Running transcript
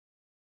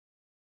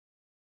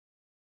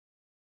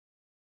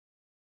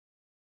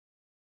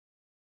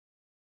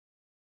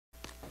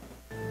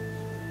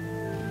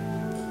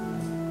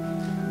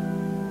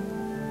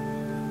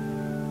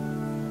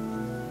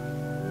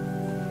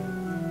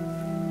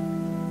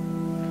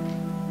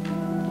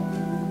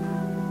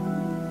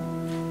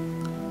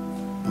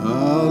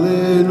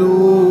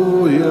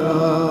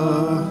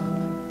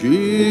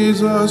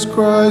Jesus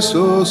Christ,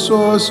 O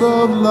source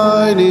of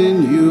light,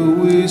 in you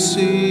we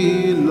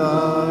see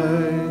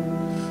light.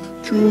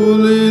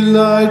 Truly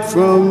light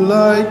from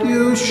light,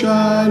 you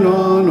shine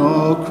on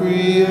all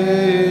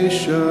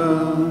creation.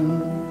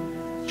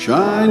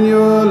 Shine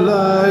your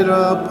light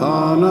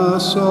upon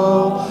us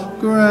all,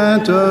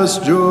 grant us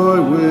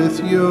joy with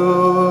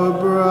your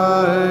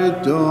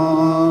bright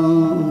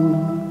dawn.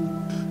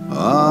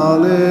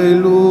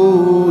 Alleluia.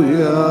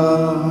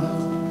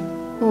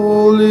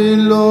 Holy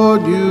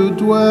Lord, you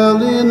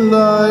dwell in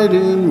light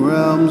in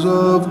realms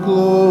of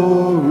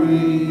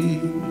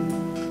glory.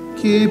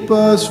 Keep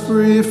us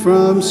free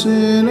from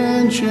sin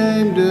and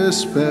shame,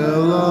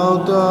 dispel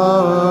all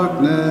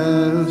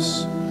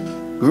darkness.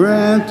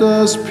 Grant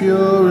us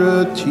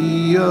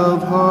purity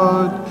of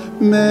heart,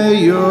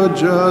 may your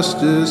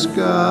justice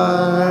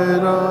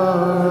guide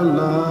our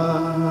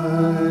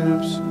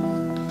lives.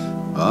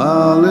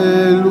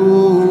 Alleluia.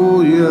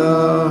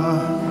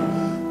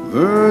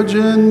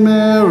 Virgin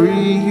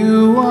Mary,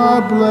 you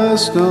are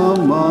blessed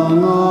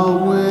among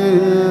all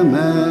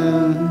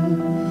women.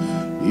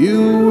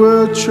 You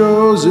were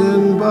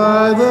chosen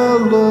by the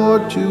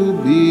Lord to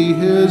be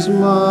his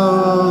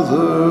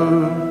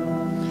mother.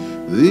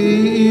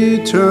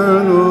 The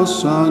eternal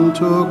Son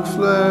took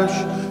flesh,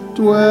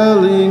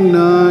 dwelling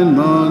 9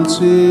 months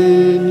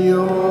in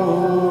your womb.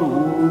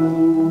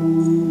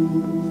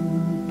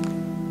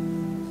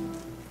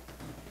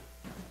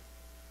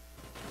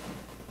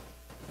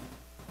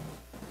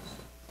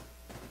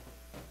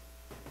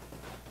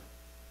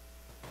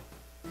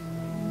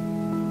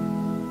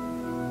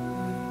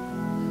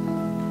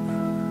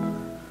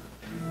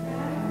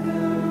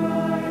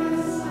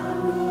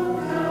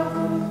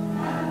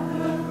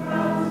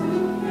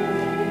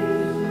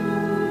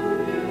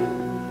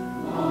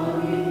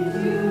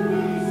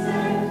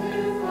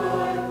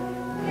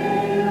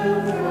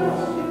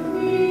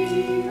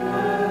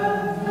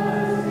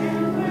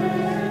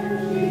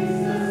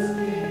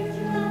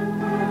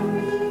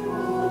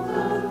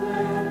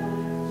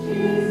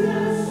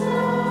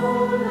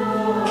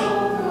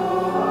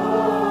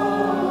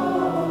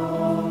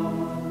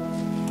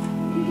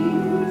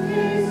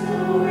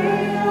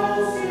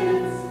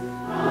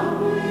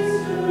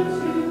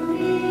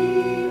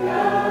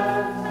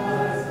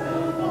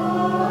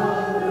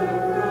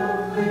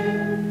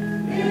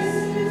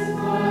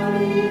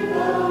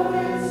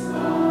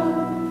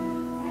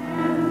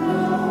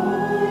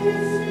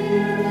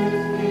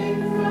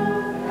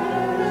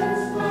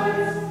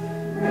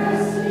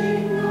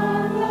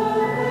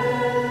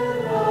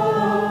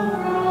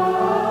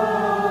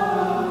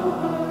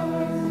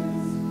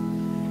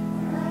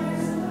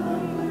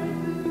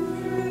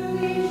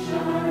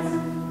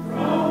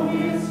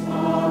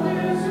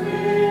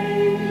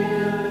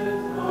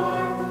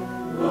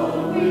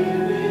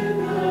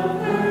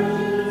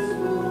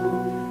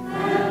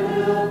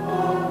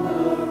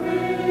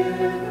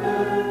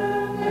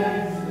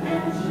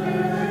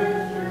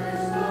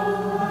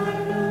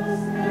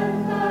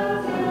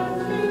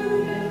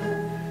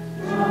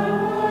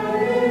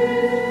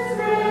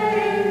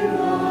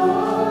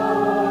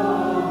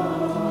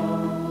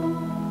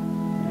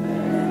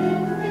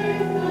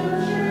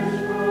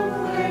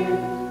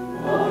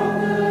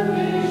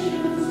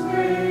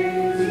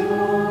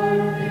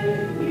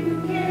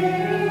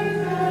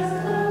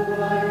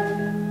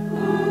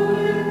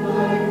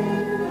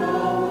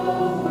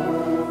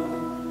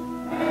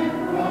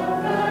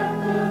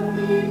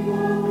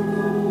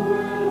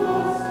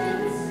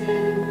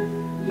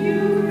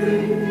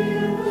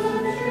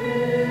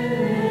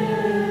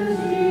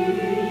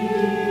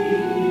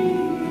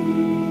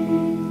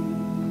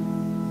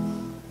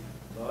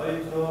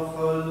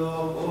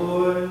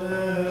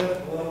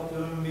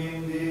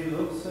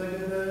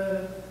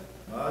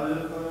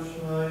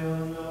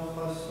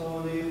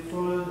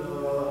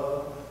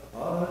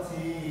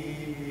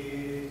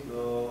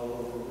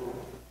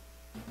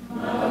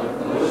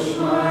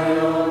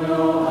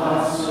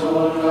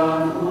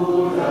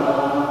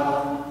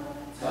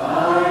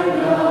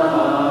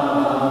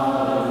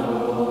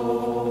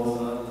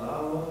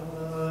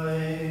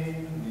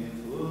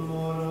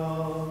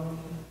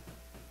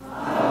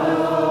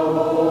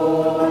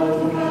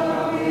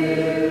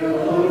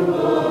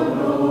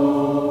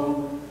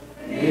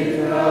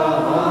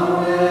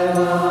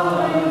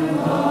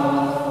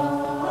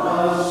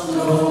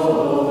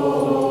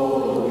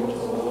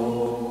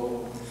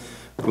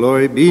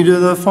 Glory be to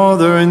the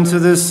Father, and to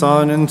the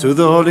Son, and to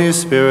the Holy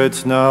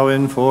Spirit, now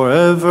and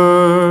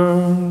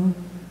forever.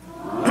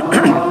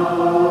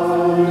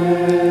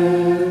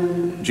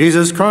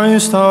 Jesus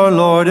Christ, our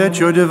Lord, at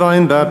your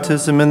divine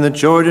baptism in the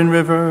Jordan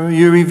River,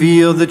 you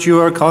revealed that you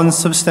are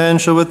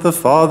consubstantial with the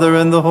Father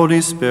and the Holy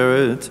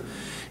Spirit.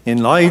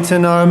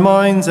 Enlighten our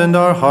minds and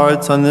our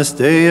hearts on this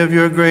day of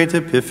your great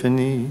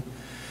Epiphany.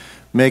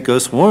 Make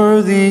us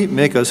worthy,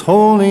 make us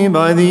holy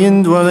by the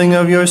indwelling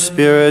of your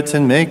Spirit,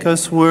 and make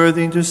us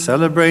worthy to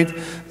celebrate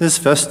this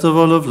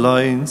festival of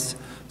lights,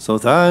 so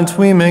that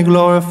we may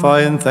glorify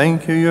and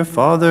thank you, your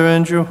Father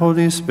and your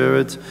Holy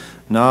Spirit,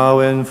 now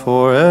and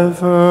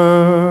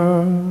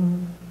forever.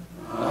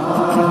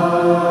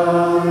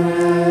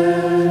 Amen.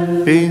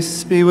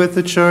 peace be with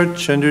the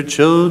church and her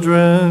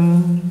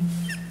children.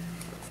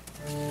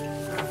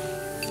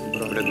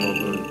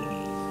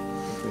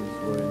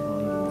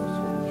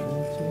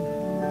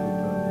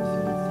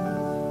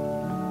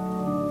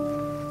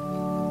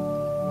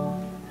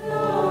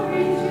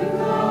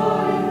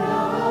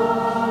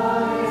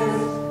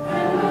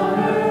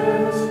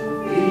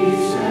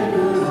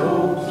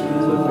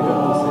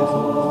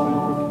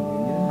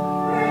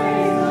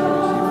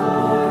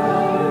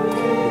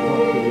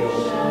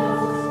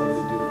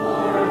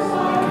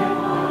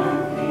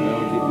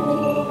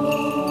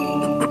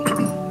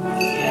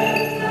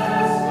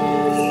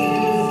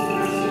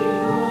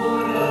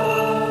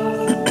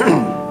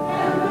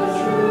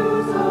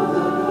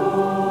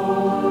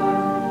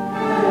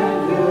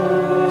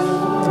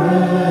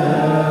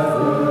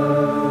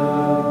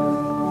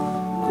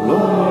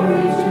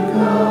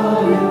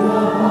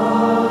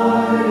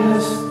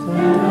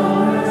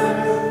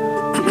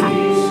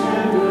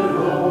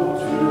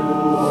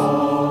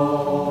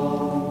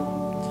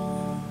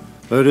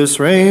 Let us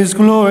raise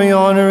glory,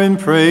 honor, and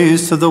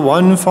praise to the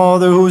one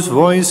Father whose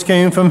voice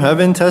came from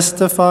heaven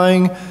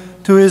testifying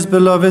to his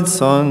beloved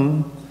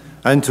Son,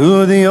 and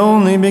to the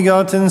only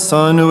begotten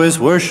Son who is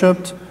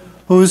worshipped,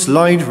 whose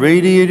light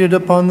radiated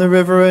upon the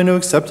river and who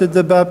accepted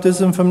the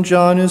baptism from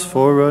John his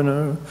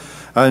forerunner,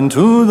 and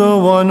to the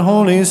one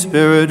Holy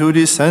Spirit who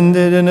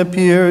descended and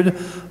appeared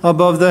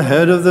above the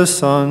head of the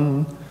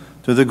sun.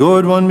 To the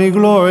good one be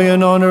glory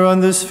and honor on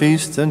this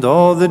feast and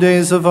all the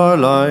days of our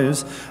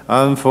lives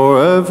and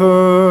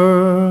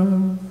forever.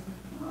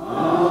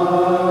 Amen.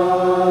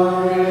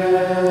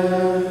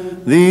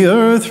 The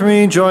earth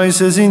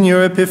rejoices in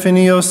your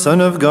epiphany, O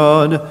Son of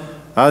God,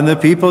 and the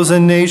peoples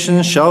and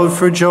nations shout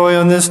for joy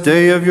on this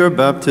day of your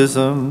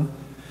baptism.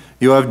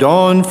 You have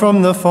dawned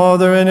from the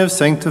Father and have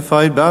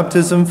sanctified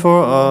baptism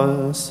for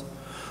us.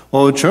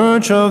 O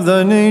Church of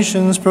the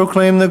nations,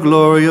 proclaim the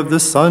glory of the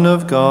Son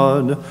of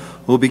God,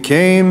 who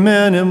became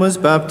man and was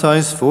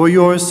baptized for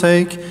your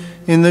sake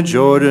in the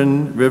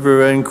Jordan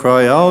River, and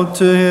cry out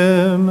to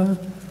him.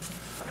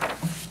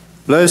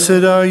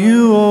 Blessed are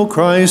you, O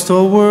Christ,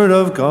 O Word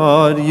of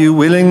God. You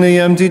willingly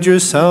emptied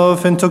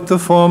yourself and took the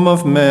form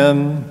of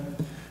man.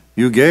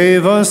 You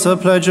gave us a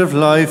pledge of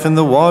life in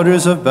the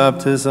waters of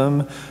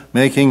baptism,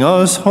 making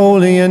us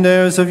holy and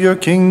heirs of your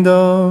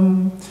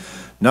kingdom.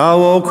 Now,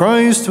 O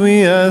Christ,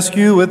 we ask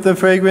you with the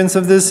fragrance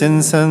of this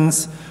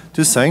incense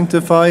to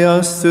sanctify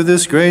us through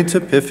this great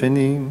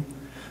epiphany.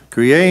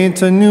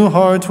 Create a new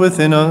heart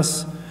within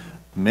us,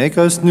 make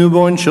us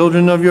newborn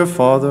children of your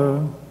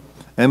Father,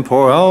 and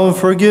pour out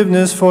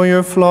forgiveness for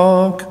your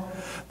flock,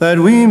 that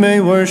we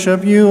may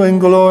worship you and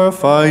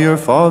glorify your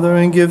Father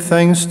and give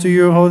thanks to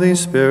your Holy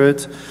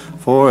Spirit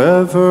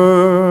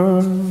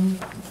forever.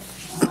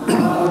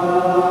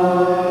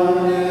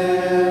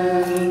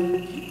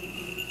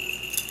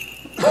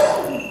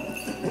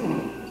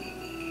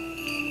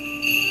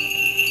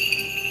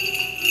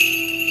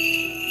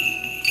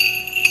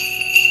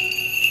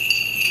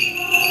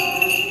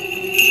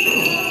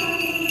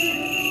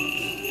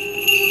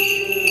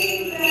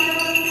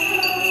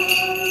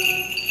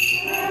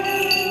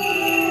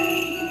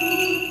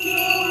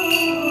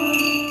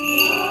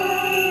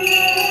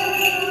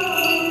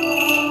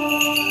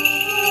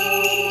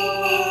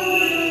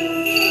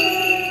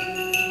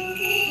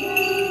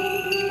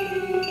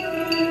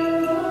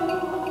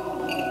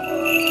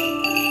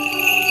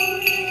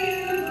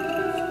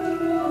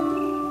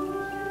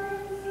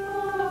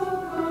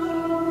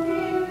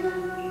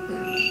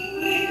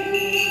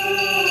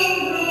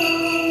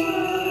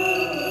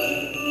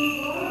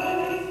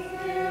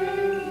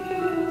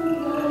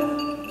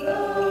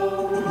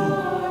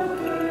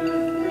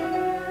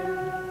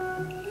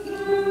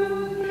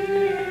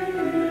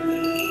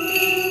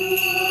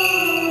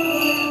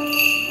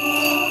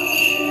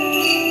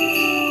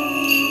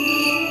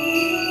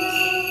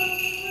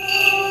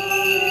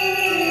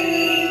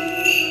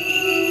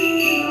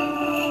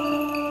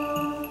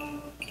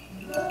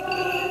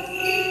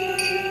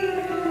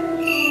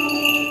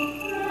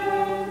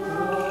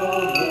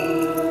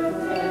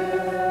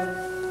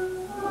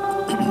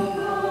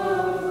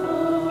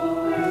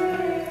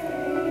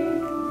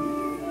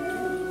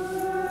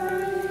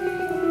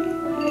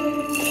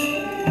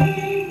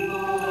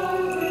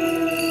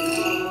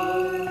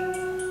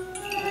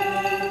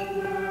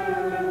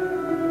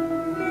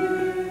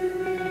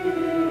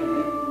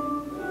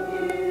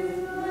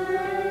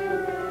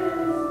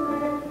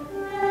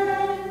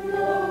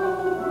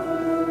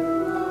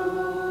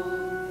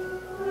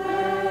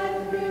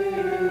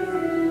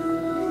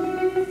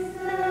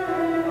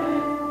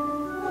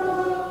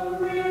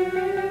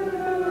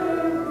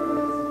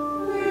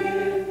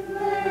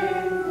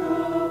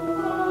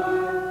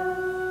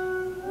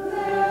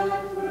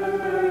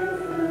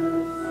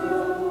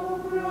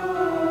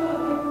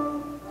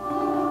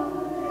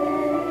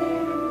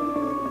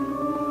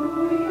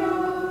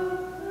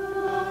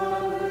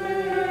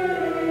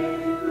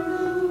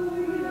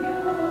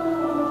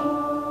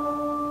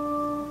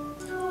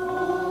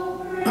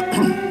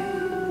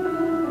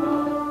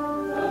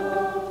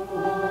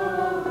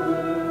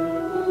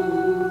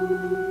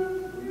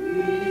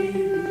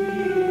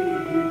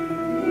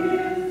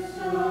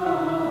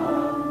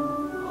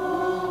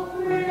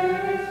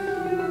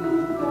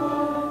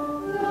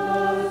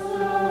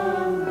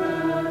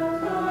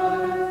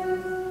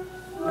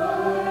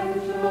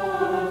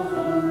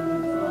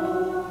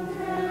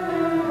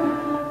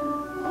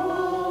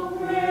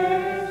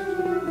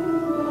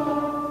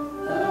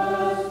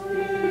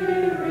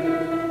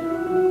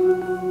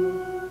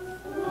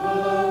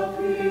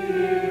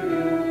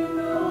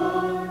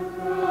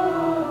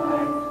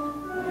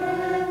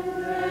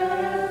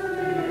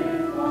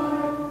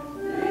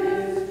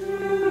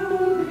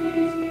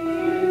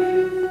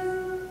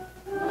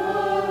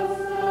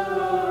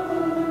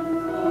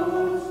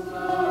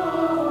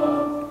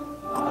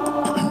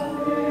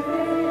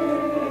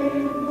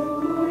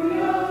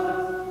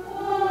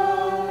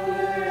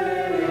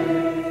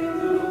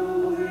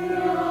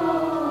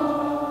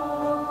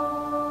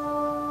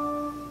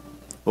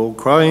 O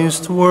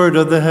Christ, Word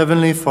of the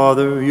Heavenly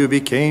Father, you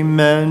became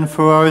man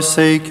for our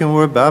sake and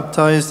were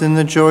baptized in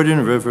the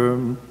Jordan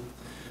River.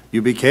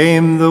 You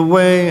became the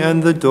way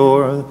and the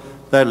door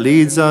that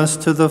leads us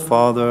to the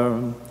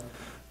Father.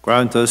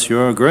 Grant us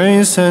your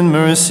grace and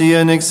mercy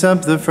and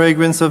accept the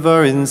fragrance of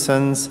our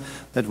incense,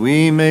 that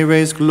we may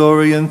raise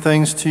glory and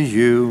thanks to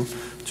you,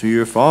 to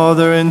your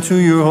Father, and to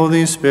your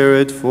Holy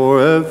Spirit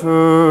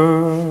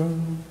forever.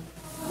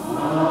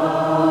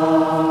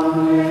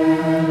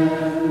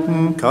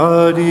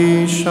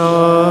 Kadishat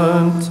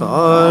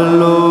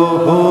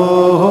Aloho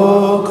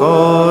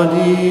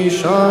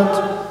Kadishat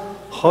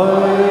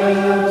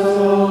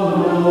Hayatolo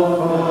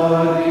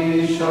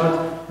Kadishat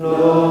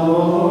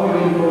Lomoyoto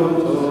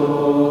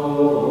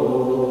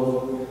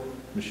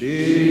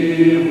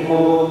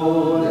Mshipho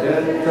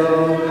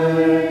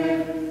Etame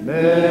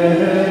Men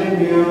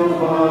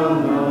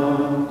Yohana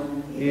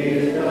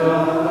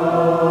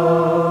Itaha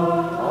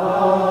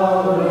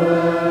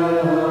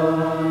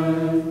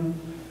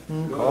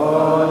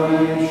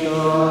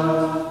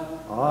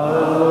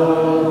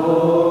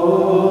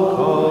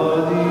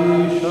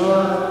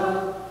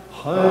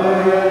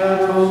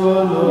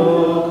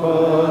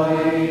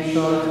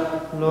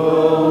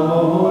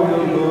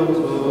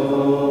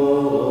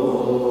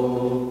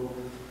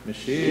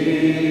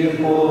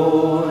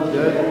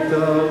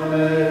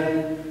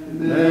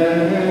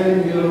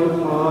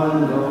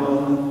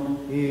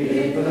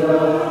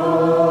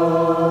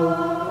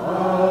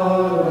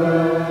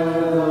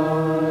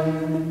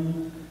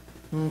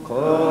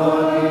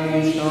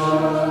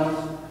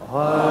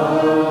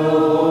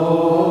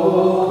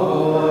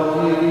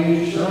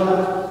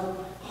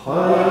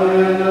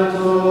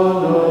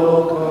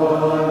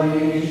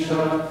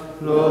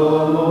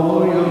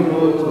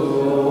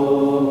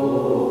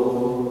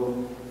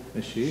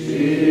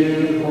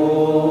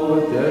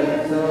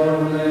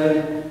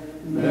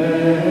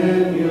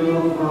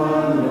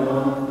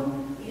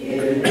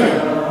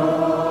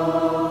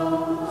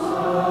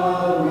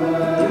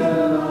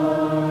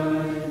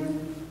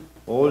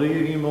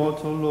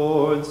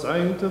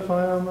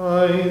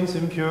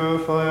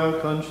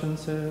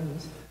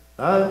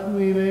that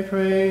we may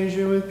praise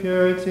you with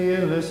purity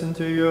and listen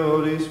to your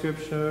holy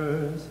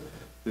scriptures.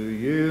 To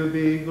you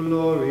be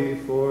glory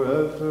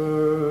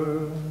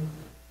forever.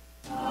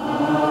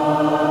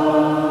 Amen.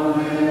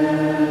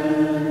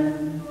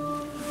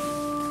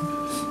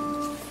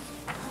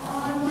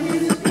 On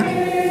this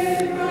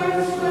great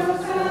rest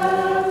of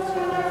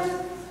baptized,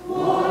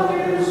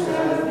 waters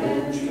have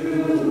been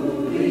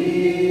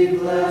truly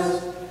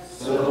blessed,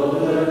 so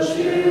the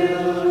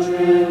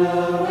children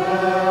of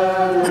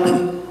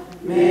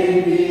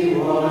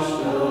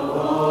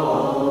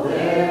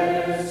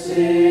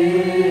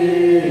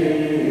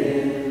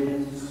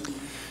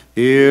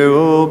hear,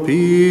 O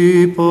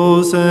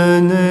peoples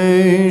and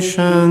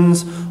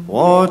nations,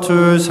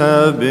 waters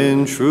have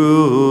been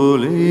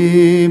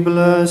truly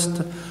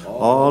blessed.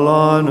 All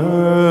on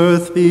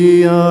earth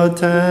be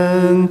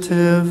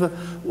attentive,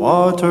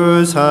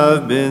 waters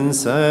have been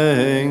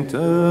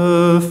sanctified.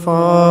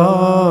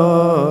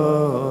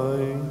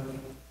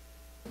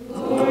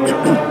 Lord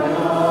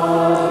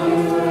God,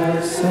 you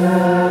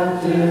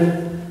accepted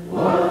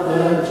what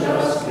the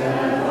just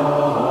can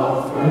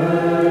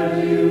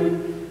offer you.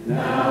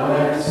 Now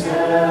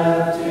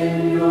accept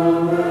in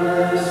your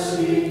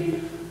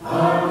mercy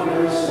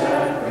our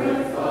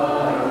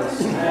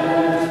sacrifice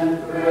and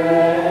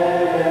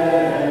prayer.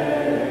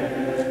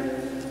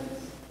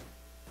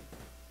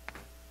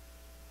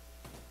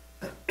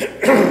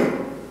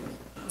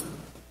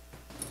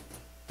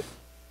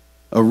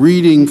 A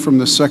reading from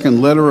the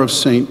second letter of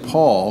St.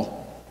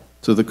 Paul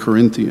to the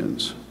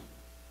Corinthians.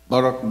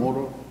 Barak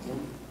Moro.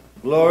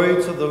 Glory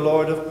to the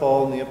Lord of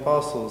Paul and the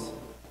apostles.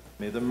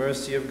 May the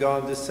mercy of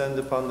God descend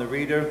upon the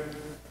reader,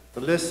 the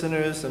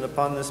listeners, and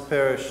upon this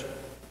parish,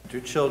 and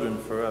your children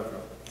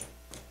forever.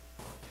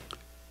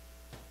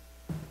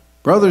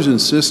 Brothers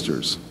and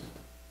sisters,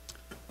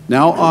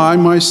 now I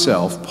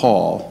myself,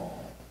 Paul,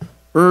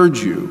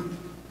 urge you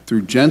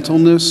through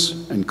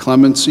gentleness and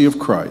clemency of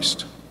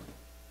Christ.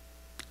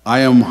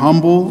 I am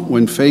humble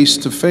when face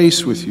to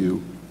face with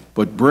you,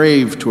 but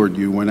brave toward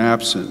you when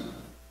absent.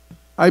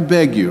 I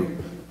beg you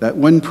that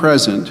when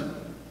present,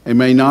 I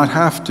may not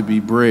have to be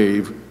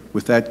brave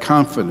with that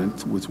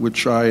confidence with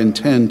which I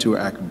intend to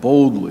act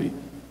boldly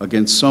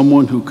against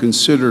someone who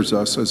considers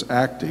us as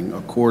acting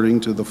according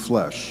to the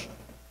flesh.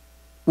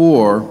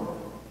 For,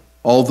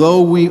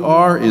 although we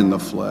are in the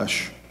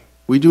flesh,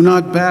 we do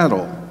not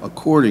battle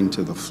according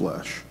to the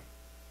flesh.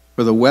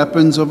 For the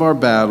weapons of our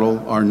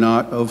battle are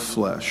not of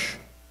flesh,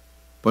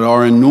 but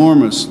are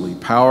enormously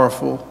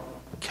powerful,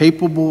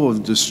 capable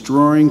of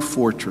destroying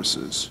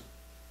fortresses.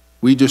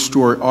 We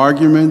destroy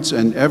arguments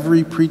and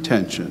every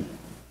pretension,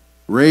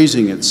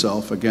 raising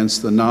itself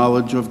against the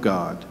knowledge of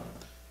God,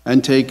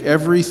 and take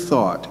every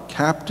thought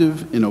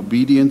captive in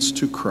obedience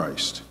to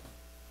Christ.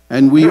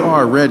 And we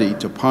are ready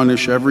to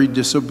punish every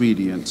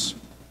disobedience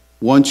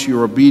once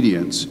your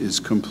obedience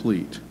is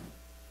complete.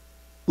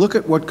 Look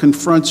at what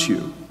confronts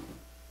you.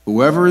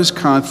 Whoever is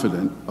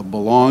confident of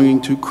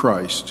belonging to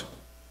Christ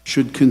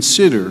should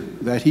consider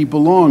that he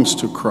belongs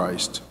to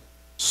Christ,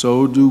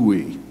 so do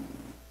we.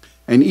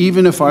 And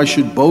even if I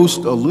should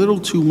boast a little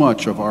too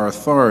much of our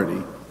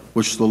authority,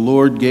 which the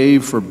Lord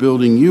gave for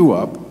building you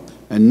up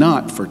and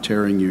not for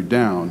tearing you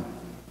down,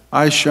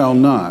 I shall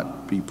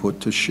not be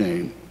put to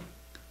shame.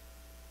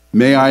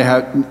 May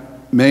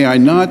I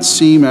not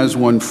seem as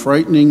one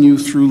frightening you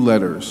through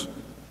letters,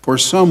 for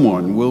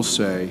someone will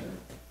say,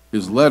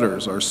 his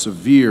letters are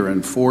severe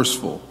and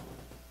forceful,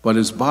 but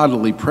his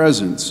bodily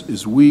presence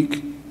is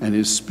weak and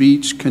his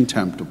speech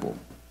contemptible.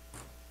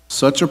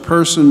 Such a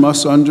person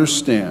must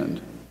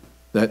understand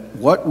that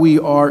what we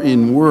are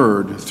in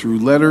word through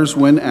letters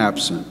when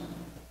absent,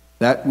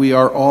 that we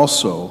are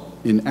also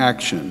in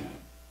action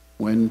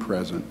when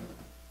present.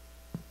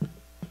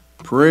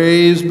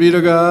 Praise be to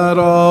God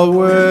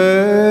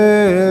always.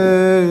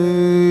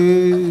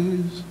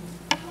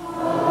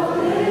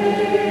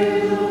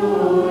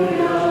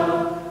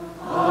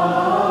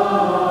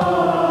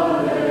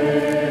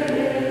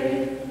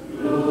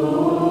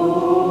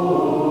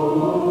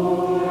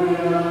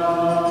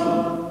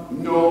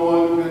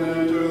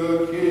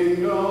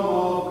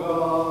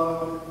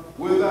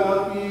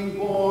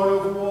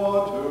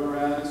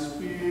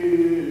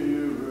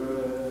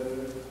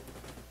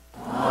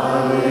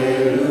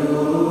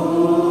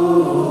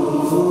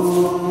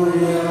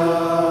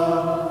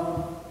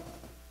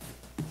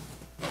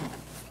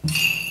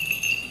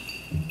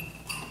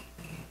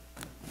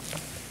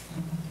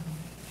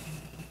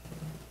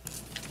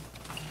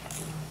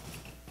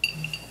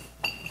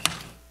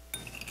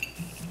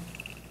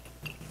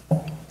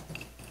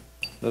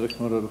 Let us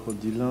come out of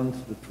the land to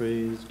the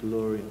praise,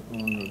 glory, and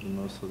honor of the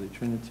Most Holy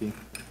Trinity.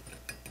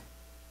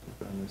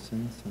 Forgive our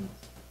sins and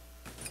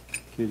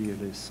Kyrie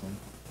eleison.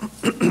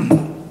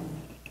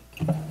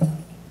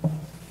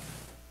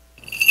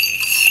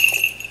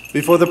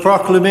 Before the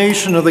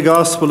proclamation of the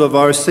gospel of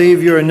our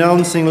Savior,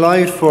 announcing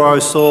life for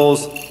our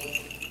souls,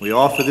 we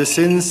offer this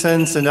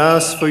incense and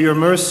ask for your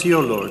mercy,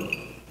 O Lord.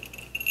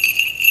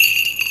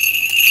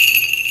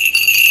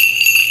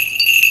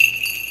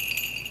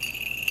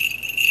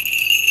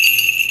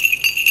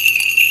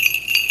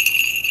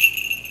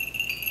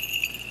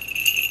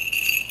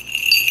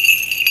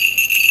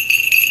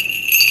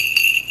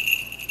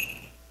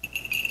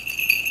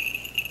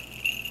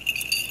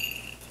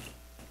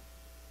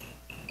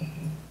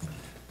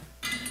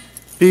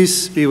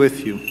 Peace be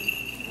with you.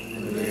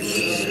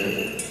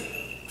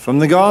 From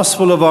the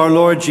Gospel of our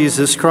Lord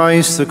Jesus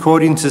Christ,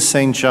 according to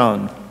St.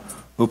 John,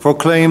 who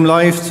proclaimed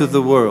life to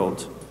the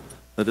world,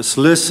 let us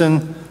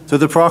listen to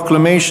the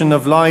proclamation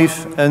of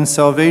life and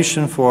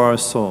salvation for our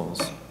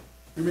souls.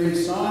 Remain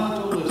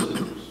silent, O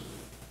listeners,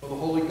 for the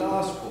Holy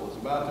Gospel is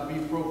about to be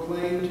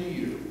proclaimed to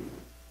you.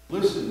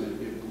 Listen and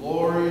give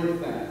glory and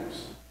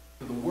thanks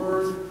to the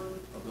word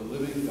of the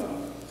living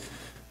God.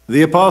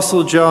 The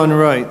Apostle John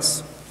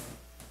writes,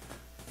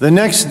 "The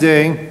next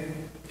day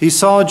he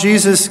saw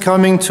Jesus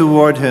coming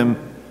toward him,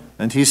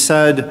 and he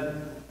said,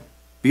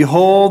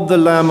 'Behold the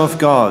Lamb of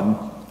God,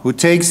 who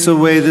takes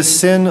away the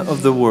sin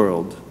of the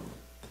world.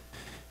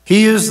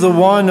 He is the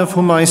one of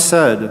whom I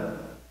said,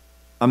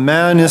 a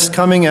man is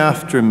coming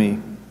after me,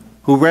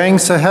 who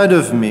ranks ahead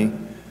of me,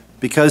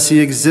 because he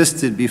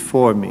existed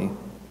before me.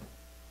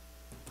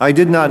 I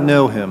did not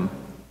know him,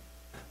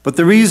 but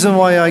the reason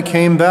why I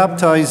came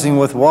baptizing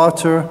with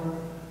water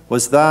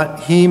was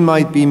that he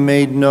might be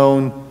made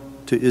known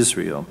to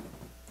Israel.'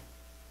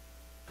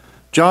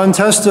 John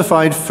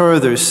testified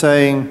further,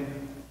 saying,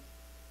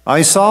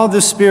 'I saw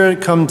the Spirit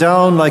come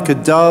down like a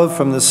dove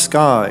from the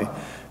sky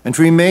and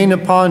remain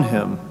upon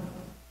him.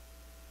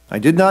 I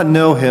did not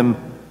know him,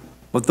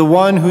 but the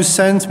one who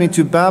sent me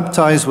to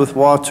baptize with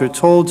water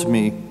told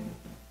me,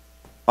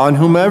 on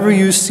whomever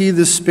you see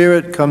the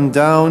Spirit come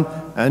down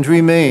and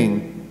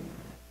remain,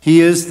 he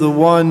is the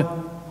one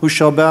who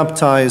shall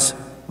baptize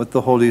with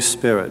the Holy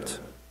Spirit.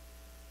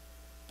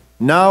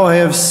 Now I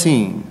have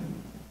seen,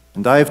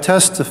 and I have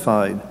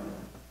testified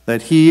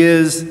that he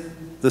is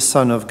the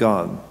Son of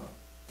God.'"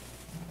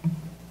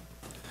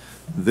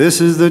 This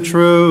is the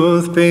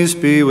truth. Peace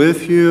be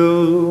with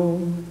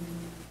you.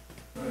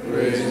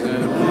 Praise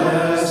and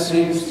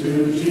blessings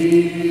to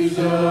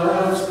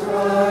Jesus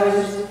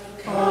Christ,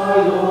 our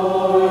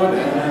Lord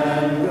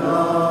and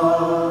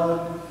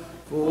God,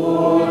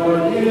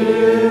 for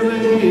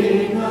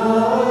giving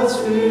us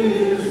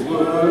his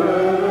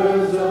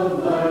words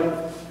of life.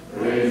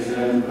 Praise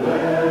and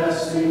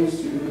blessings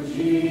to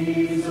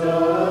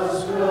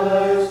Jesus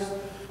Christ,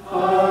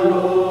 our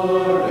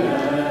Lord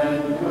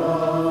and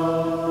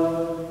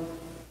God.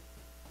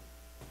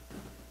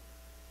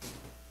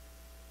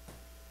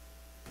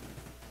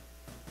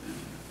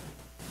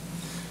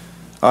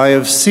 I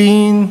have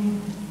seen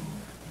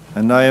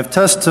and I have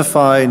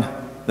testified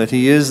that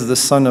he is the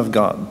Son of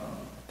God. In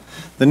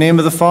the name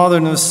of the Father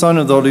and of the Son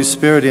and of the Holy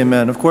Spirit,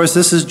 amen. Of course,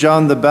 this is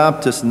John the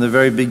Baptist in the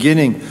very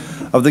beginning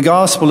of the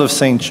Gospel of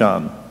St.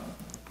 John.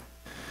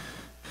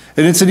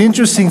 And it's an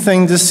interesting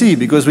thing to see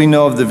because we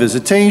know of the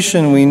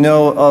visitation, we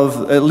know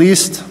of at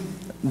least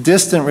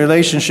distant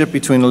relationship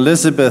between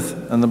Elizabeth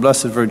and the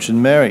Blessed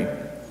Virgin Mary.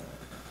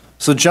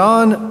 So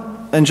John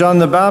and John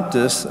the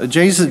Baptist,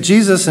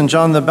 Jesus and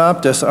John the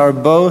Baptist are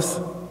both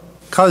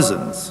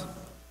cousins,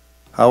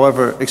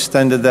 however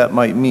extended that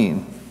might mean,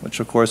 which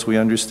of course we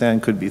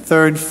understand could be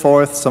third,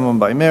 fourth, someone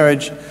by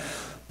marriage,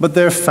 but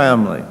they're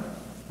family.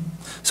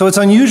 So it's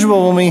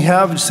unusual when we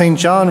have St.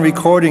 John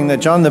recording that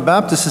John the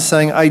Baptist is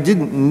saying, I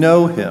didn't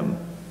know him.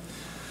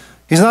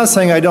 He's not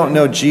saying, I don't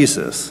know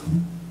Jesus.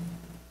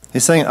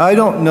 He's saying, I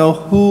don't know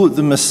who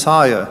the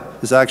Messiah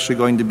is actually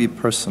going to be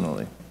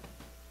personally.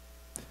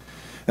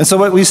 And so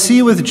what we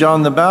see with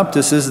John the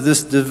Baptist is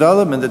this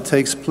development that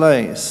takes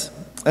place.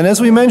 And as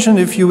we mentioned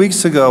a few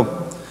weeks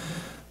ago,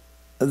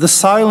 the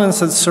silence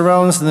that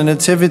surrounds the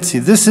Nativity,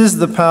 this is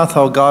the path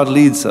how God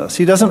leads us.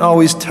 He doesn't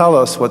always tell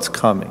us what's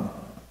coming,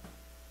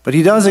 but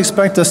he does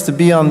expect us to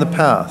be on the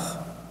path.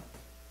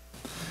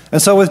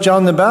 And so with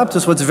John the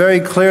Baptist, what's very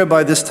clear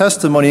by this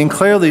testimony, and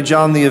clearly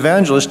John the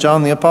Evangelist,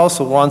 John the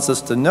Apostle wants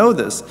us to know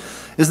this,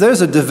 is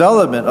there's a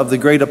development of the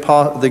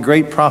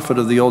great prophet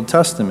of the Old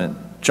Testament.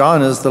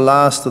 John is the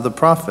last of the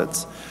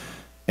prophets.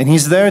 And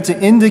he's there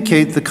to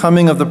indicate the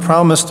coming of the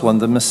promised one,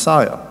 the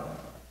Messiah.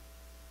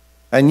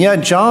 And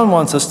yet John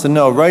wants us to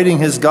know, writing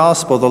his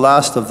gospel, the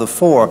last of the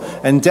four,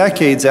 and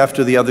decades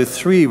after the other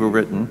three were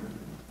written,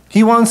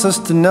 he wants us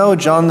to know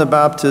John the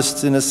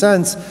Baptist, in a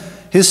sense,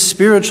 his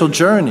spiritual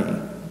journey.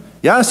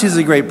 Yes, he's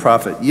a great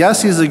prophet.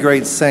 Yes, he's a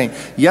great saint.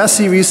 Yes,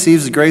 he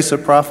receives grace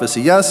of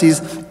prophecy. Yes, he's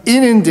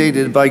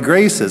inundated by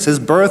graces. His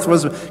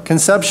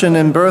conception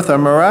and birth are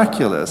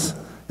miraculous.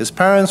 His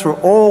parents were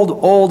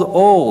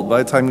old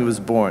by the time he was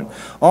born.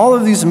 All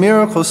of these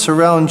miracles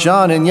surround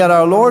John, and yet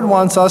our Lord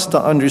wants us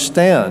to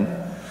understand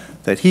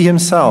that he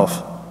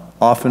himself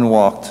often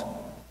walked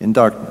in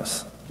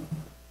darkness.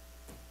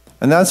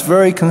 And that's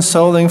very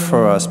consoling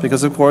for us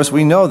because, of course,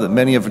 we know that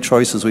many of the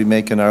choices we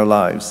make in our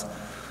lives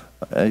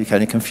are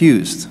kind of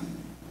confused.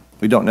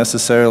 We don't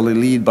necessarily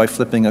lead by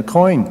flipping a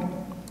coin.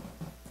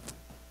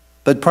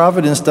 But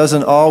providence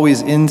doesn't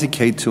always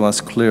indicate to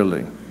us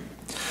clearly.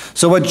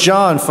 So what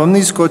John, from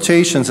these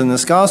quotations in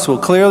this gospel,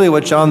 clearly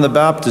what John the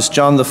Baptist,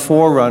 John the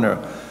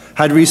forerunner,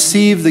 had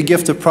received the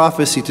gift of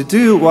prophecy to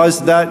do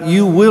was that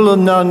you will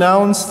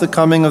announce the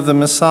coming of the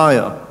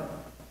Messiah.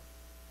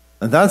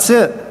 And that's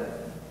it.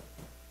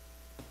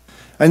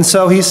 And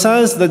so he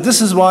says that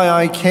this is why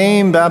I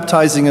came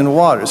baptizing in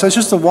water. So it's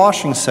just a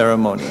washing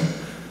ceremony.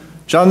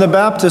 John the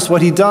Baptist,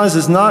 what he does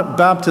is not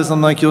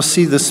baptism like you'll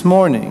see this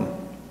morning.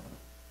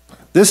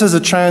 This is a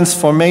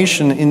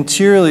transformation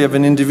interiorly of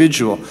an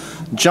individual.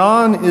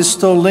 John is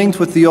still linked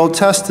with the Old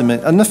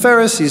Testament, and the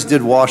Pharisees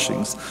did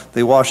washings.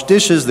 They washed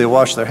dishes, they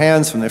washed their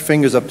hands from their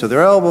fingers up to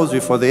their elbows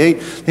before they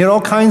ate. They had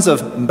all kinds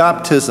of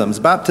baptisms.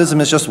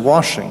 Baptism is just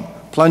washing,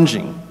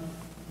 plunging.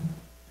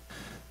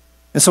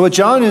 And so what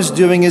John is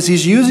doing is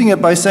he's using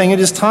it by saying it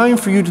is time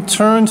for you to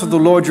turn to the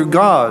Lord your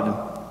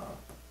God.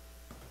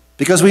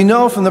 Because we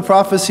know from the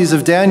prophecies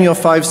of Daniel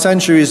 5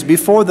 centuries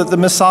before that the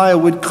Messiah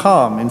would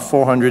come in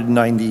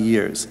 490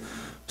 years.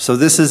 So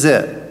this is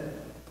it.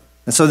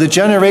 And so the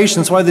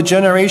generations, why the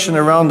generation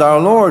around our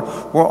Lord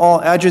were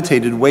all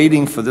agitated,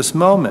 waiting for this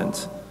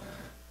moment.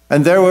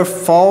 And there were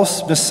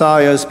false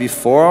messiahs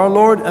before our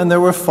Lord, and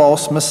there were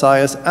false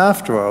messiahs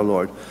after our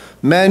Lord.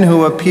 Men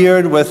who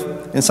appeared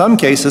with, in some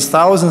cases,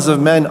 thousands of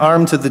men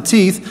armed to the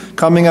teeth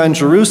coming on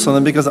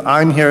Jerusalem because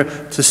I'm here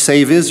to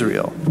save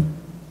Israel.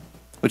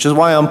 Which is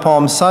why on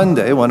Palm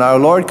Sunday, when our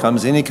Lord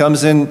comes in, he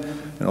comes in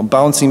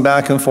bouncing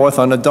back and forth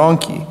on a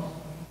donkey.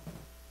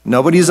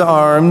 Nobody's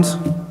armed.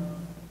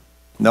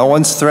 No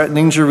one's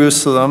threatening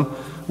Jerusalem,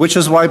 which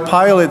is why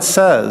Pilate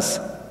says,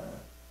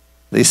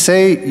 they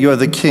say you're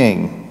the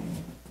king.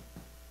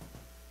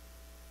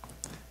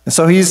 And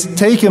so he's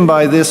taken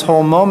by this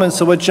whole moment.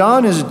 So what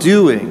John is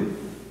doing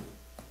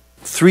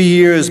 3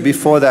 years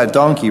before that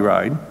donkey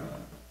ride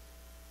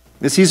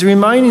is he's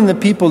reminding the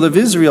people of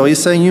Israel,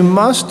 he's saying you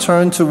must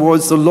turn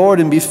towards the Lord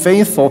and be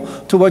faithful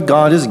to what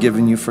God has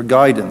given you for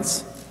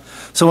guidance.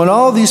 So when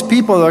all these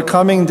people are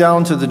coming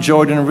down to the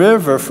Jordan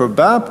River for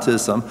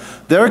baptism,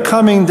 they're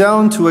coming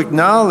down to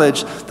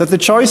acknowledge that the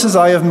choices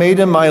I have made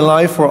in my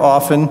life were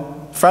often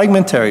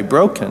fragmentary,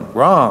 broken,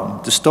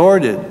 wrong,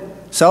 distorted,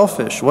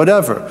 selfish,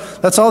 whatever.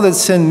 That's all that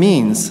sin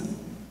means.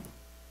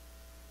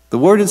 The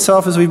word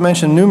itself, as we've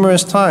mentioned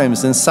numerous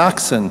times, in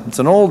Saxon, it's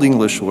an old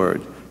English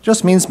word,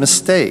 just means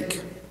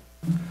mistake.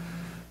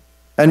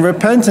 And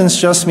repentance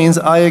just means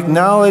I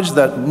acknowledge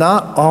that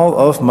not all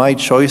of my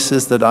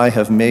choices that I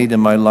have made in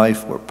my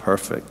life were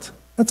perfect.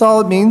 That's all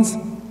it means.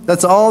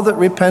 That's all that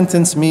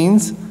repentance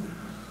means.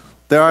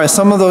 There are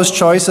some of those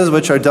choices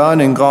which are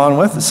done and gone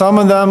with. Some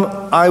of them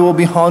I will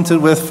be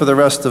haunted with for the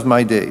rest of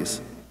my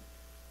days.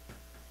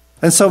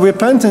 And so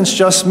repentance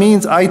just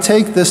means I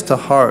take this to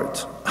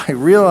heart. I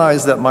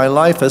realize that my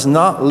life has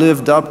not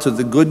lived up to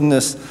the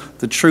goodness,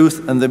 the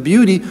truth, and the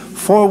beauty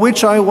for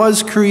which I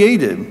was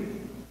created.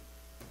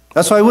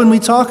 That's why when we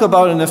talk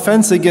about an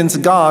offense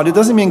against God, it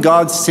doesn't mean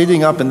God's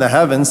sitting up in the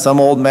heavens, some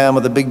old man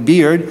with a big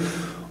beard,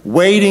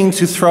 waiting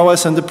to throw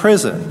us into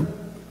prison.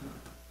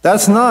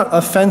 That's not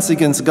offense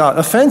against God.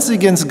 Offense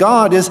against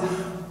God is,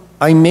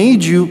 I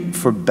made you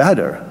for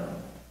better.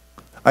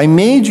 I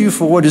made you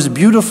for what is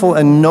beautiful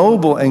and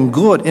noble and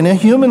good in a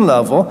human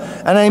level,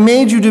 and I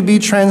made you to be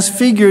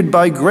transfigured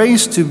by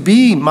grace to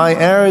be my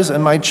heirs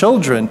and my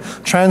children,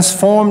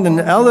 transformed and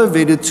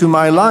elevated to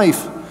my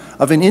life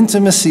of an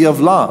intimacy of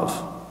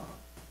love.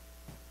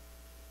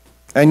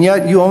 And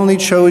yet you only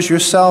chose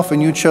yourself,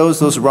 and you chose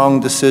those wrong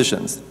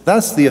decisions.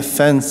 That's the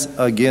offense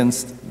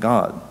against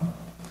God.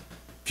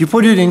 If you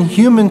put it in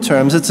human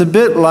terms, it's a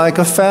bit like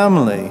a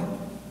family.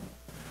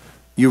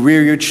 You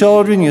rear your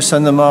children, you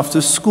send them off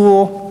to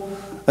school,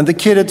 and the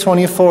kid at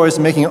 24 is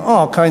making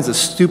all kinds of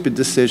stupid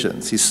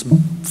decisions. He's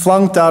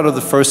flunked out of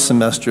the first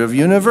semester of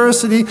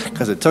university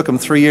because it took him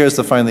 3 years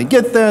to finally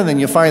get there, and then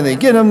you finally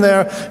get him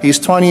there. He's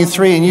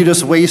 23, and you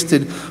just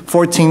wasted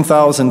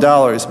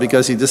 $14,000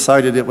 because he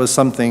decided it was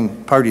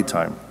something party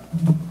time.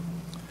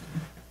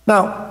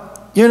 Now,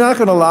 you're not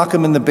going to lock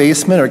him in the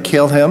basement or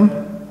kill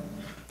him,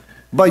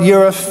 but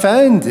you're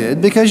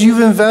offended because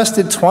you've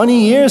invested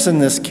 20 years in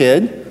this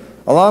kid,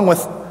 along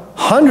with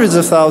hundreds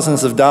of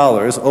thousands of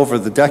dollars over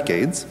the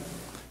decades,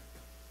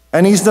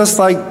 and he's just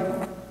like,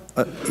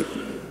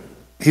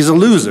 he's a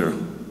loser.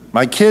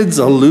 My kid's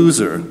a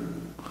loser.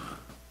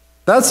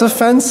 That's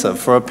offensive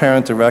for a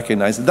parent to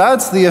recognize.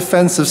 That's the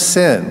offensive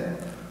sin.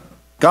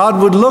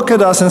 God would look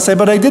at us and say,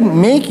 but I didn't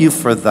make you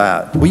for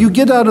that. Will you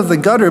get out of the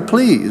gutter,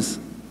 please?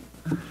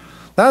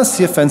 That's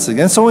the offensive.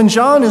 And so when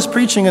John is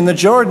preaching in the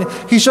Jordan,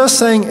 he's just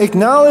saying,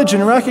 acknowledge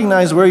and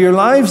recognize where your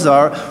lives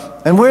are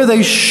and where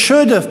they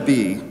should have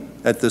been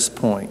at this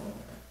point.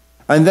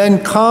 And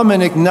then come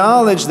and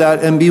acknowledge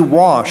that and be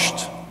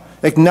washed.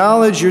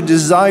 Acknowledge your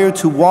desire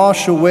to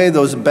wash away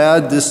those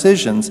bad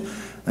decisions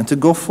and to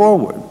go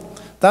forward.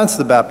 That's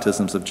the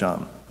baptisms of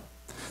John.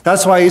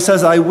 That's why he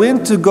says, I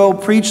went to go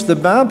preach the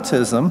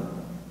baptism,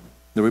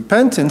 the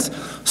repentance,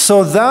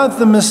 so that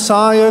the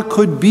Messiah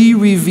could be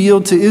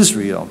revealed to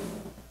Israel.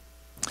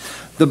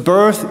 The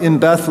birth in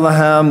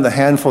Bethlehem, the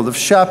handful of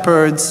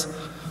shepherds,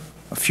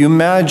 a few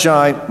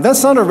magi,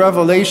 that's not a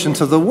revelation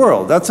to the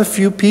world. That's a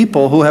few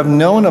people who have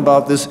known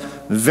about this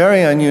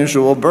very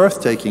unusual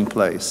birth taking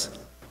place.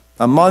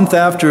 A month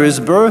after his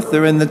birth,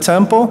 they're in the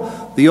temple.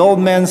 The old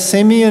man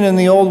Simeon and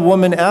the old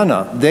woman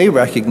Anna, they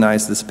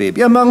recognize this baby.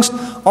 Amongst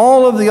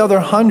all of the other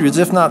hundreds,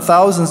 if not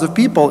thousands of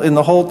people in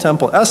the whole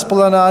temple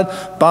esplanade,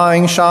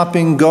 buying,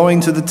 shopping,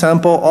 going to the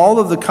temple, all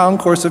of the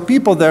concourse of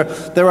people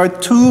there are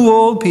two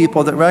old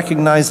people that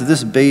recognize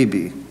this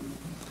baby.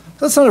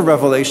 That's not a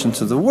revelation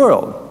to the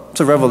world.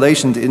 It's a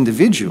revelation to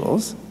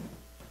individuals.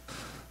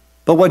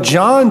 But what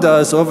John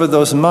does over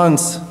those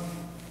months,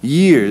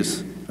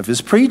 years of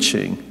his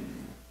preaching,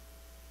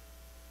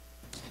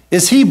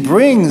 is he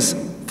brings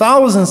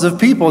thousands of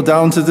people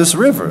down to this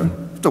river.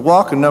 You have to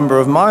walk a number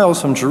of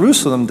miles from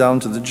Jerusalem down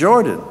to the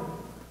Jordan.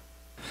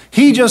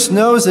 He just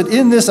knows that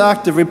in this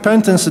act of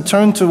repentance to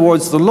turn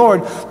towards the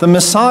Lord, the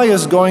Messiah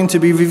is going to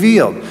be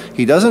revealed.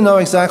 He doesn't know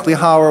exactly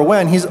how or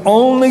when. He's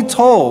only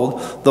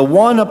told, the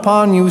one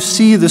upon you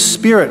see the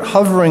Spirit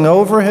hovering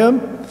over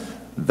him,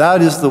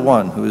 that is the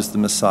one who is the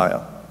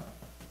Messiah.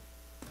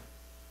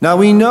 Now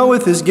we know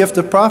with his gift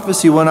of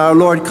prophecy, when our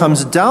Lord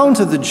comes down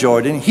to the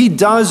Jordan, he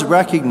does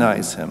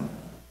recognize him.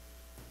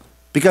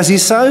 Because he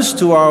says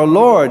to our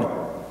Lord,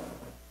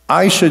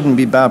 I shouldn't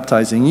be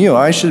baptizing you.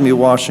 I shouldn't be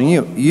washing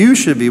you. You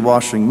should be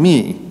washing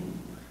me.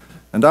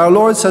 And our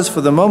Lord says, for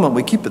the moment,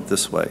 we keep it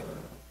this way.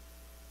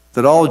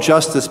 That all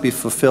justice be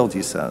fulfilled,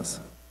 he says.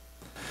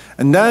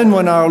 And then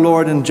when our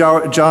Lord and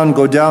John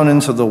go down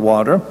into the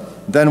water,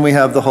 then we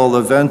have the whole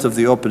event of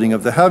the opening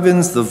of the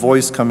heavens, the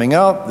voice coming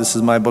out, this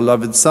is my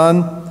beloved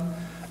Son,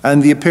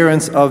 and the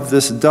appearance of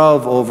this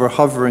dove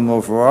hovering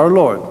over our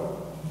Lord.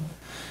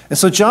 And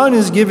so John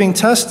is giving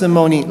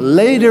testimony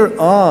later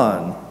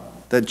on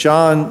that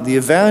John the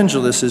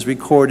evangelist is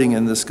recording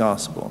in this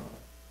gospel.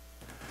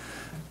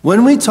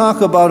 When we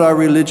talk about our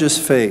religious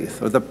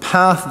faith, or the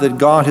path that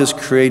God has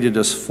created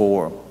us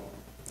for,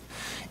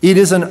 it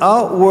is an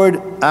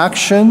outward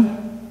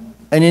action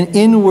and an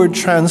inward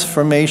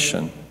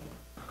transformation.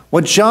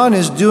 What John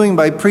is doing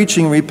by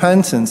preaching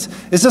repentance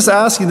is just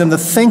asking them to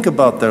think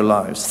about their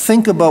lives,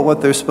 think about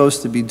what they're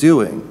supposed to be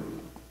doing.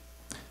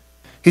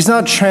 He's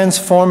not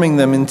transforming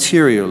them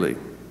interiorly.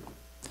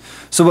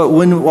 So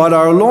what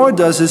our Lord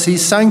does is he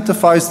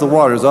sanctifies the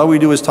waters. All we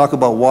do is talk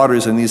about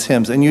waters in these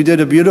hymns. And you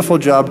did a beautiful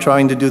job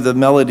trying to do the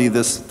melody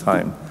this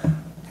time.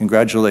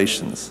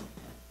 Congratulations.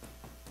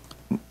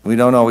 We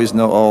don't always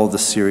know all the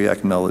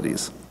Syriac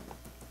melodies.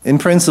 In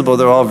principle,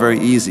 they're all very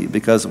easy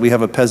because we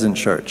have a peasant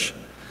church.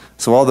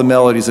 So all the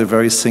melodies are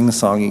very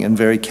sing-songy and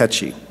very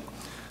catchy,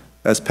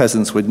 as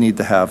peasants would need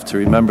to have to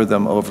remember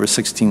them over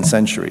 16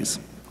 centuries.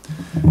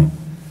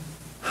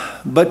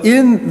 But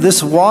in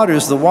this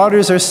waters, the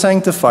waters are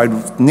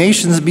sanctified.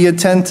 Nations be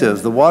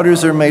attentive. The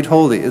waters are made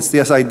holy. It's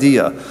this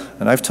idea.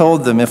 And I've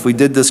told them if we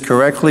did this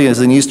correctly as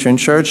an Eastern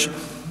church,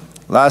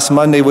 last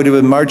Monday we'd have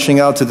been marching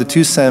out to the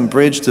Toussaint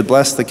Bridge to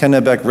bless the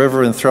Kennebec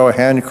River and throw a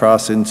hand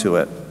cross into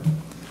it.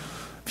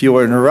 If you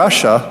were in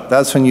Russia,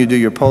 that's when you do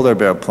your polar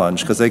bear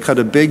plunge, because they cut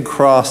a big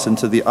cross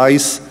into the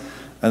ice,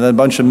 and then a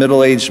bunch of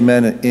middle-aged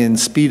men in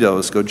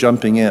Speedos go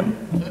jumping in.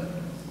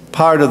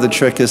 part of the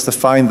trick is to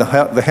find the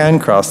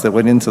hand cross that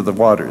went into the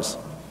waters.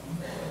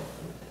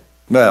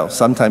 Well,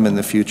 sometime in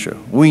the future.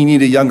 We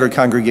need a younger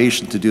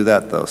congregation to do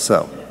that, though,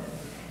 so.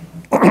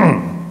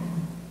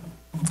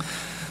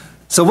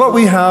 So what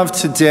we have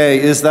today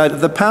is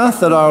that the path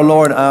that our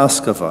Lord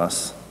asks of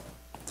us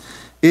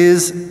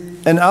is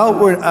an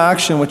outward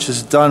action which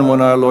is done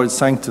when our Lord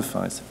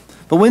sanctifies.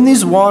 But when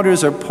these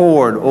waters are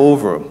poured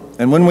over,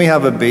 and when we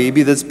have a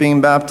baby that's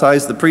being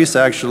baptized, the priest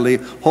actually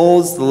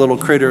holds the little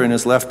critter in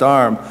his left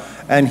arm,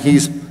 and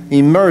he's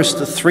immersed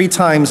 3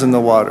 times in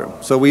the water.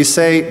 So we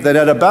say that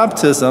at a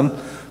baptism,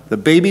 the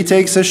baby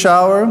takes a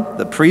shower,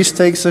 the priest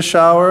takes a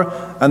shower,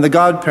 and the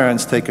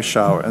godparents take a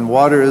shower, and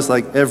water is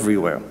like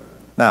everywhere.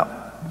 Now,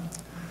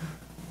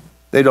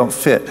 they don't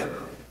fit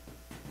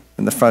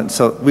in the front.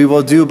 So we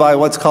will do by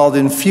what's called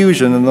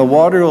infusion, and the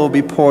water will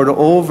be poured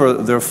over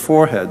their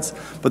foreheads.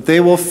 But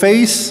they will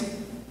face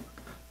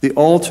the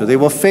altar. They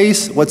will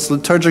face what's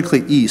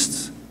liturgically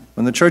east.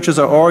 When the churches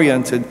are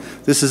oriented,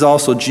 this is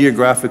also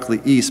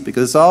geographically east,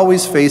 because it's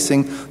always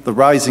facing the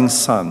rising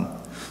sun.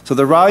 So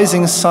the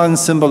rising sun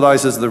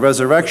symbolizes the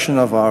resurrection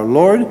of our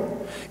Lord.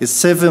 It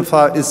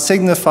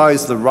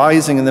signifies the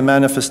rising and the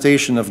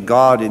manifestation of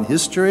God in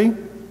history.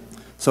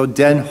 So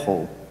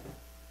denho.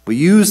 We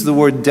use the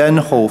word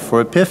denho for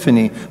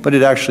epiphany, but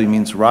it actually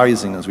means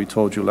rising, as we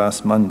told you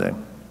last Monday.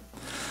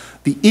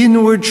 The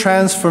inward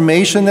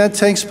transformation that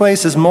takes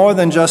place is more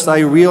than just I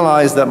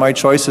realize that my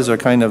choices are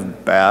kind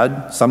of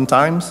bad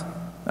sometimes,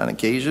 on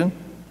occasion.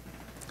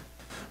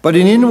 But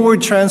an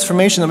inward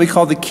transformation that we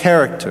call the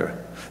character.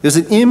 There's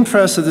an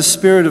impress of the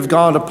Spirit of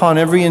God upon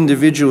every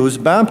individual who's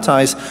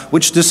baptized,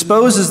 which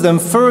disposes them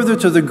further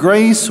to the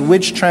grace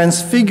which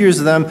transfigures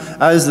them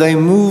as they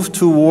move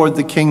toward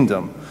the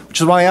kingdom. Which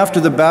is why after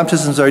the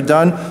baptisms are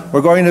done,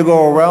 we're going to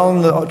go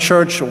around the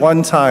church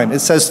one time. It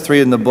says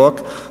 3 in the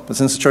book, but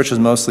since the church is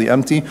mostly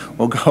empty,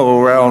 we'll go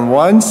around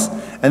once,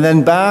 and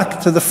then back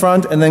to the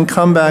front, and then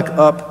come back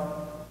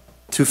up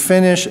to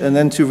finish, and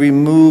then to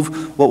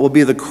remove what will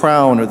be the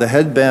crown or the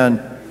headband.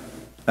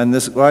 And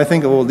this, well, I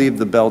think it will leave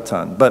the belt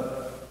on,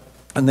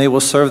 and they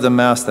will serve the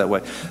Mass that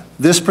way.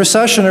 This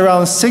procession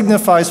around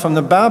signifies from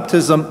the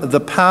baptism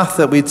the path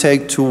that we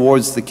take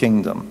towards the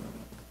kingdom.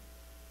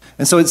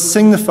 And so it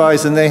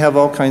signifies, and they have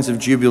all kinds of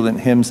jubilant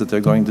hymns that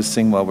they're going to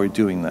sing while we're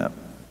doing that.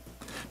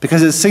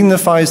 Because it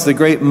signifies the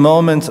great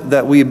moment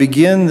that we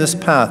begin this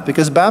path.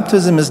 Because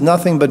baptism is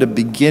nothing but a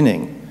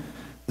beginning.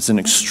 It's an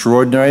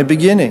extraordinary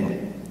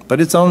beginning,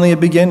 but it's only a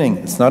beginning.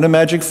 It's not a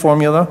magic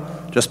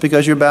formula. Just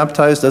because you're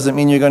baptized doesn't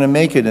mean you're going to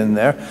make it in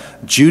there.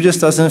 Judas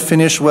doesn't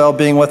finish well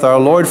being with our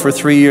Lord for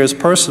 3 years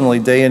personally,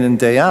 day in and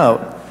day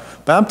out.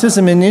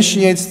 Baptism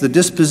initiates the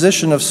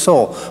disposition of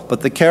soul,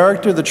 but the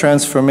character, the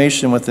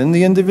transformation within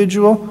the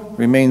individual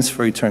remains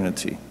for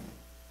eternity.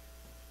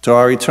 To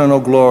our eternal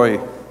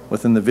glory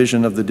within the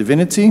vision of the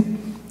divinity,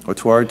 or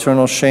to our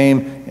eternal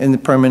shame in the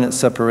permanent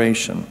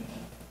separation.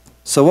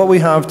 So what we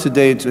have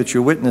today that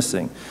you're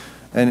witnessing,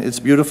 and it's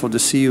beautiful to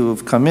see you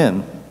have come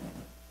in,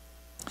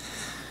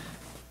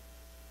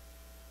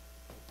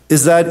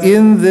 is that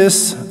in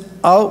this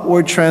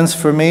outward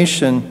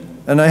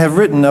transformation, and I have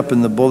written up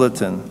in the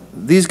bulletin,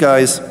 these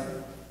guys,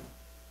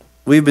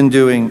 we've been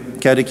doing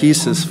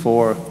catechesis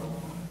for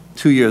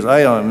 2 years.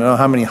 I don't know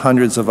how many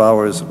hundreds of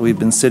hours we've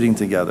been sitting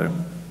together.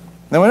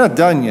 Now, we're not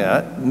done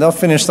yet. They'll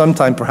finish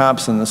sometime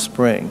perhaps in the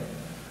spring.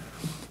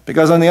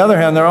 Because on the other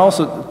hand, they're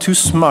also too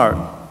smart.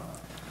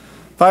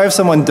 If I have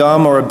someone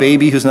dumb or a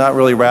baby who's not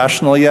really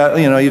rational yet,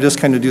 you just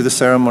kind of do the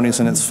ceremonies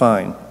and it's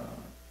fine.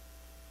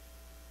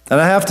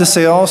 And I have to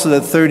say also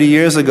that 30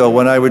 years ago,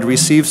 when I would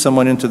receive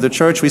someone into the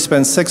church, we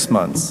spent 6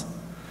 months.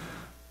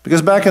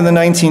 Because back in the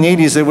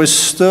 1980s, there was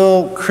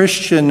still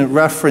Christian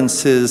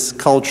references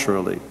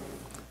culturally.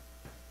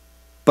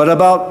 But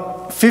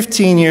about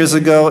 15 years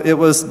ago,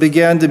 it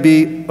began to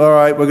be, all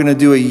right, we're going to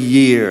do a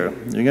year.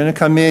 You're going to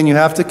come in, you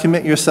have to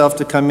commit yourself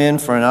to come in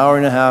for an hour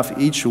and a half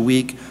each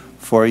week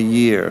for a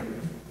year.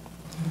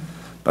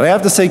 But I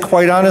have to say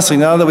quite honestly,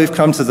 now that we've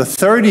come to the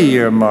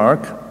 30-year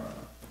mark,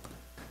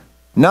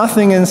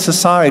 nothing in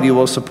society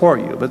will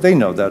support you, but they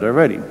know that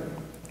already.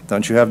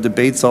 Don't you have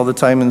debates all the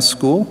time in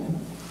school?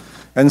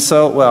 And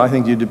so, well, I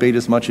think you debate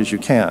as much as you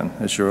can,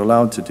 as you're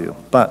allowed to do.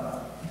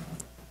 But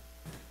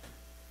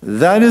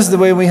that is the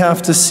way we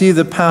have to see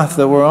the path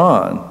that we're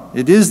on.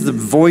 It is the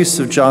voice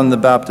of John the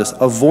Baptist,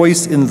 a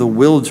voice in the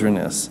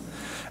wilderness.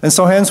 And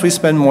so hence we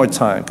spend more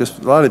time, because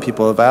a lot of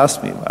people have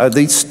asked me, are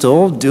they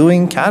still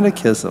doing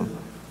catechism?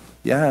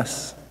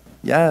 Yes,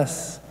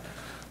 yes.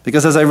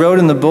 Because as I wrote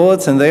in the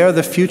bulletin, they are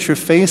the future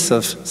face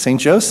of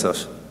St.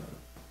 Joseph.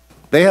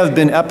 They have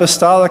been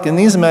apostolic, and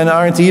these men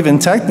aren't even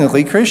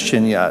technically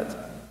Christian yet.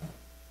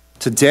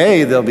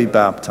 Today they'll be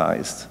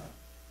baptized.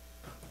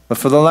 But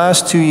for the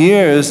last 2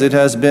 years, it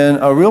has been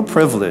a real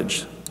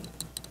privilege.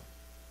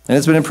 And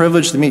it's been a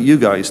privilege to meet you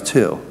guys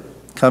too.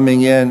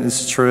 Coming in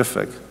is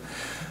terrific.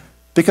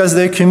 Because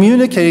they're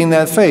communicating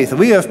that faith.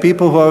 We have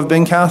people who have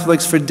been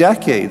Catholics for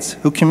decades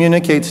who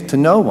communicate to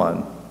no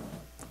one.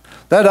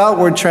 That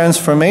outward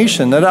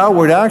transformation, that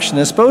outward action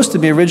is supposed to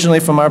be originally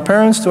from our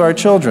parents to our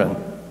children.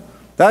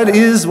 That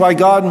is why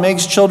God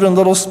makes children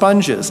little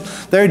sponges.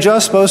 They're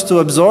just supposed to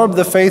absorb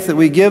the faith that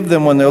we give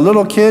them when they're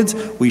little kids.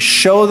 We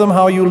show them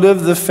how you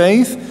live the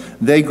faith.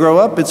 They grow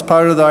up, it's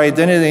part of their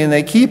identity, and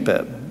they keep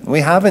it.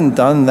 We haven't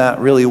done that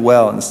really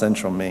well in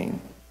Central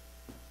Maine.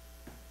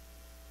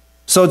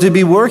 So to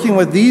be working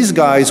with these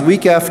guys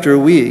week after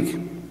week,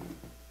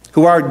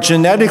 who are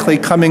genetically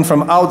coming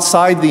from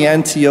outside the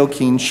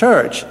Antiochian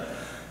church,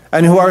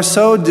 and who are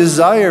so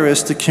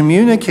desirous to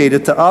communicate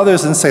it to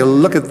others and say,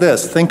 look at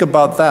this, think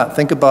about that,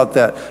 think about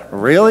that.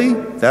 Really?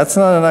 That's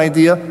not an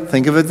idea?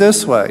 Think of it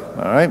this way.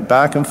 All right,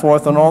 back and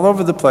forth and all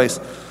over the place.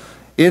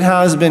 It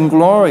has been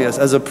glorious.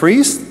 As a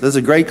priest, there's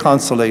a great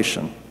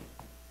consolation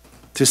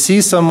to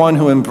see someone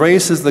who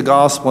embraces the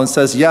gospel and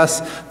says,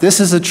 yes, this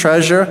is a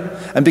treasure,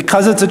 and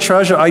because it's a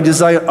treasure, I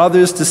desire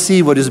others to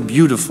see what is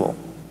beautiful.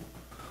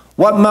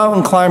 What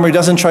mountain climber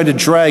doesn't try to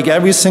drag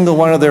every single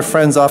one of their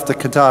friends off to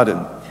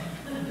Katahdin?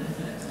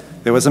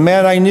 There was a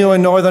man I knew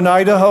in northern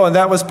Idaho, and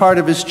that was part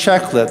of his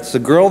checklist. The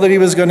girl that he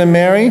was going to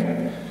marry,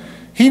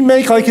 he'd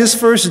make like his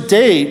first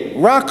date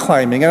rock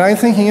climbing. And I'm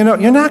thinking, you know,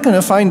 you're not going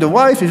to find a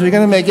wife if you're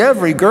going to make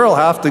every girl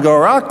have to go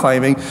rock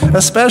climbing,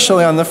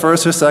 especially on the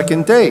first or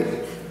second date.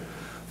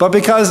 But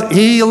because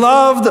he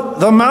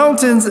loved the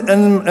mountains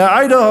in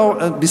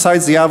Idaho,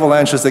 besides the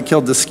avalanches that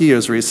killed the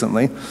skiers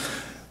recently,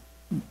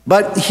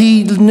 but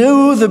he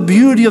knew the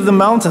beauty of the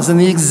mountains and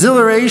the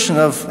exhilaration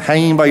of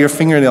hanging by your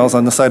fingernails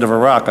on the side of a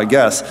rock, I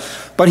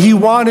guess. But he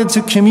wanted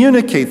to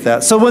communicate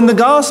that. So when the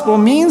gospel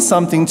means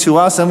something to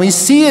us and we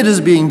see it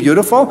as being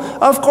beautiful,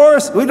 of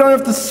course, we don't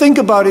have to think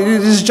about it.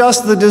 It is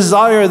just the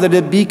desire that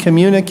it be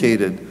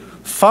communicated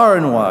far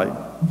and wide.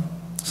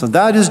 So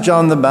that is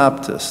John the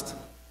Baptist.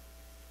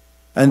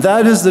 And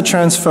that is the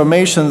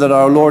transformation that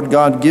our Lord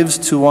God gives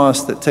to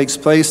us that takes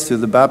place through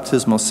the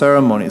baptismal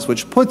ceremonies,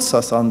 which puts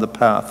us on the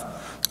path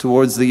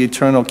towards the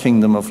eternal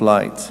kingdom of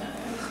light.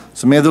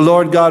 So may the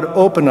Lord God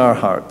open our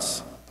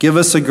hearts, give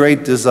us a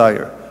great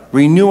desire,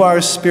 renew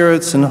our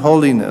spirits in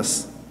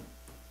holiness,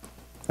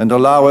 and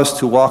allow us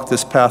to walk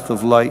this path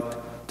of light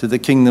to the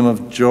kingdom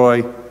of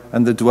joy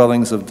and the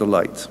dwellings of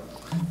delight.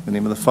 In the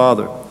name of the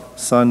Father,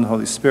 Son,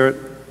 Holy Spirit,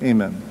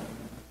 amen.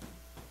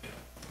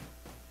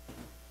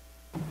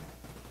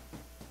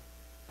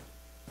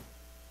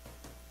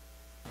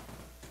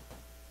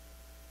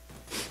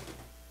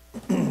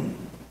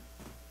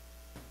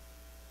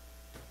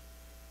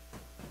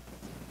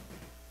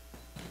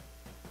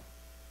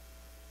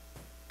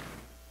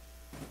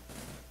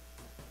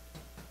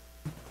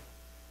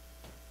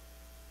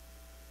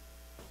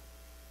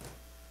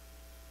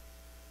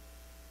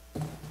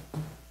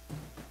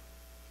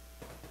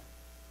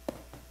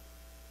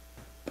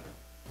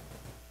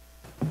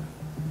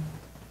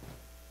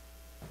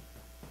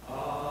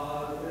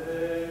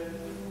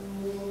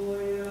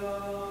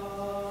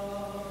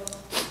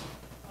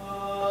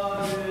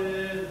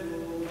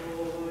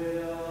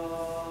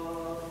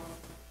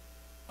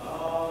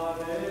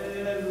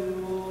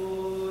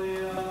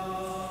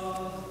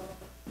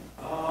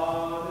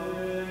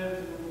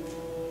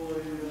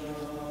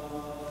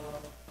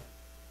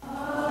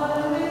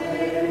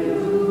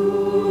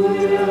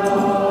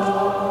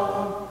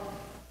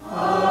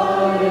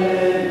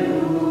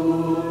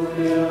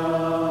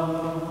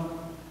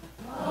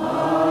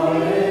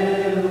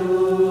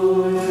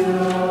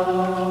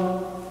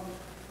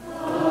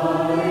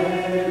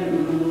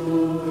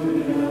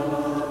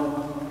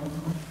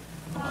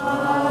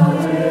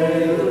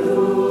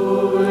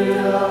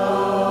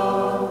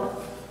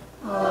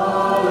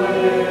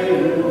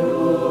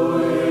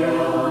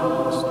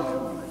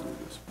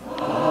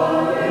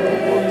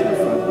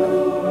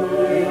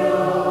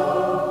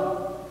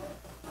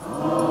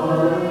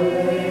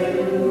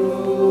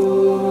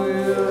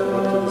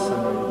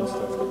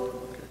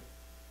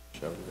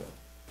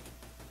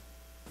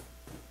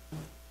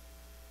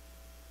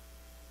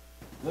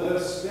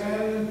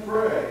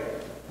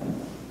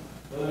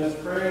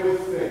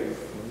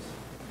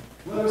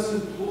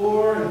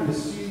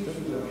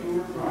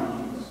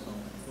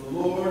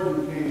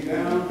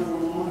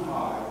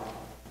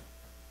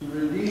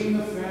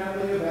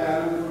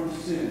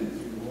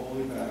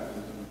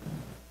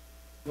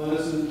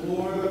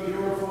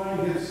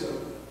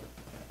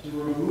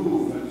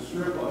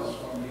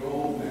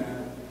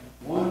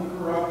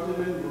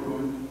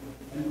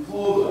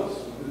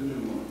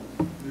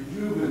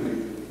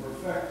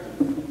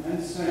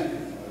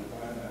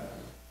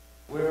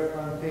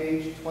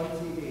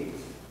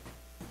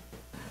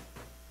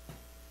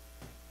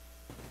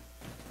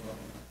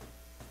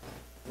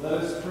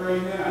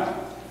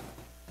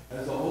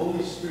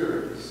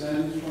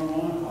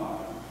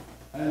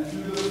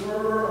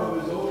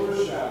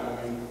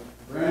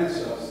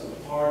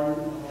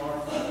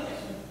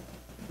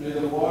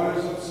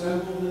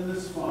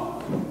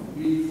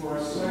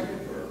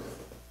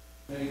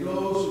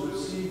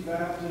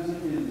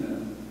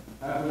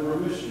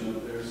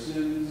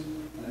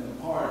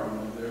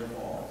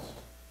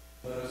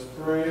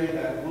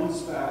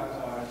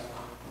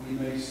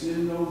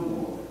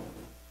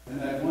 and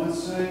that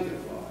once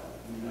sanctified,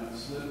 do not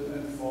slip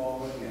and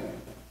fall again.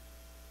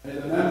 May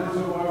the members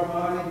of our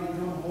body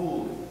become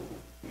holy,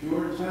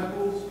 pure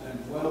temples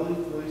and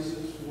dwelling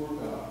places for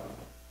God,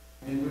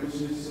 in which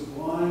His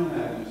sublime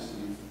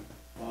majesty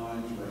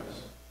finds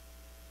rest.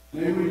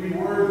 May we be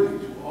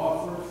worthy to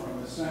offer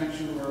from the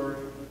sanctuary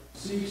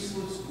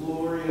ceaseless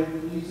glory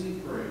and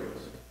pleasing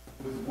praise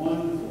with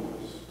one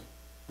voice,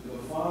 to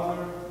the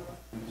Father,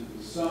 and to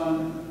the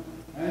Son,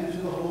 and to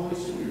the Holy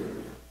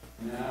Spirit,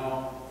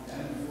 now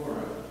and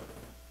forever.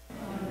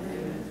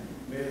 Amen.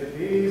 May the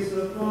peace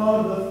of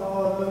God the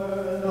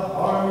Father, and the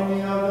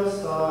harmony of the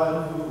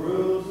Son, who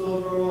rules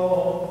over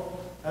all,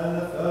 and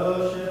the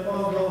fellowship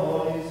of the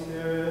Holy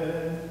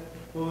Spirit,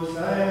 who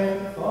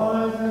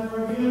sanctifies and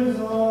forgives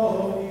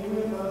all, be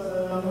with us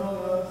and among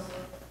us,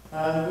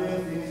 and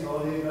with these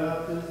holy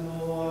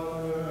baptismal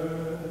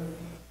waters.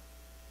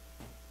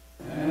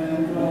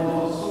 And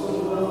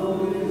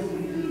also with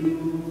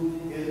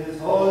you. In this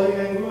holy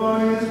and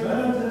glorious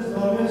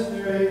baptismal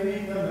mystery, we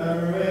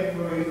commemorate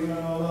for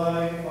eternal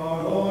life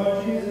our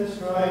Lord Jesus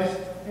Christ,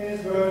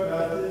 His birth,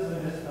 baptism,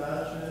 His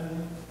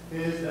passion,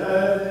 His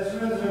death,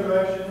 His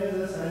resurrection, His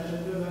ascension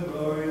to the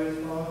glorious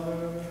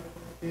Father,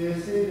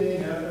 His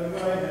sitting at the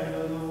right hand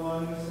of the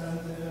one who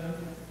sent Him,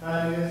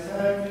 and His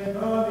second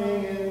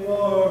coming in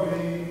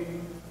glory.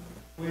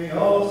 We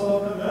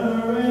also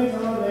commemorate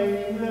Our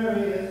Lady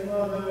Mary, His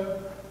mother,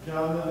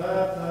 John the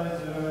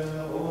Baptizer, and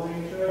the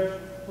Holy Church,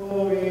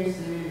 who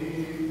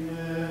received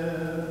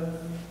Him.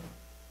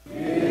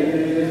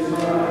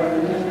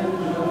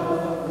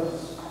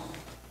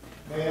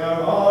 May our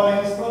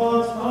minds,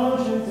 thoughts,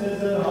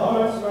 consciences, and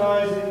hearts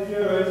rise in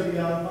purity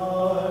on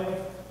high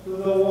to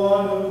the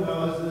one who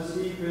knows the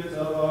secrets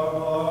of our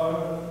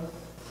hearts.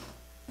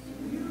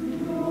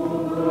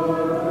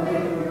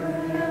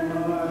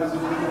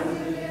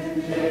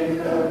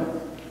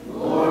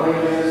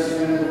 Glorious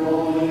and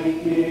holy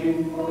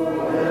King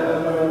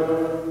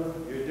forever.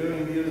 You're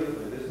doing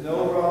beautifully. There's no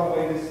wrong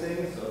way to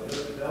sing, so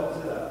just belt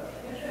it out.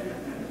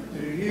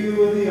 To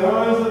you the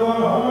eyes of our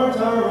hearts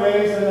are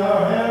raised and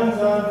our hands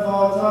and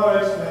thoughts are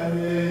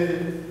extended.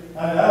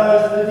 And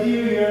as the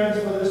deer yearns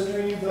for the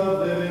streams of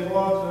living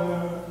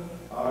water,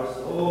 our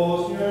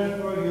souls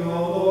yearn for you,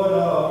 O Lord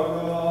our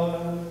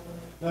God.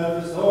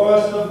 Let the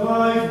source of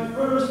life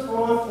burst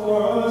forth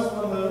for us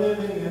from the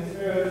living and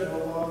spiritual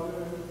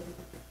waters,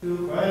 to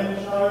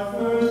quench our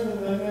thirst in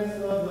the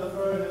midst of the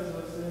furnace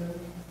of sin.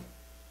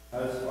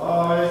 As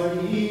far as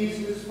the east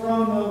is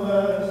from the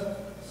west,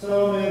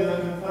 so may the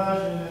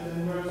compassionate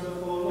and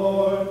merciful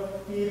Lord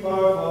keep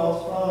our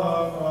faults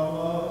far from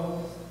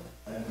us,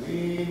 and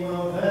we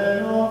will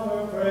then offer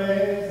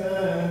praise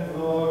and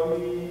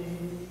glory.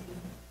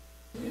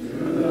 To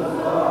the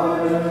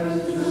Father,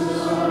 and to the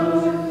Son,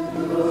 and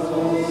to the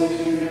Holy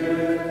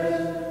Spirit.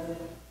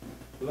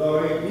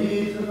 Glory be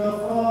to the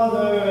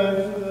Father, and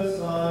to the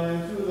Son,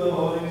 and to the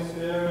Holy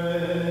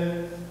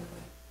Spirit,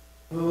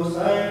 who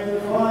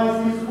sanctifies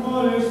these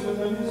waters with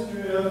the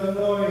mystery of the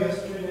glorious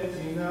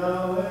Trinity,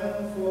 now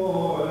and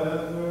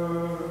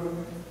forever.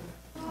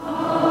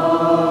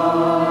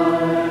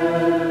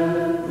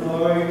 Amen.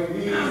 Glory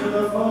be to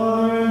the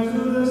Father, and to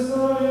the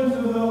Son, and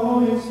to the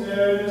Holy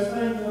Spirit, who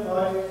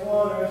sanctifies these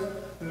waters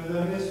through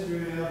the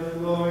mystery of the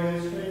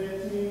glorious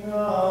Trinity,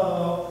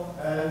 now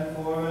and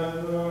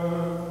forever.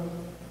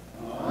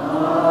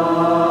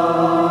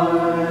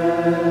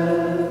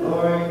 Amen.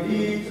 Glory be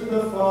to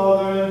the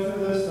Father, and to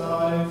the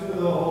Son, and to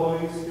the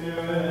Holy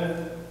Spirit,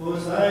 who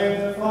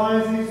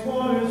sanctifies these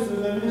waters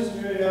through the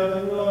mystery of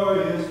the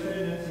glorious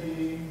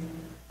Trinity,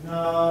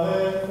 now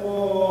and forever.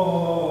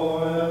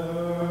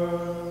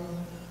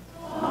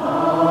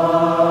 Amen.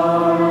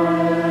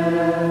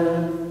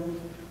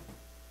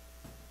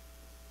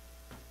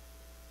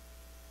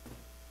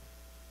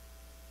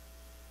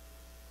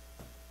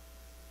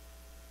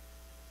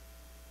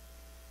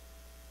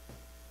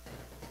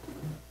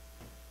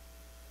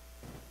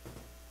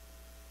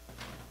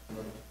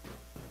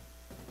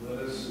 Let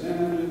us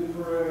stand and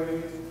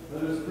pray.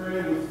 Let us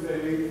pray with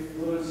faith.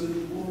 Let us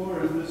implore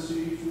and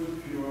beseech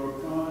with pure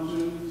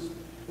conscience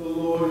the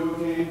Lord who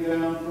came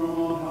down from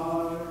on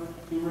high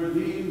to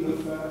redeem the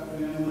fat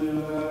family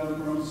of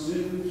Adam from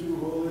sin through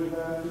holy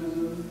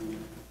baptism.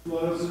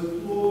 Let us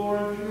implore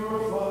and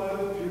purify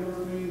the pure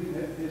clean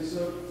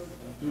hyssop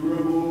to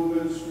remove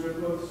and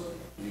strip us,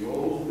 the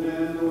old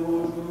man, the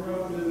one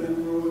corrupted and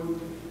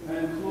ruined,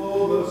 and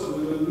clothe us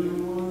with a new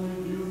one,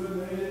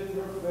 rejuvenated,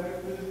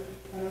 perfected,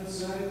 and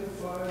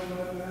sanctified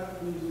by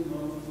baptism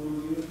of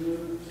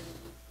forgiveness.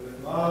 With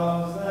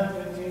mouths that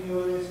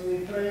continuously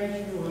praise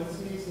you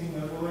unceasing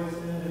of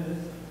voices,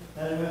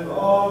 and with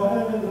all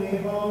heavenly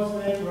hosts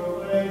they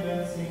proclaim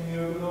and sing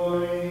your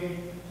glory,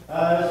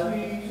 as we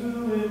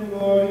too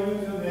implore you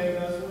to make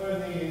us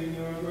worthy in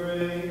your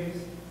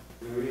grace,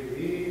 to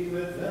repeat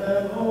with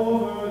them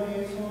over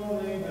these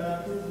holy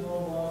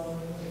baptismal waters,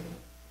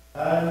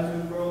 and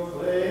to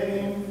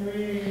proclaim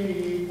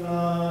 3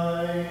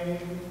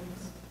 times.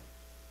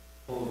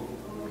 Holy,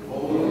 Holy,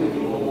 holy,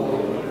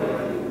 holy,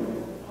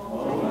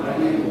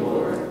 Almighty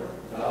Lord,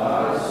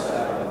 God of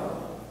Sabbath,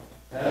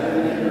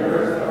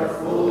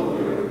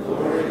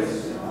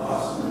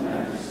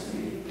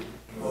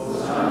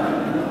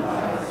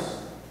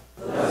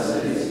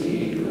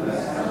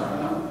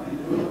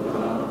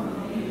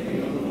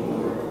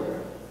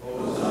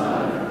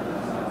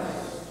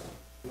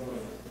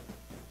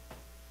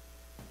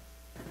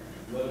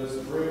 Let us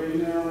pray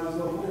now as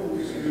the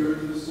Holy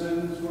Spirit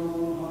descends from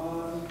on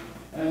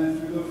high, and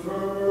through the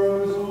fervor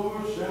of his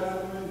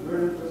overshadowing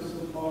grant us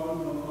the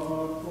pardon of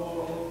our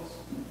faults.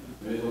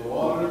 May the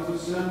waters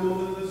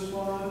assembled in this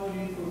font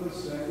be for the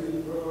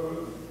second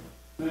birth.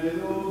 May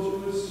those who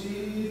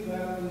receive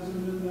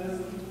baptism in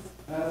them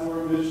have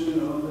remission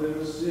of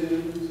their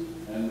sins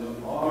and the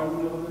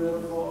pardon of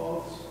their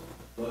faults.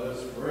 Let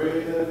us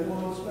pray that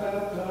once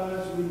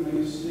baptized we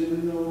may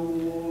sin no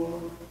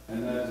more,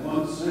 and that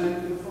once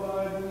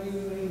sanctified we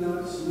may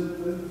not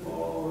slip and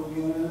fall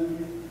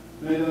again.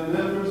 May the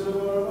members of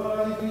our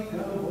body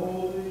become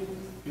holy,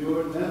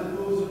 pure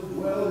temples of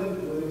dwelling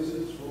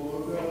places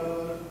for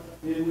God,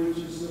 in which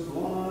His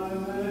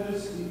sublime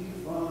majesty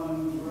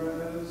finds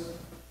rest.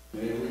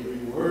 May we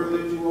be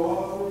worthy to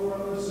offer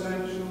from the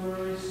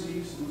sanctuary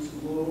ceaseless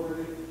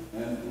glory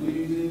and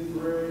pleasing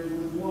praise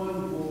with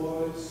one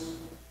voice,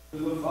 to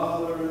the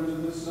Father, and to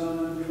the Son,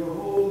 and to the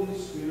Holy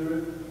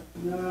Spirit,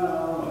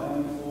 now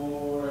and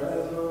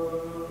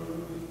forever.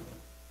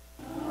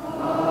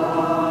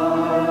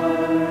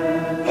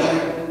 Amen.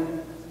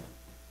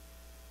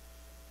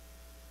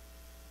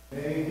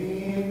 May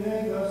He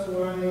make us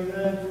worthy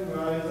then to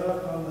rise up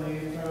from the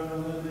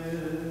eternal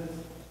abyss,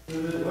 to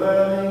the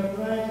dwelling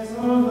place of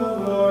the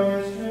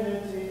glorious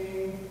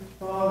Trinity,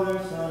 Father,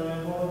 Son,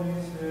 and Holy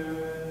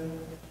Spirit.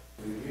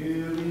 To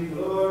You be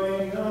glory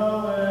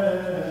now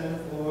and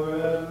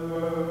forever.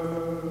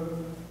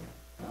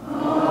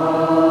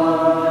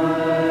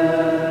 Amen.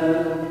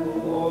 O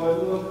Lord,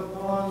 look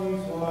upon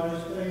these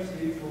waters placed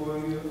before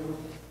You.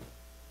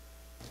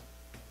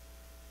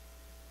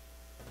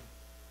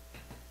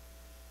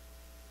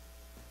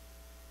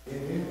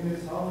 In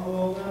this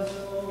humble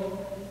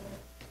vessel,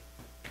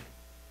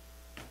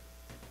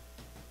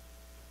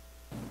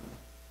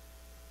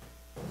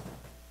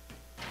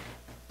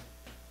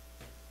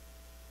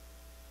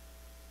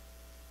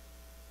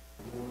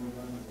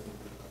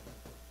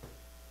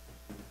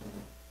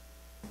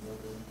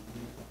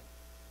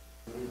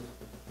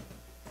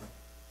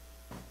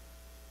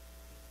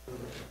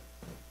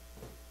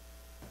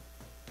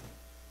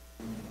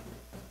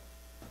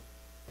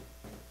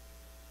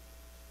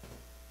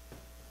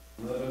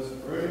 Let us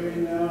pray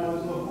now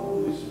as the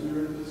Holy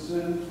Spirit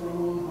descends from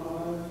on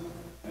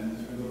high, and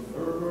through the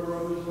fervor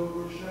of his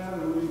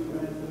overshadowing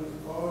grant us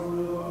pardon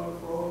of our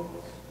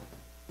faults.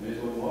 May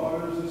the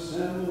waters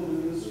assembled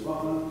in this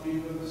font be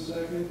for the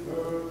second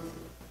birth.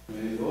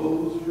 May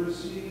those who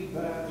receive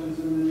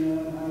baptism in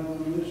them have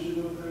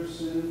remission of their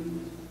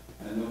sins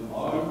and the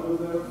pardon of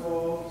their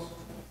faults.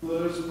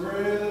 Let us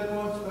pray that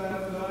once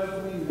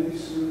baptized we may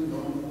sin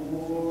no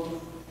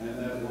more, and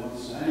that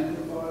once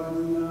sanctified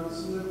we not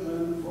slip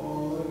and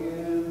fall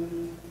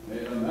again. May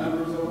the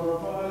members of our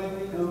body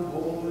become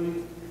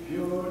holy,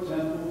 pure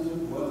temples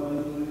and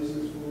dwelling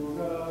places for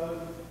God,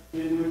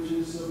 in which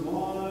His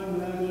sublime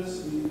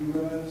majesty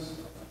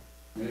rests.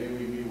 May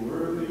we be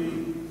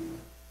worthy.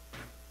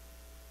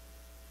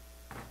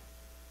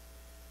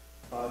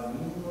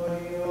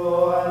 Animario,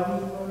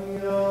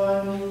 animario,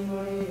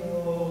 animario.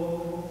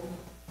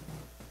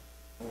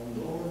 O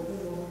Lord,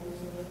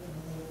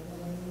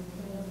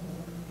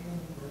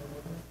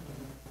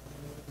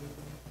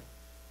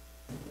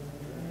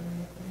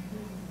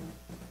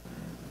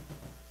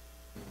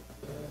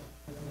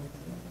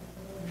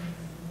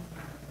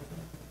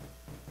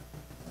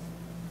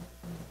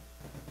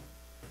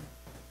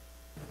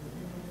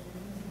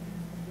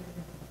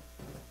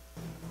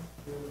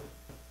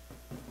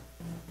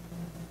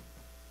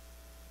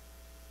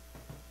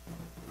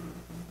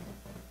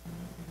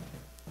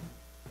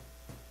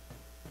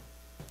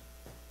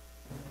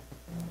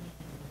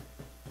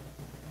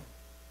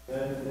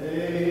 then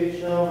they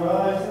shall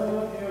rise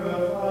up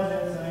purified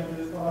and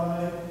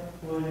sanctified,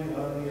 putting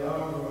on the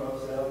armor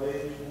of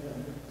salvation,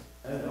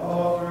 and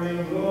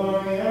offering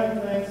glory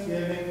and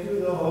thanksgiving to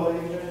the Holy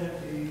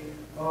Trinity,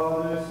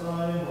 Father,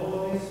 Son, and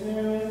Holy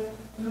Spirit,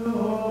 to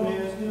whom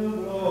is due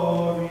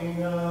glory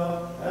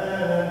now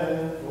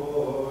and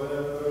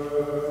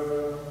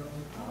forever.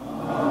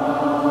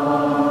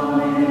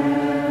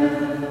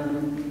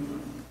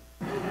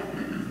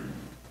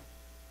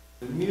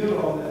 The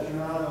mural that you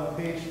have on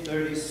page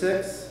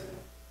 36,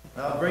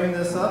 I'll bring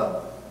this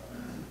up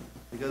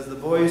because the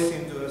boys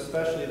seem to have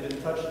especially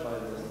been touched by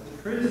this. The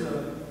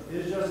chrism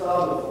is just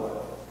olive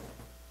oil,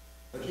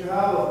 but you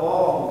have a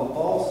balm, the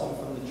balsam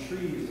from the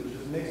trees, which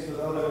is mixed with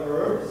other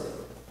herbs,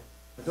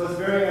 and so it's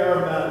very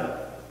aromatic.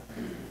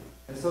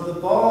 And so the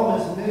balm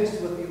is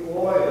mixed with the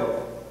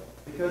oil,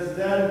 because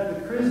then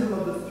the chrism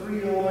of the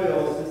three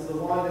oils is the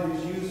one that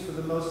is used for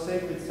the most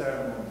sacred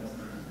ceremonies.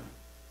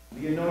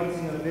 The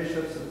anointing of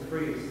bishops and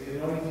priests,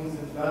 the anointings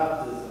in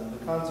baptism,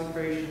 the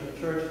consecration of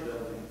church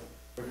buildings,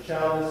 or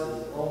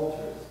chalices,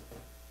 altars.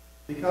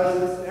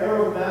 Because it's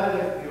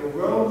aromatic, the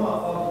aroma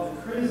of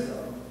the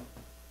chrism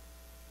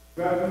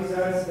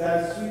represents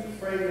that sweet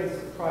fragrance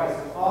of Christ.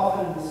 And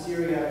often in the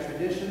Syriac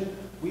tradition,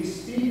 we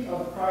speak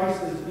of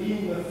Christ as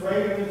being the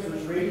fragrance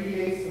which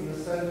radiates from the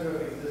center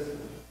of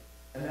existence,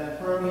 and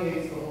that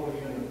permeates the whole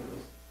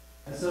universe.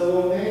 And so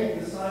we'll make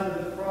the sign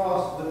of the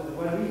cross with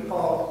what we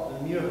call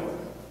the miracle.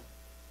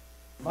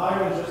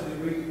 Myron is just the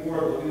Greek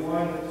word, but we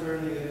wind up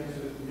turning it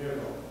into a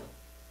miracle.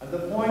 And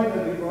the point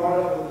that we brought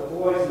up with the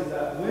boys is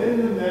that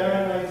when the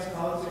Maronites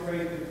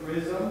consecrate the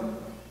chrism,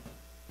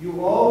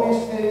 you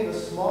always take a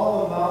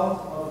small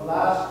amount of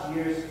last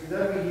year's, because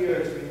every year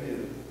it's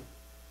renewed.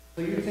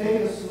 So you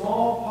take a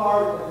small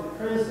part of the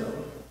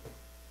chrism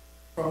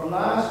from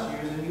last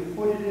year's and you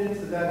put it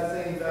into that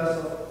same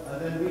vessel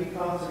and then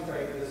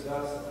reconsecrate this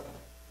vessel.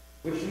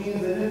 Which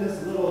means that in this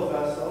little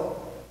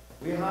vessel,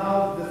 we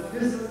have the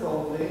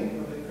physical link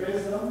of the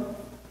chrism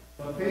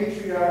from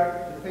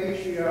patriarch to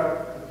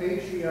patriarch to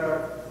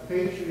patriarch to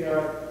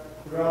patriarch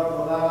throughout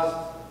the last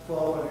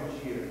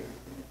 1,200 years.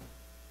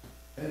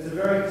 And it's a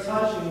very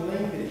touching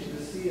linkage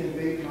to see in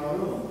Beit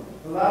Maroon.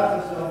 The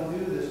Latins don't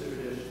do this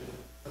tradition,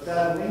 but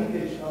that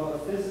linkage of a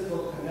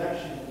physical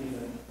connection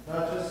even,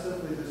 not just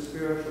simply the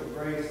spiritual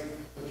grace,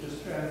 which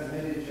is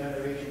transmitted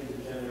generation to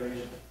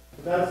generation.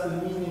 But that's the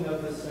meaning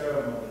of the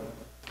ceremony.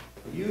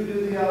 You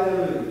do the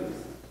Alleluias.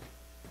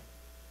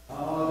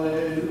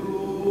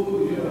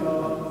 Alleluia,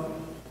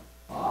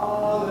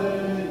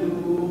 Alleluia,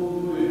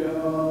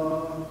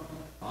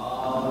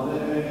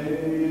 Alleluia.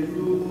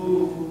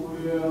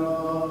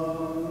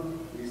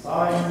 We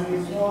sign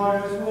these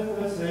waters with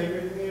the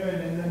sacred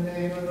urine in the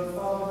name of the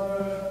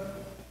Father,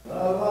 the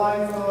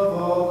life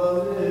of all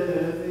the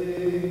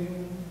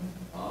living.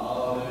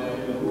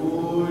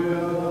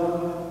 Alleluia,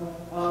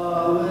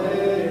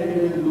 Alleluia,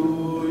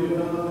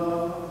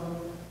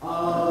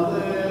 Alleluia.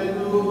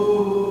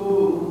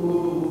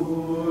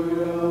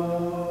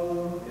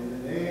 In the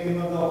name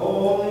of the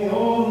Holy,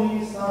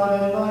 only Son,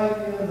 and life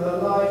in the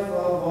life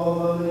of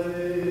all the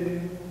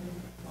living.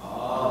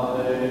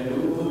 Alleluia,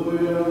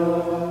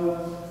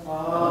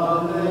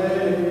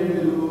 Alleluia,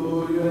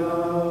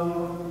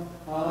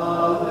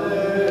 Alleluia.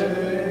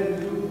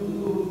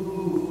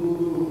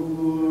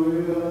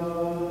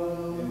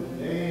 In the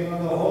name of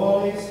the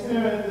Holy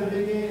Spirit, the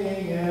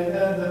beginning and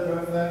end, the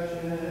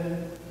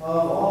perfection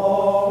of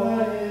all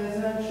that is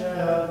and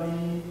shall be,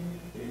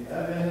 in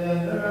heaven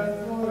and earth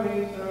for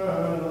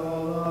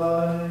eternal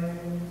life.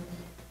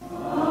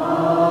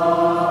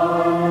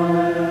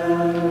 Amen.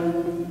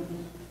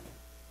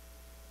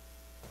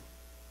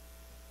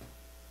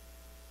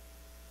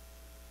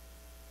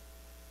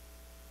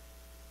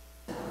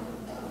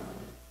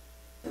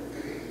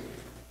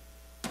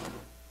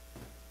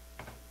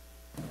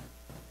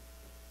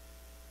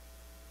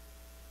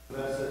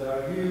 Blessed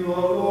are you, O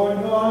Lord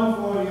God,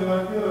 for you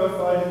have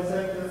purified and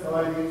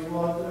sanctified these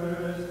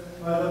waters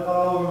by the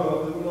power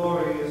of the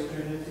glorious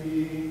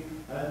Trinity,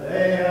 and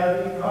they have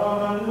become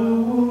a new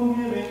womb,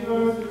 giving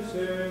birth to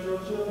spiritual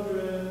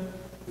children.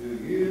 To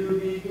you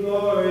be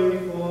glory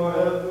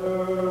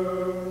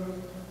forever.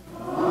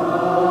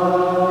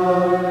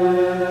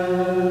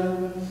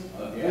 Amen.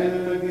 Again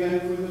and again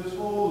for this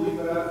holy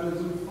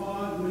baptism,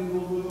 fond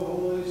mingled with the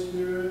Holy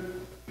Spirit,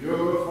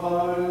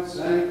 purified and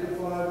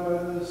sanctified by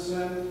the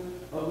descent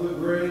of the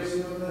grace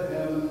of the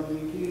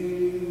heavenly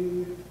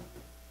King.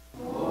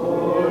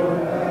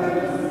 Lord,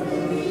 have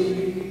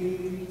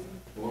mercy.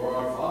 For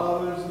our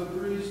fathers, the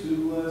priests who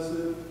bless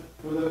it,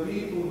 for the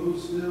people who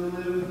still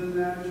live in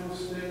the natural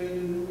state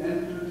and who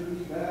enter to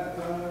be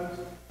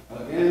baptized,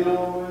 again,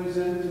 always,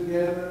 and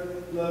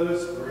together, let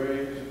us pray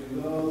to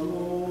the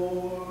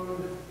Lord.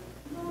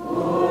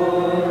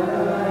 Lord,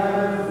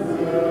 have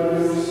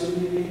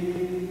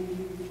mercy.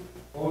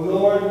 O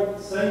Lord,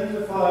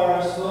 sanctify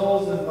our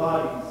souls and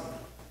bodies.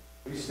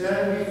 We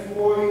stand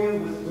before you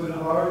with good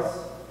hearts,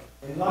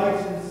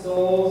 enlightened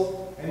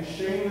souls, and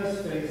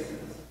shameless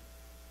faces.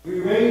 We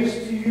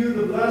raise to you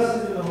the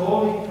blessed and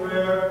holy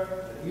prayer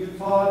that you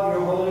taught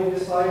your holy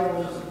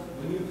disciples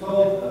when you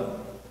told them,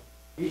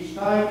 each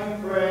time you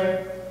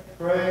pray,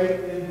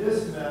 pray in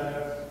this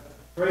manner,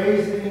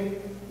 praising,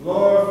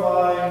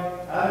 glorifying,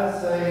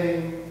 and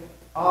saying,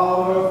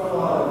 Our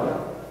Father,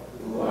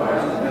 who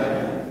art in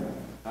heaven,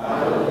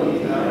 hallowed be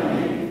thy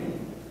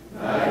name.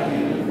 Thy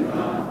kingdom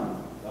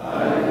come,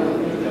 thy will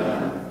be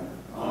done,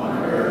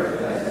 on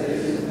earth as it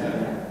is in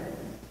heaven.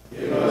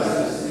 Give us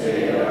this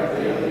day our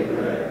daily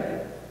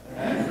bread,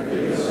 and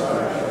forgive us our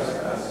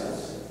trespasses,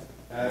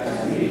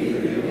 as we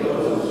forgive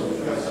those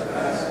who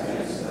trespass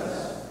against us.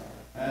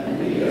 And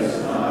lead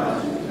us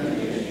not into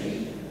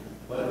temptation,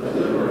 but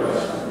deliver us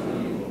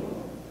from evil.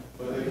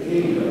 For the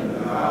kingdom, the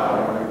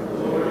power, and the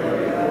glory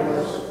are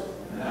yours,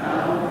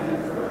 now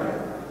and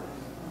forever.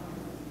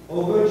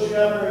 O good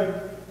shepherd,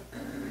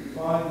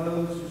 find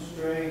those who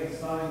stray and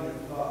sign your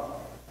flock,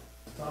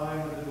 sign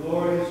of the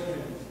glorious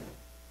Trinity.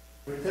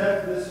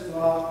 Protect this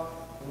flock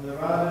from the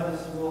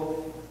ravenous wolf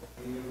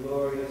in your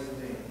glorious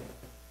name.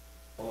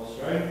 O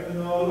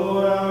strengthen, O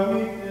Lord, our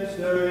weakness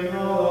during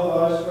all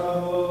of our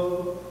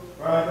struggle.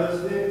 Grant us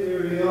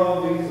victory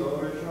always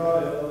over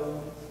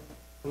trials.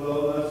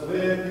 Clothe us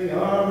with the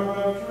armor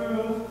of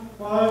truth,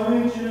 by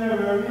which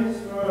error is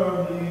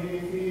firmly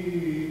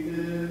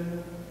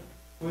defeated.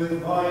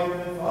 With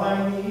might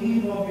define the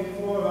evil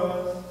before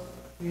us,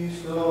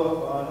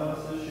 bestow upon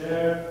us a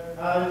share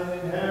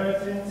as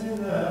inheritance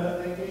in the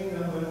heavenly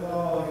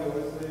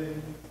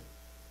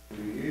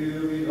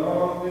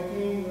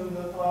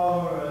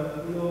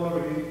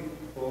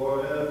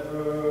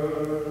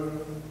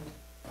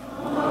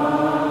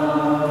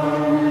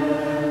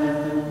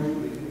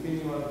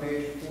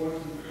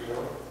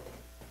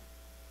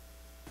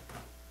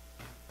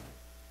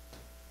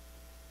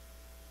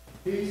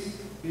Peace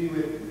be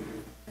with you.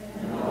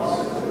 And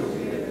also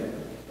with you.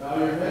 Bow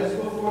your heads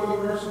before the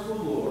merciful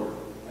Lord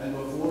and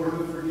before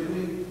the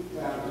forgiving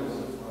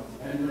baptism,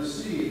 and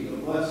receive the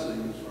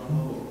blessings from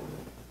the Lord.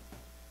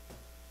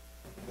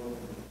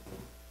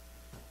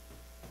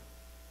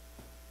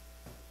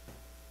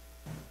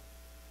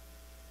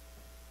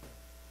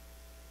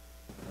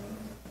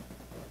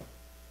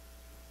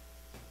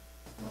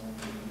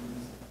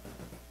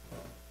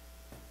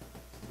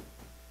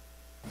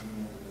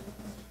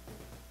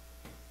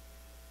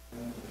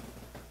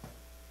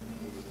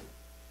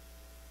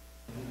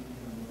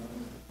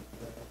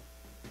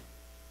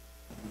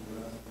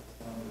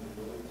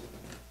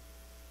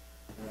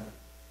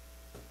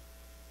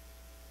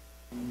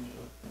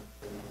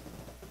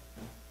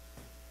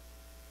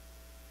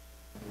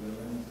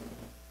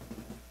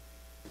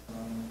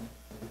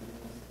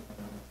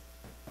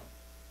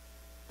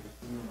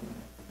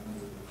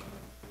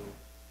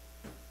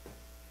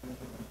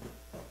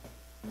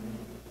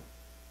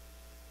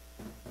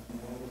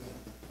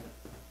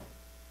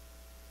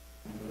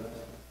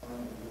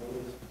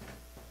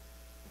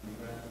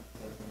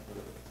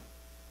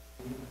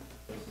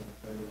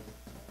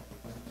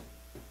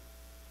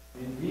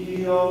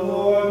 Indeed, O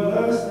Lord,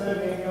 bless them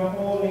in your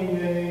holy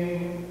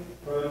name.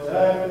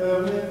 Protect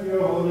them with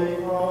your holy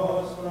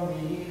cross from the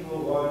evil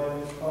one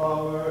and his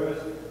powers,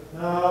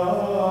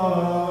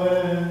 now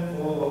and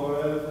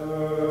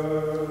forever.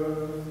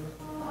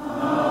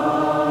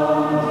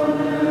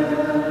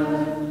 Amen.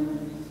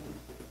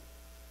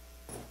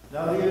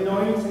 Now the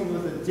anointing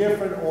with a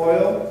different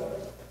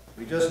oil,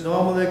 we just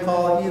normally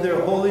call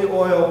either holy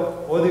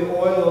oil or the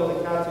oil of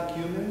the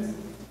catechumens.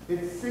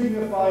 It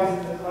signifies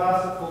in the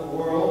classical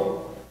world,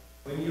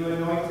 when you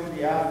anointed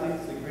the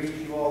athletes, the Greeks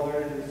you all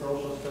learned in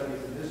social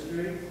studies and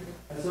history.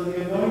 And so the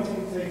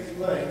anointing takes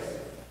place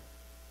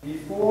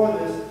before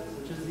this,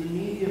 which is the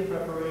immediate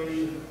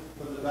preparation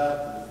for the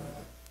baptism.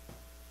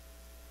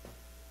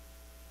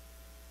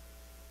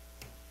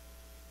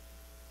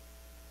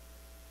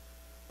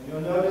 And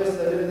you'll notice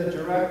that in the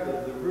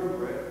directive, the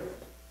rubric,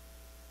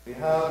 we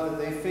have that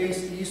they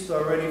face east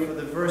already for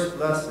the first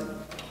blessing.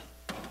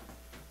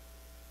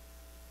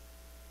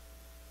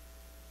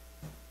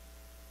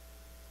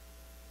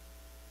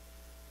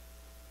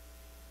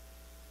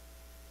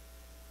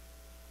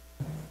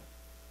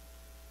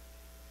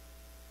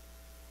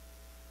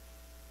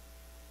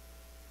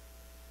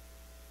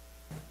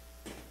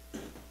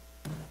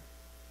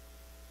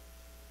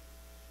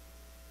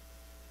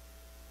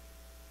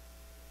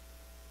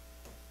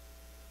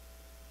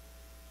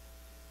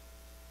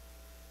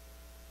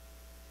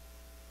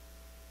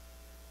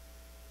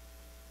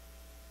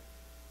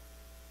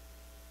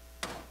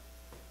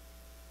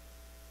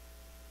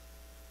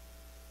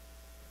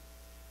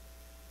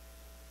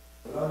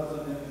 Alanzo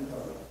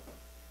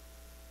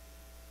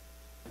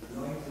is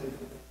anointed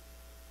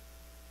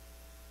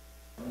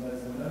and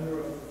as a member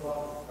of the flock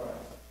of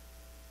Christ,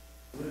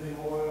 living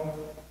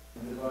oil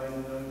and divine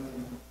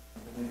anointing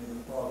in the name of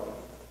the Father,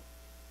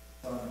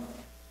 Son,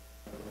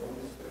 and the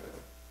Holy Spirit.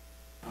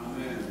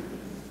 Amen.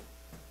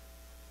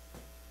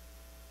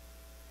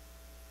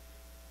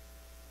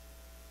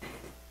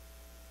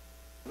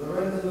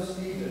 Lorenzo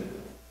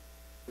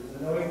is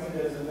anointed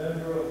as a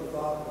member of the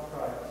flock of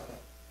Christ.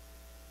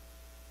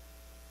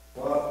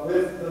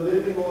 With the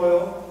living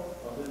oil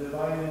of the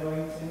divine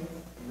anointing,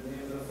 in the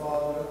name of the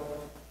Father,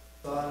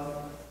 Son,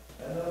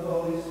 and of the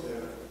Holy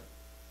Spirit.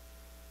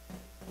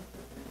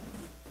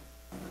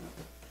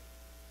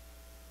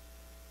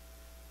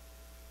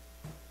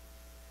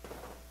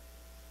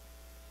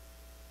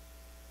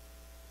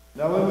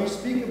 Now when we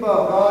speak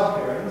about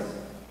godparents,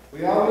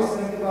 we always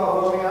think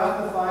about, well, we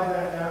have to find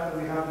that aunt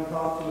that we haven't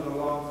talked to in a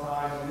long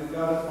time, and we've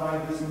got to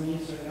find this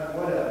niece or that,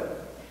 whatever.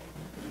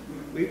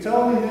 We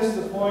totally missed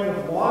the point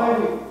of why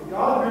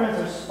godparents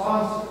are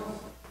sponsors.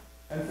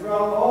 And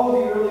throughout all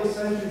the early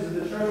centuries of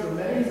the church, or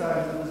many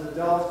times it was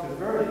adults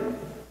converting,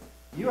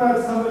 you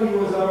had somebody who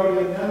was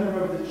already a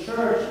member of the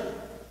church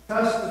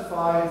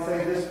testify and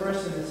say this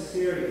person is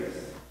serious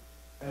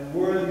and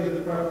worthy of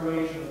the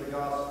preparation of the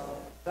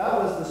gospel. That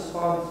was the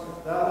sponsor.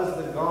 That was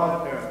the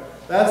godparent.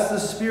 That's the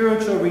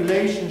spiritual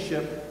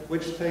relationship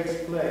which takes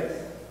place.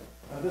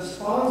 The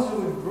sponsor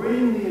would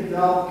bring the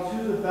adult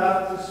to the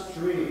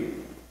baptistry.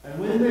 And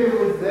when they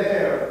were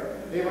there,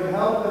 they would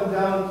help them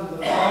down to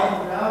the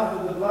fountain, and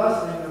after the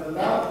blessing of the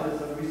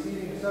baptism,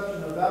 receiving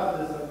exception of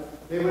baptism,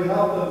 they would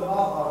help them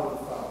up out of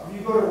the fountain.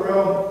 If you go to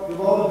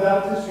Rome, all the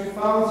baptistry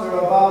fountains are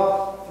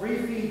about 3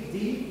 feet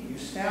deep. You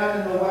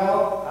stand in the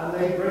well, and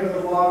they bring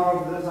the water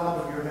over the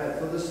top of your head.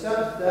 So the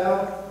steps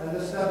down and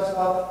the steps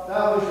up,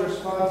 that was your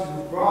sponsor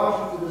who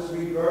brought you to this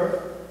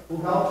rebirth, who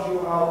helps you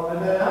out,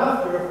 and then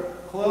after,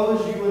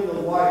 clothes you in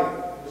the white,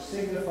 which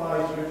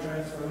signifies your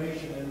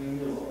transformation and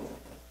renewal.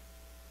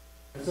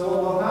 And so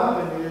what will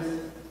happen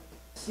is,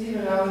 Steve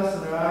and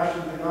Allison are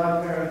actually the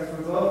godparents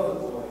for both the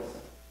boys.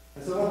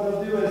 And so what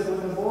they'll do is,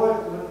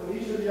 when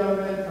each of the young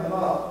men come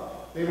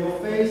up, they will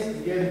face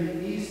again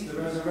the east, the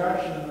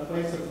resurrection, the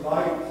place of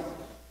light.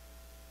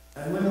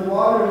 And when the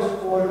water is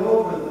poured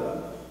over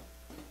them,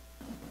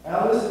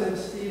 Allison and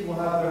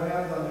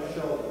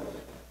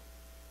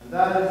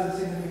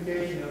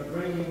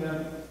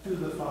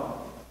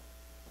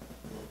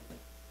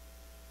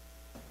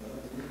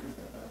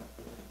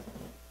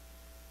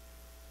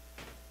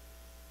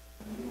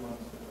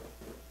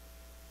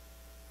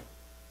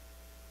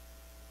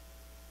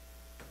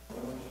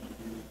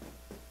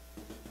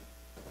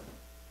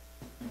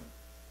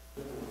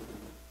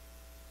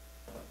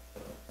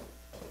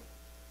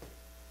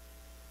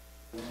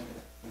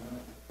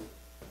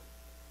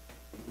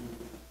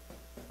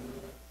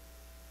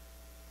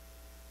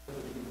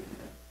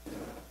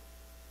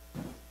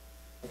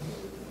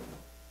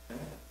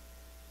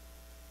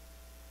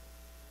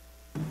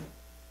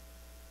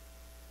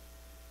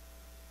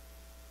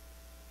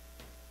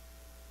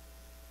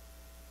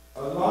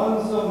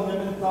Alanzo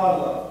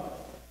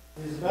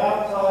is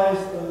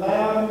baptized the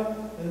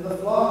Lamb in the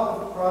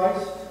flock of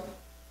Christ,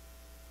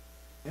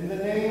 in the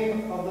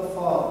name of the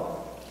Father.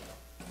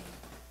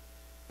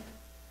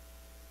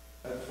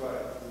 That's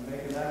right, we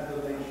make an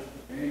acclamation.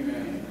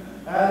 Amen.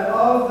 And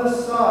of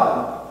the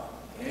Son.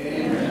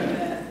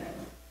 Amen.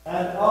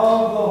 And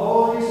of the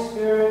Holy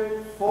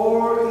Spirit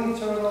for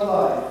eternal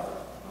life.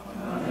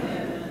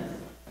 Amen.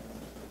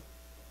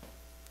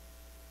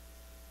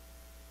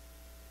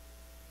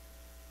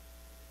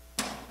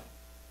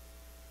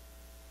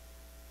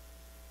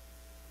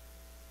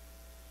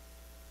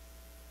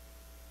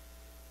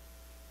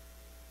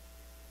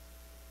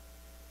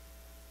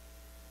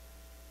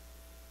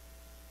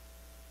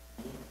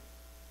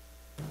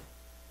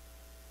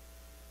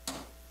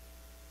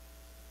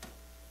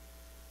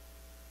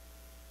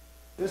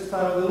 This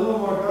time with a little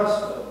more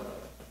gusto.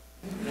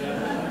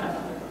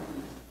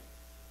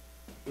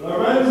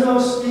 Lorenzo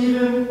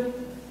Stephen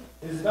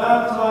is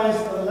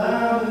baptized the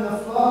Lamb in the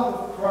flock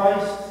of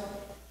Christ.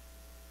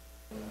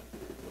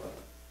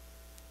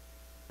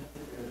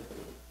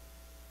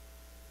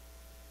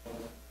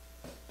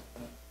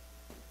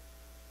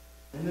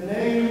 In the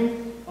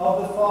name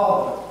of the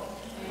Father.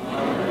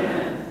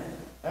 Amen.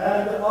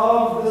 And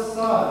of the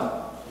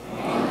Son.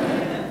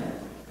 Amen.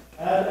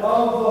 And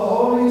of the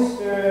Holy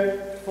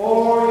Spirit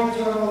for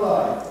eternal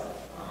life.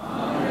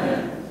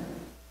 Amen.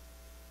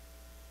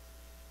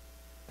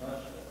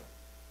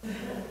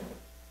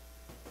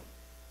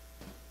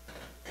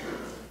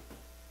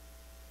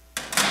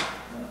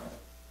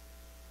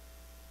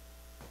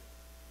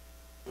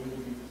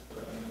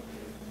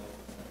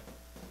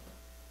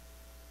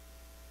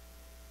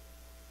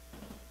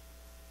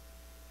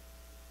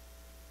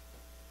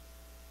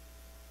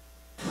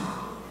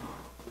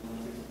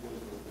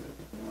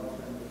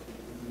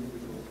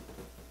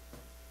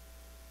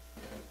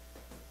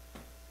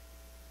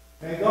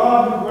 May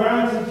God, who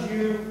granted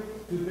you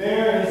to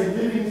bear his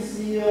living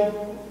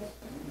seal,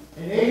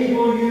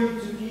 enable you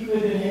to keep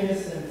it in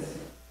innocence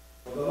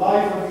for the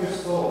life of your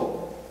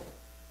soul,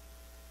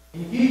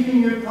 in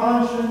keeping your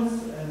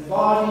conscience and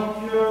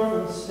body pure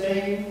from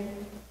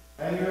stain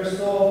and your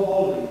soul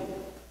holy.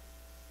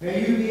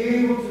 May you be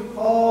able to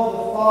call the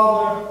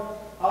Father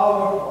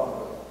our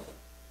Father,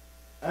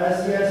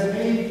 as he has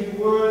made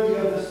you worthy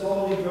of this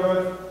holy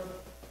birth.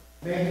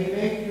 May he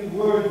make you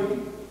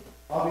worthy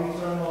of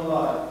eternal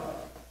life.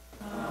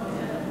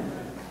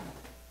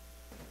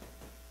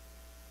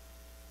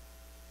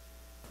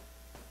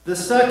 The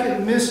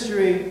second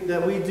mystery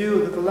that we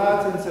do, that the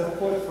Latins have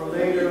put for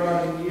later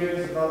on in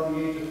years, about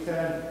the age of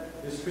 10,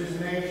 is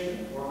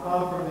Chrismation, or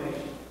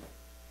confirmation.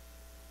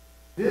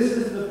 This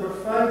is the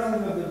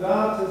perfecting of the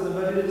baptism,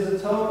 but it is a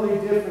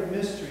totally different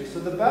mystery. So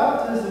the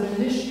baptism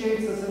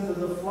initiates us into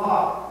the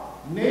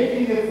flock,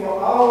 making it for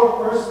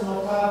our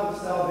personal path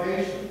of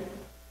salvation.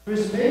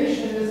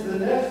 Chrismation is the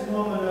next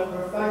moment of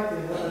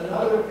perfecting with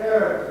another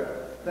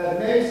character that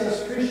makes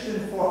us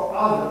Christian for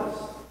others.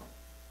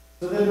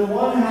 So that on the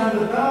one hand,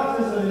 the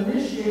baptism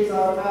initiates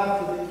our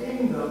path to the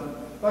kingdom,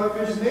 but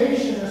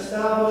Chrismation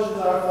establishes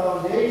our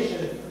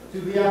foundation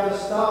to be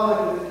apostolic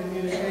in the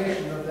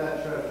communication of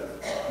that treasure.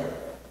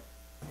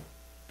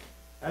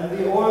 And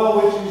the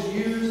oil which is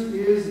used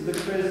is the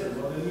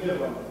chrism, or the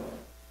Michaud.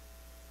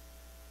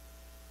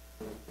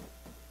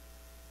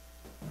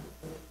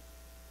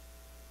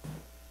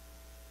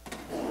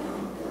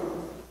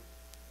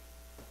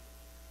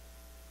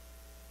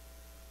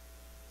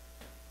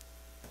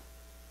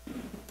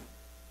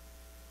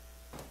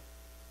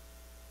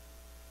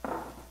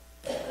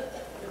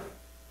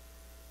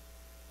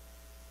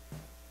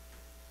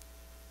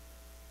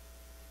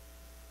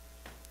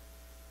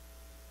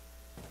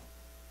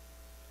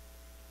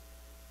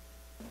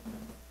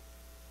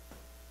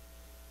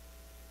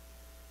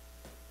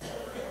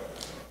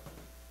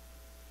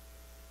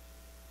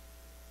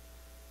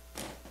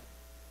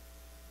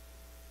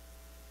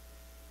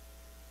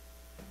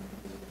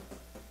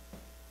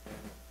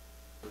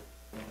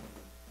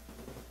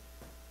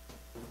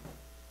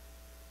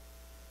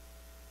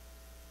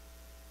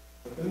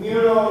 The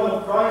Maronite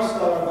of Christ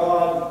our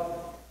God,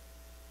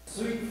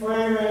 sweet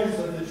fragrance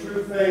of the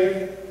true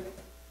faith,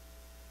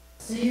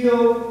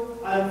 seal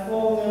and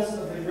fullness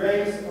of the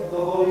grace of the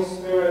Holy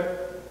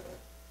Spirit.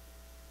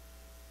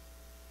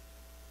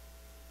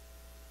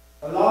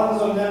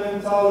 Alanzo,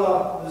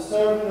 the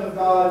servant of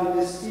God,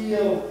 is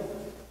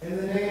sealed in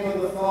the name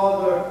of the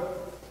Father,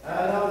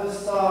 and of the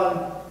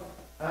Son,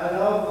 and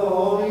of the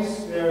Holy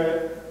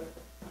Spirit.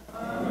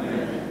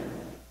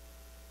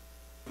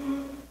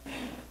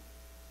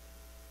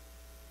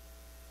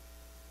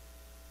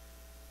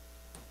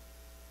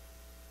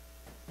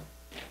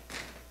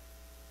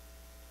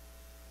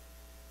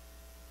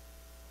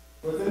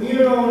 With the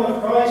Maronite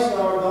of Christ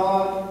our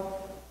God,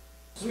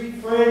 sweet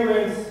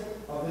fragrance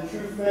of the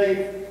true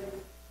faith,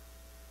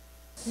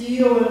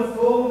 seal and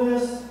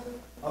fullness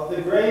of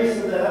the grace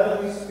of the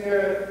heavenly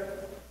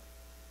Spirit,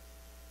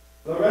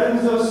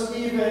 Lorenzo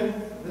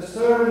Stephen, the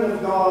servant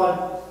of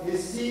God,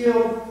 is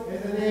sealed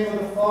in the name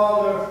of the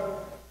Father,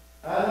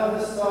 and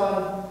of the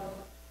Son,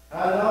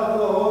 and of the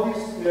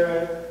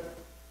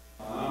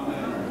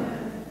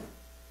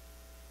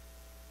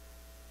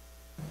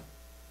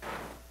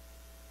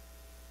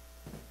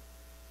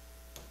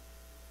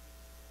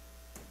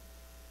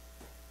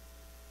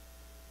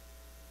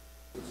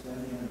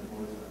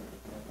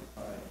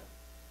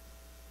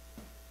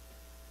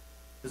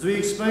As we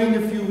explained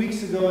a few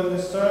weeks ago in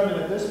this sermon,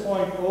 at this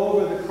point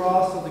over the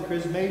cross of the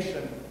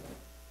Chrismation,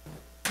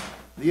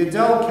 the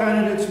adult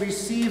candidates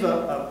receive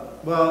a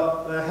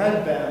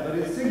headband, but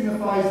it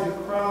signifies the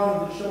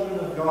crown of the children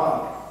of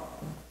God.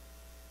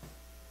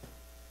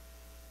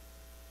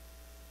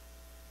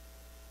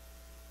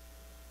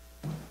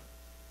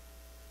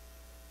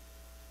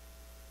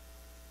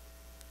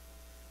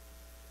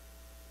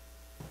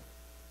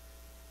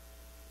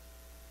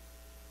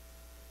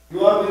 You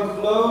have been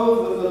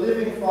clothed with the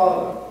living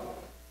Father.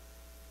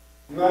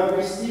 You have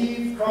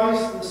received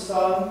Christ the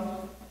Son.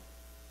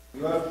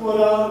 You have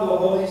put on the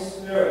Holy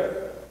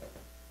Spirit.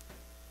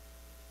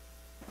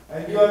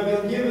 And you have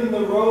been given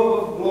the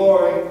robe of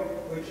glory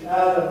which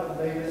Adam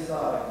laid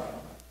aside.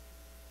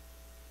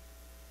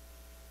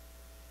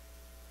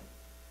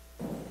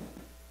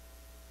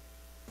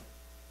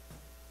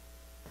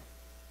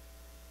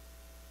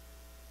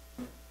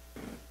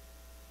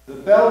 The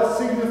belt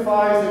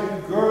signifies that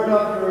you gird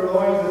up your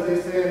loins,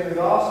 as they say in the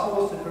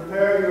Gospels, to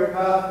prepare your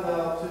path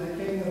now to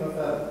the kingdom of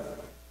heaven.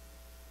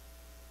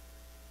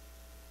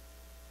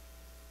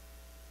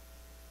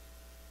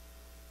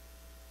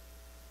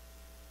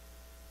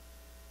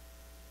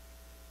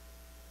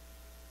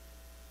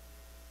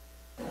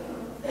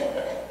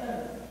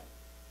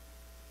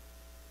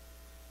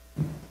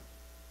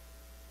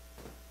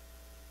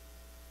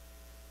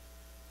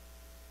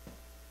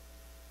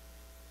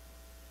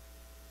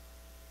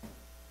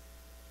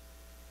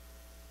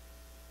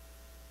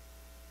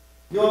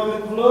 You have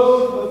been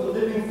clothed with the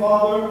living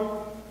Father.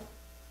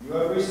 You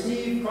have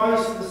received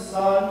Christ the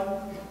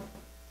Son.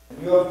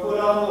 And you have put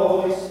on the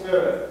Holy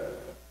Spirit.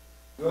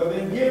 You have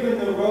been given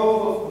the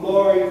robe of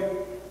glory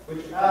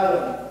which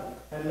Adam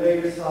had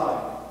laid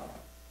aside.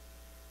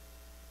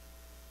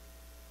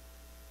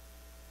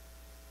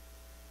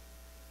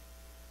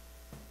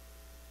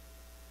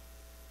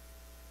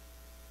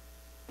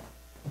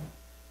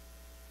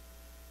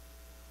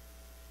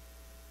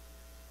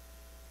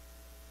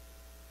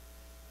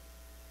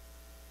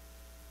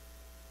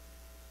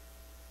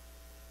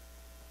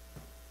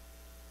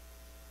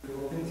 We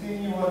will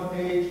continue on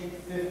page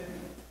 50,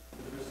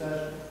 the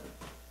procession.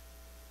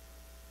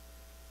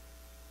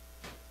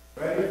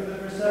 Ready for the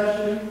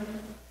procession?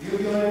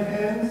 Jubilant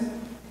hymns.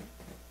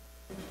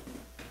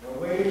 We're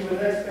waiting with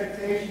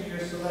expectation your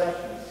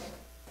selections.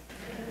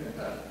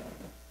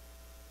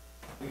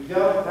 We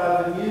don't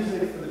have the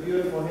music for the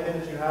beautiful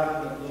hymns you have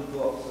in the blue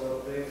book,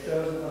 so they've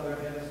chosen other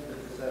hymns for the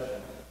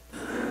procession.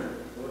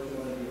 So what you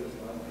want to do is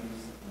one of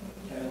these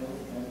candles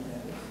and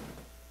candles.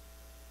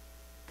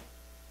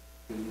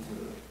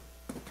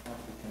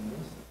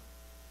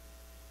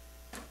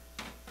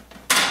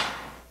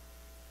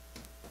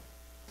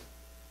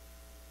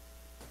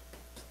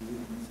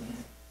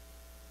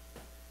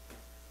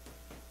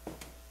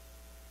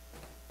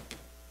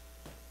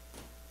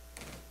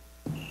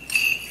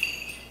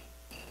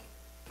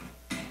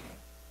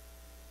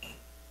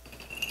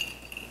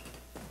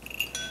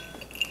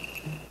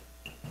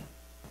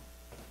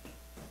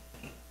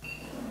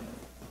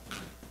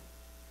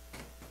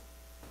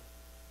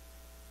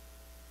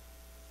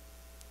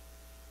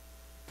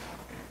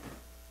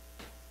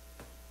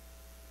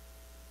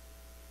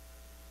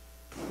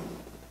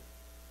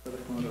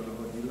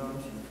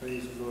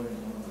 Praise, glory,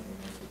 and honor to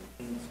the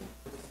kings of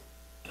Christ.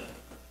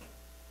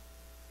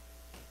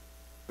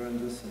 Burn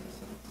this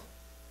incense.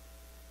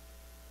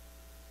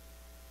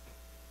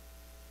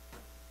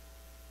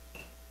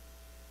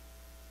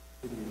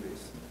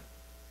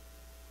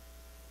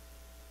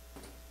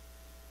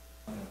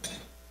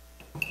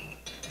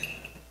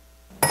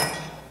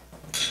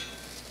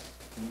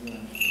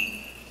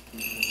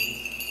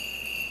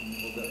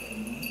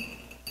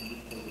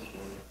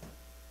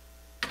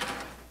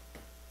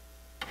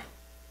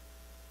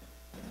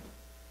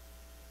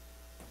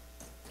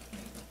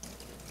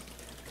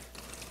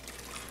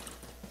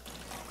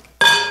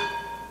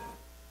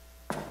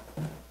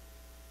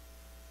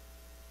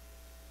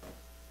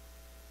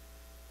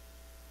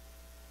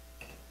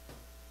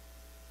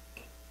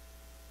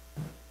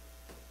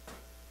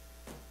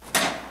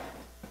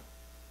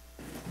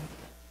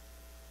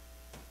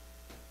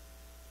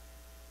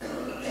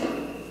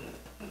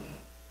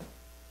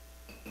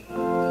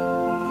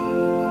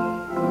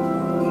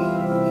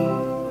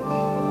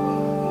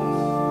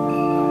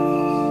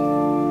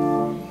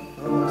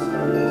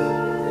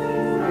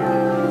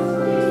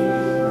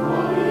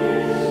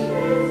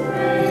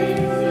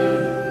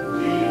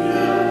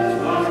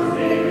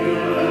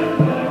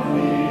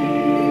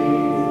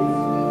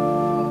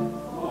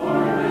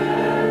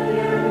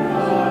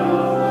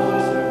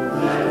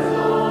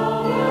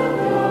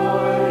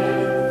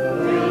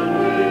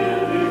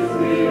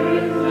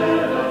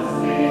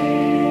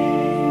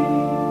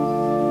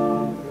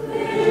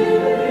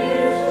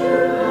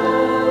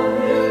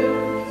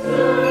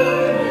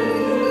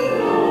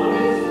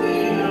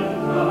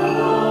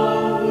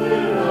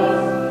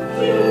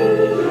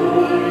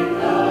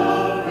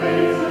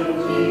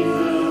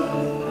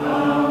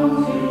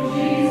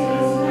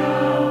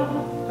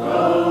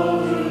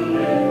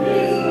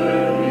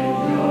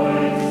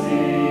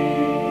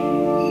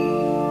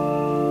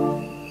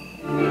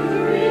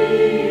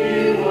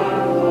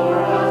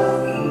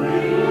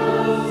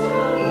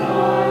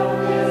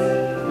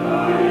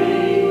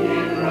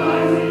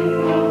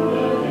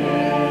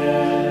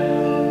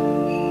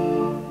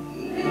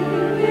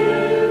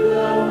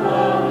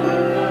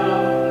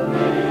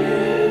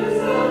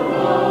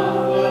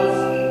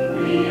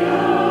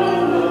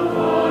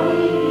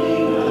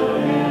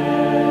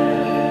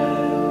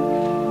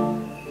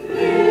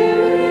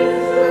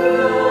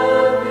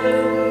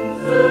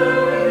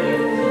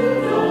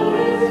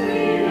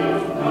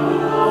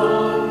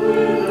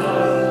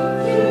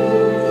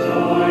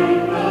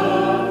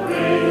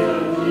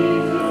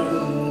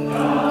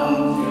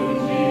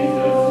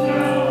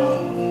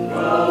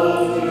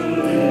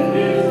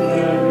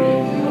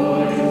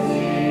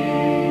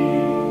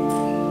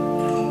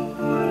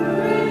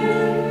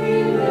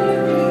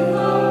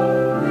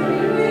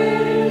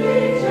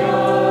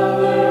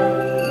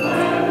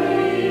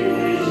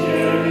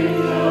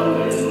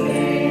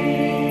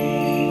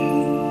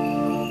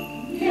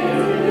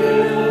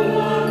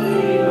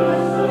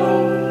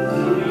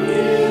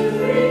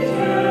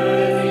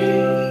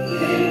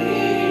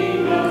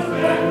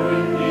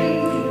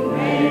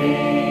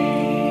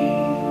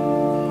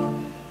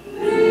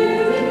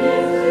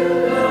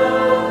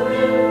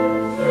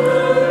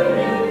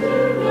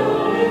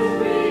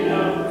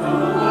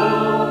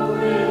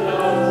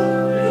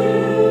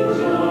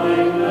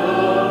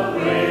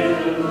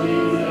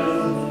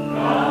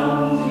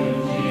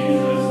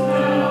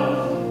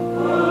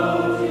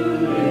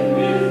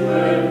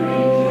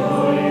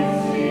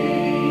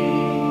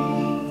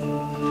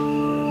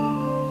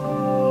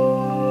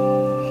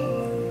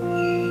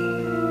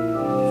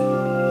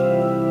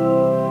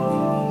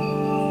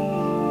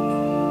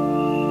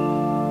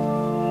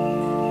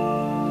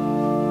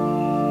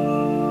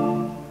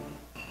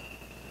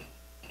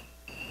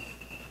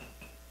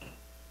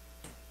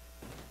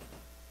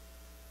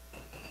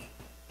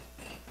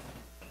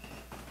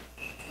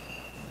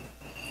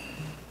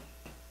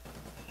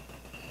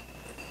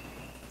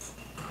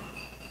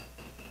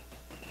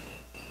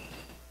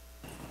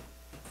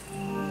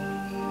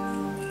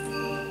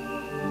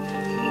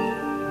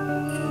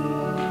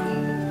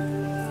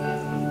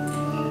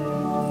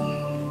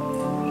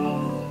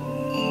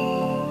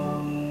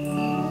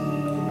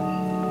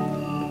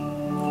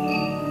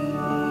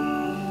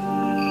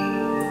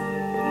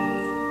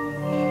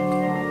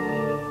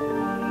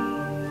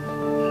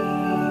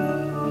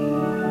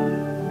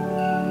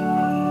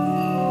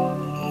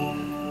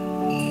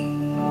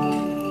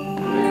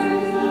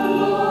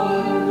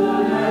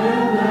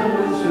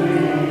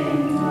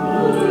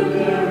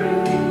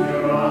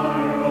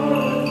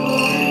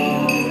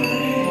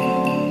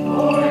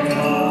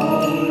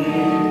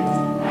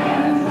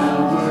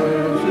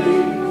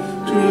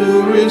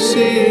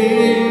 receive.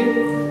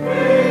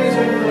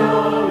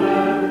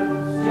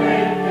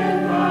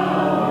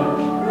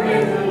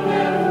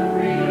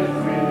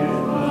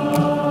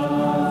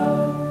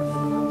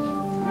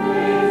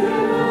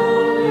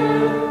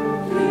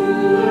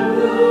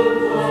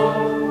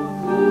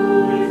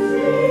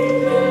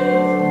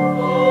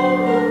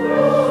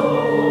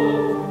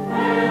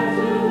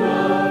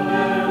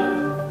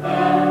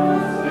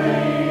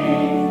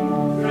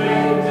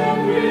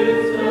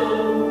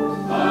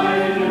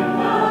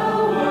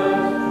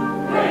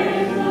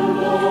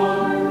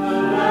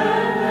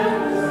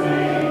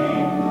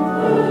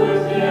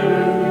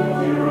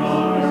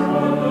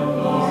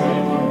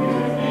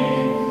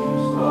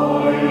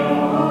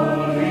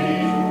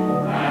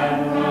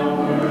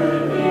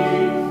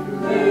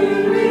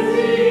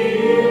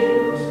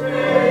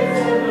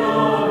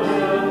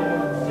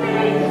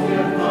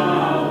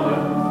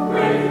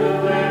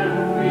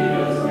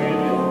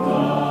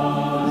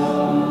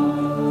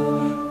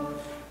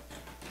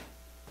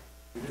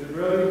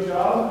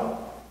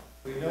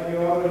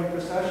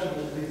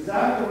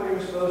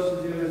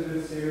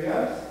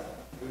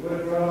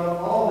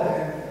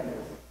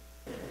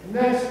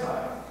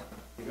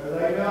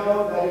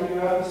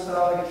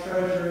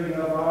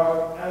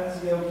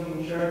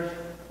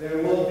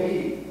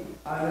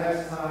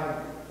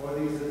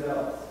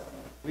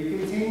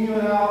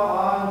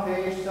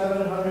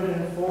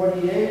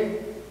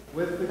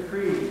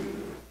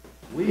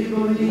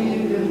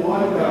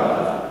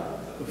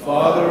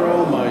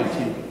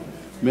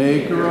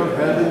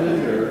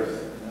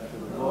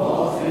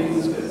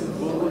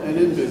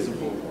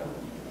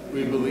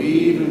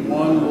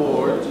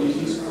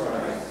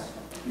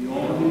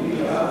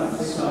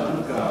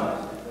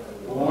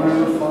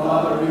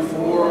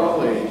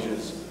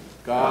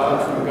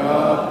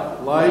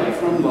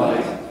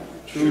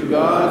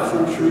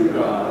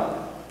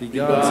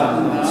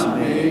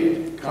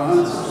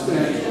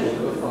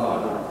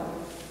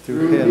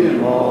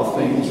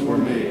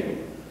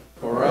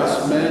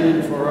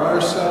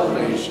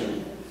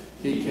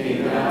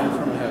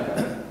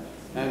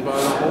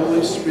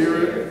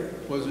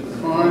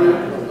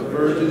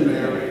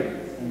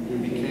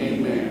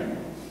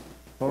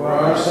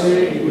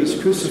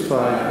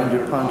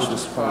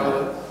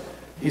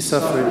 He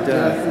suffered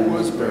death and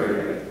was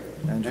buried,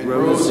 and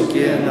rose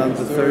again on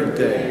the third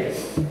day,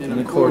 in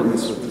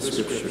accordance with the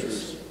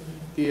Scriptures.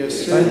 He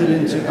ascended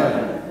into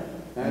heaven,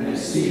 and is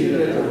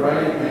seated at the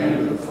right hand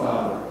of the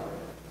Father.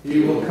 He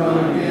will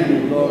come again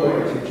in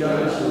glory to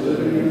judge the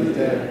living and the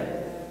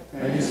dead,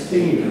 and his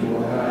kingdom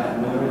will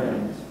have no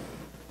end.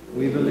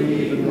 We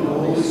believe in the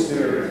Holy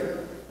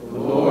Spirit, the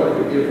Lord,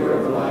 the giver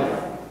of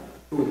life,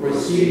 who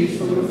proceeds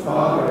from the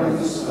Father and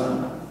the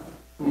Son,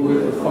 who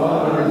with the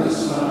Father and the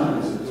Son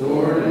is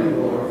adored and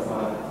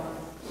glorified,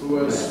 who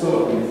has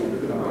spoken through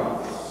the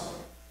prophets.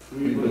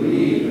 We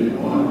believe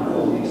in one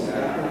holy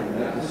Catholic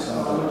and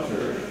Apostolic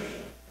Church.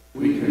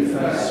 We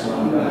confess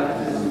one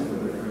baptism for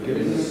the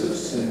forgiveness of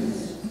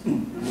sins. We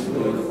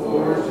look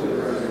forward to the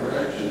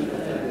resurrection of the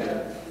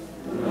dead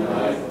and the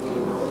life of the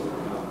world to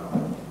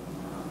come.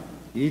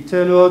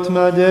 Itelot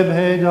madeb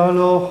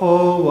hedalocho,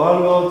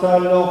 walot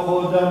alocho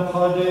dam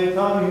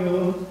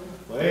chadetamiut,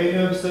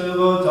 Weinem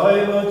silvo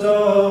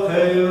taivoto,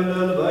 heun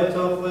al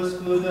baitoch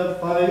veskud al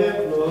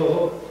payeklo,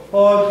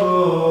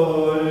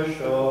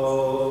 otorisho.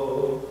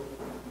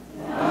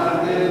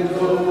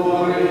 Adento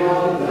morio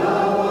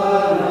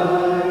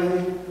davanai,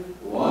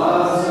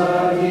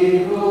 wazaki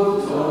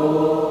kuto,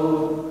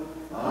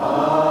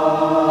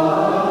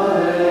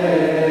 alefai.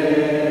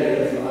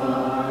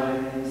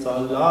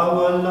 Salam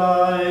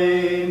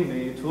alai,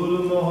 mitul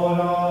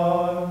mohoran.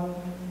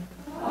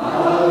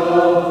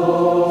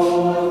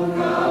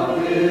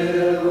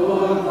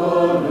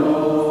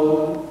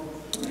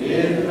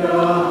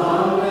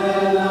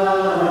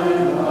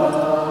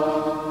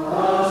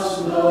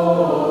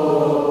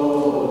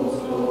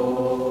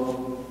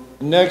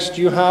 Next,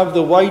 you have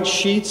the white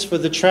sheets for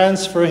the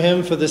transfer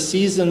hymn for the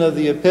season of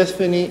the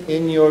Epiphany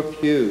in your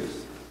pews.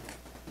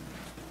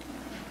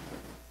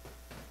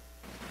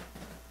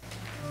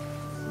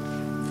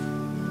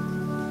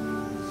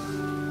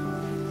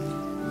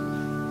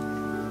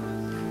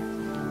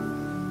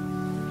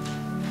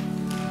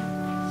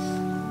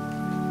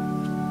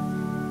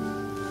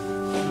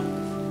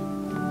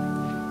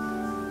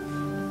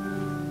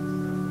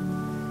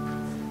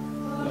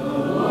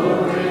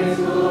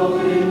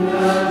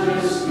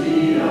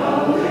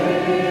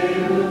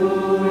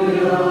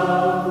 Alleluia.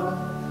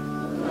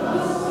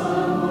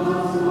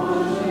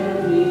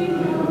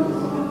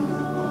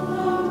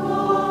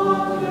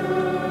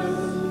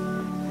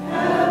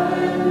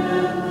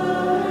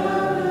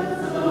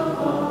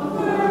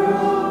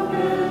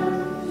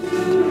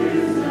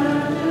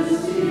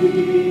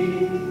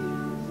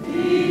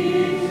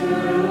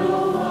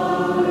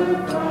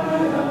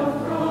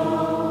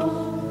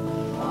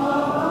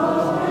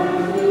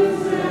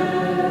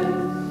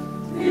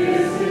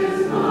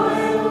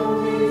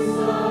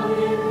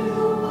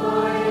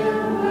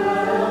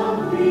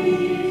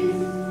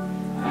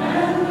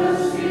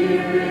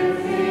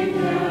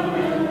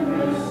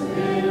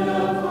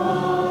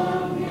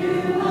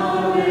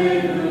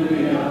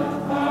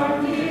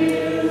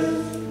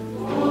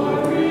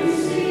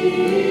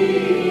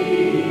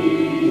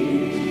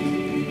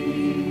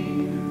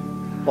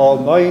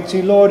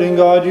 Almighty Lord and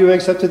God, you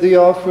accepted the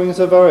offerings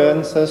of our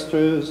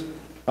ancestors.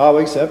 Now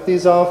accept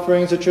these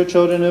offerings that your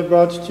children have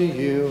brought to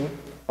you,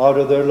 out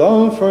of their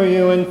love for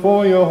you and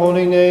for your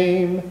holy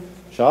name.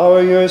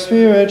 Shower your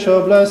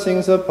spiritual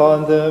blessings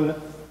upon them,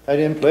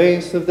 and in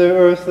place of their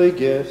earthly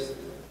gifts,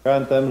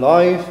 grant them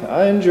life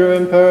and your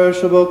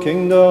imperishable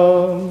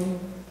kingdom.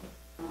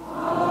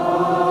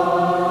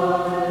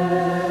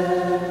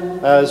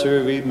 As we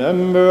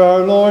remember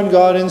our Lord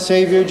God and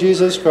Savior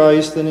Jesus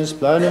Christ and his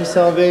plan of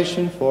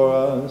salvation for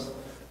us,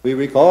 we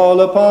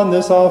recall upon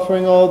this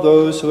offering all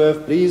those who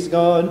have pleased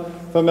God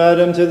from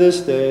Adam to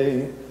this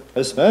day,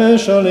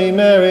 especially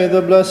Mary,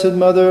 the Blessed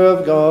Mother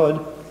of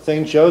God,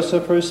 Saint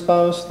Joseph, her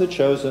spouse, the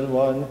chosen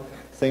one,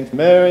 Saint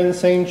Mary and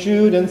Saint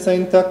Jude and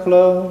Saint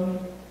Thecla.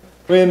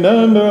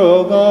 Remember,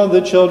 O God,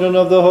 the children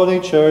of the Holy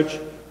Church,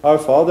 our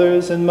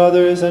fathers and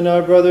mothers and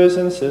our brothers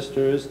and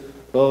sisters,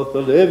 both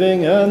the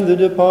living and the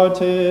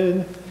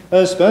departed,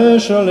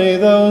 especially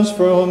those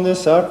for whom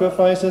this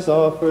sacrifice is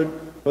offered,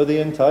 for the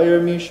entire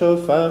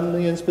Michaud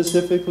family, and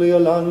specifically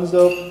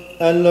Alanzo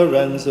and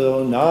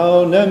Lorenzo,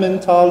 now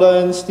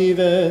Nementala and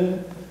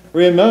Stephen.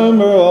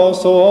 Remember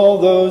also all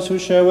those who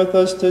share with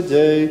us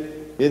today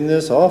in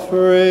this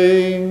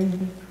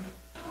offering.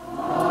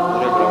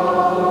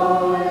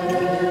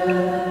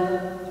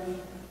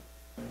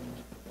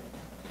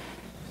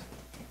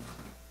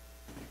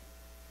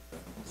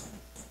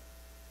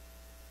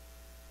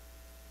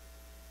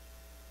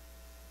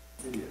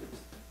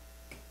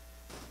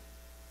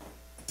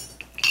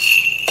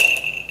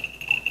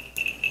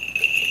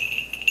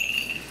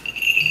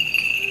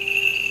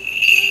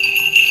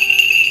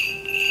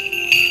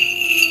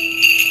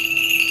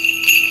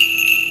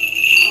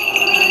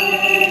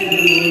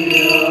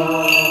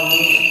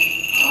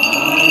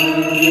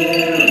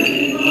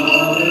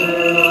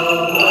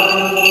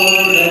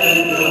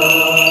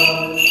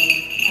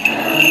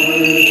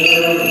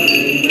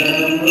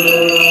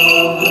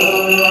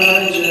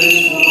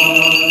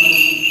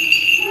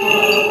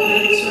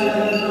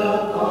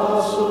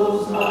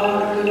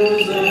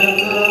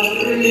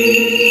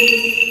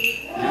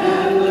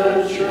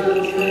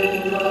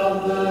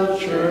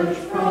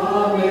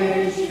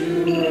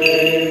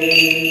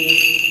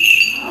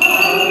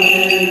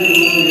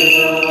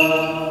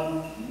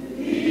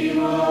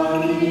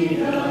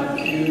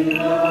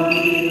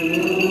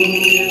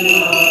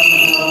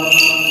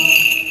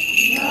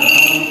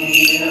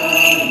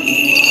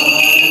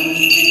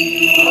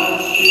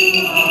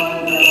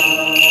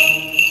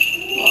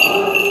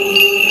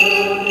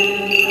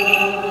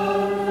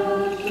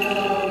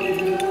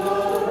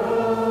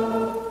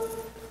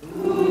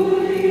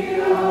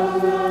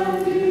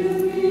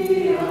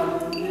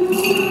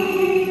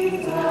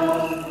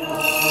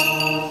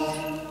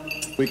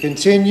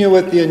 Continue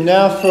with the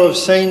anaphora of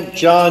St.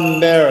 John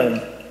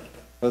Maron.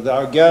 With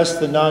our guest,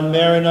 the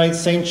non-Maronite,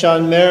 St.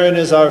 John Maron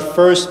is our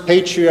first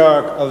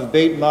patriarch of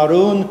Beit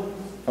Maroun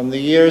from the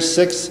year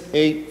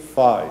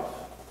 685.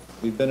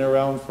 We've been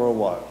around for a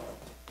while.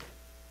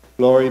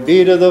 Glory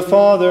be to the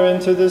Father,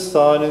 and to the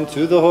Son, and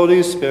to the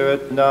Holy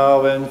Spirit,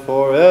 now and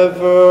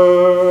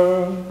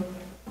forever.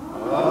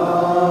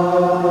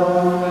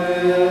 Amen.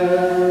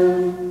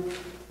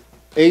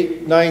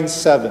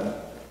 897.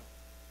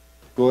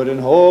 Good and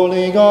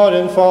holy God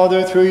and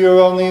Father, through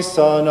your only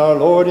Son, our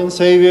Lord and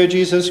Savior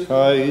Jesus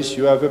Christ,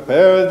 you have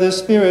prepared this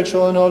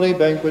spiritual and holy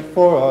banquet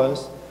for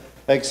us.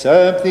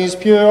 Accept these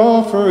pure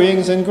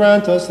offerings and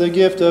grant us the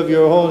gift of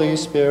your Holy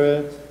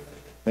Spirit.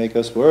 Make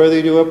us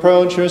worthy to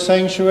approach your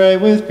sanctuary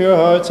with pure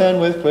hearts and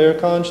with clear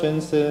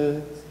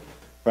consciences.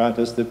 Grant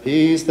us the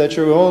peace that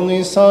your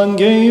only Son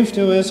gave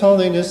to his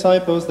holy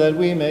disciples, that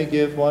we may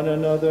give one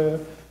another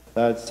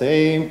that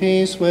same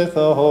peace with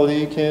a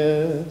holy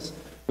kiss.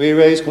 We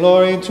raise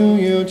glory to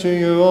you, to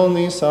your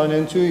only Son,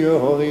 and to your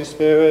Holy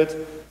Spirit,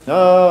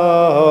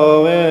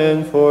 now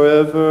and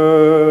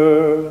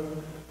forever.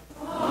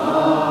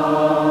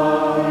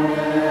 Amen.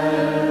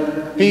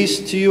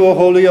 Peace to you, O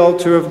holy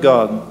altar of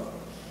God.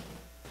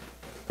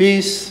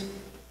 Peace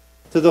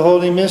to the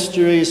holy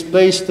mysteries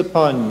placed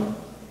upon you.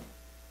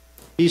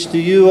 Peace to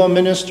you, O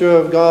minister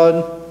of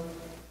God.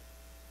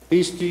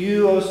 Peace to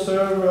you, O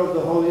server of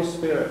the Holy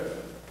Spirit.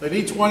 Let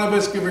each one of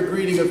us give a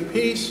greeting of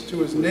peace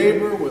to his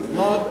neighbor with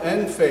love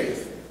and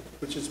faith,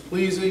 which is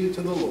pleasing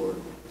to the Lord.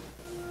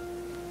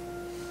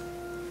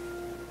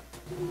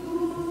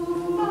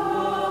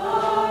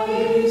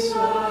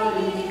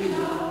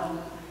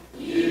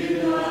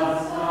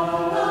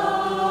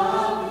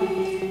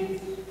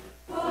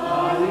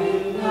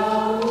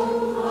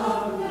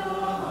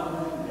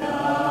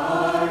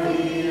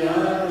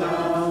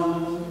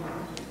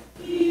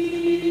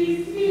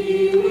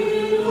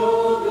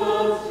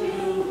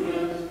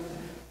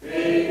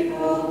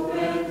 Faithful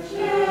and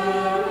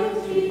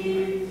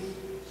charity,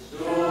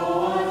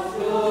 show us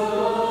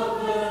your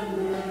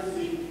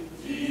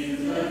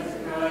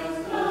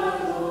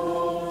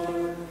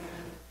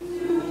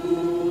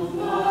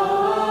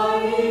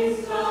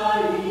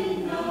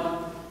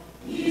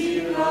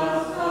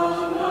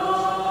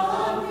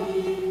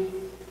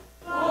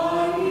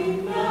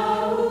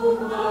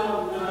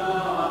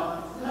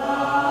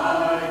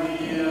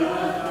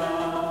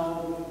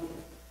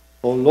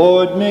O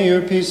Lord, may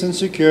your peace and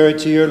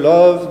security, your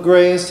love,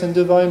 grace, and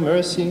divine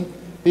mercy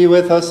be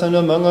with us and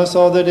among us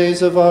all the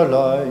days of our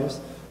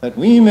lives, that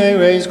we may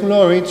raise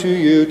glory to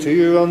you, to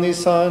your only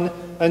Son,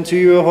 and to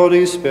your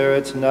Holy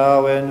Spirit,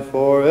 now and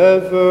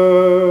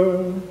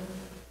forever.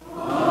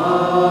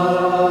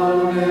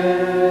 Amen.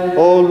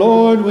 O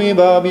Lord, we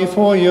bow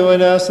before you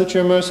and ask that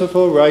your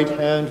merciful right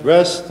hand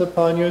rest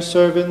upon your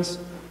servants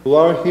who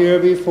are here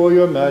before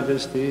your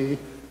majesty,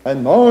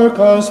 and mark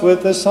us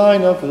with the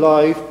sign of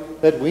life,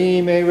 that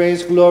we may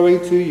raise glory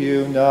to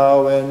you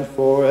now and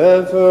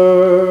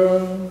forever.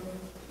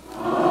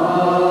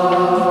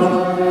 Amen.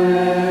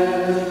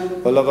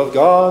 The love of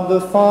God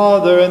the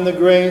Father, and the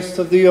grace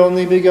of the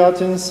only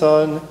begotten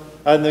Son,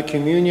 and the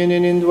communion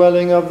and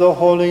indwelling of the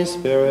Holy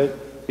Spirit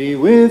be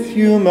with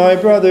you, my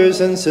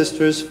brothers and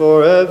sisters,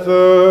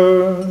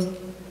 forever.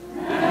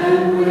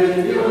 And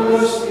with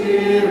your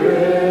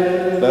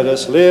spirit. Let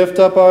us lift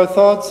up our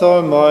thoughts,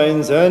 our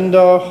minds, and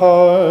our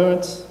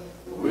hearts.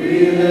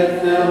 We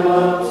lift them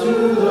up to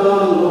the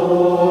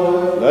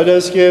Lord. Let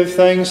us give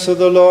thanks to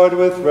the Lord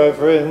with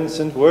reverence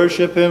and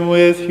worship him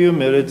with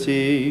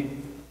humility.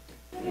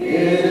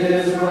 It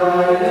is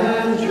right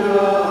and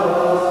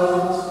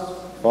just.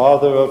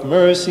 Father of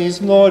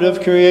mercies, Lord of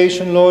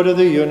creation, Lord of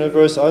the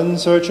universe,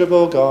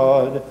 unsearchable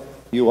God,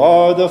 you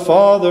are the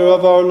Father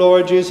of our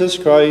Lord Jesus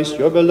Christ,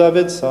 your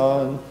beloved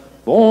Son,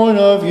 born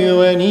of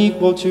you and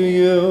equal to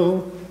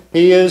you.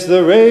 He is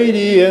the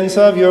radiance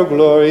of your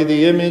glory,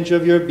 the image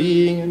of your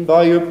being, and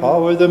by your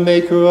power the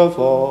maker of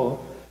all.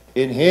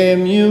 In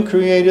him you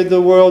created the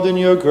world in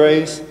your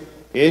grace.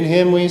 In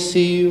him we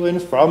see you,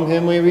 and from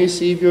him we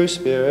receive your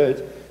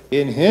Spirit.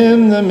 In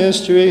him the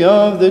mystery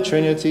of the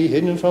Trinity,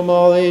 hidden from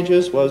all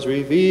ages, was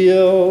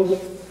revealed.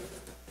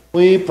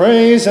 We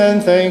praise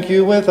and thank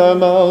you with our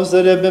mouths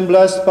that have been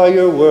blessed by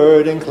your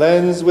word and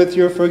cleansed with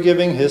your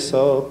forgiving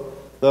hyssop.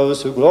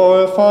 Those who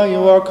glorify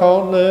you are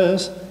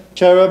countless,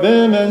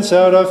 cherubim and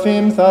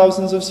seraphim,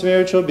 thousands of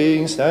spiritual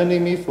beings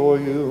standing before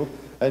you,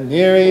 and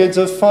myriads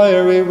of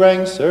fiery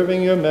ranks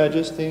serving your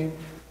majesty.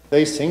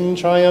 They sing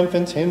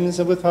triumphant hymns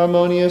with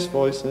harmonious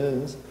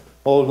voices.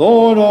 O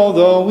Lord,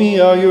 although we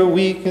are your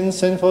weak and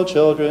sinful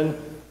children,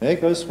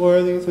 make us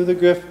worthy through the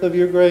gift of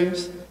your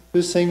grace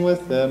to sing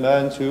with them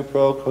and to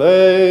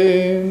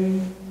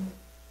proclaim.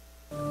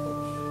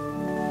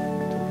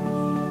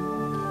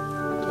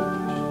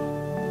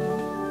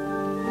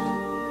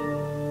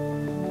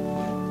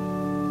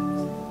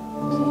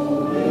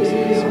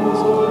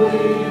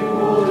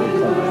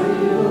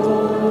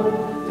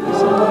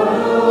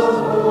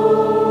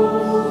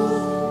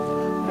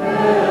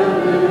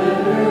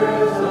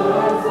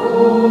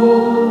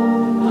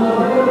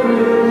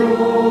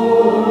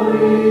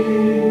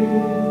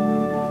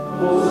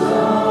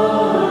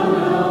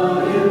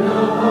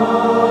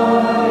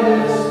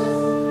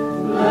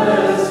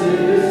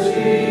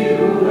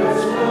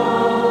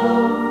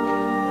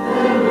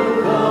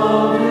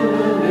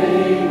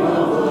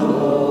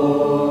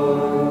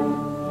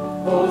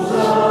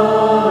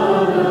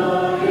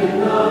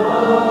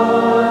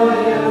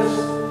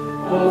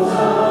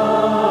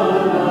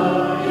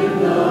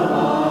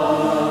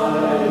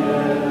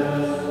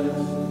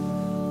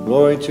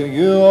 Glory to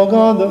you, O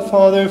God the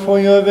Father, for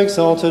you have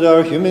exalted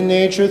our human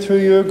nature through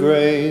your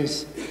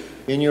grace.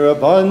 In your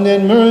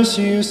abundant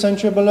mercy you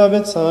sent your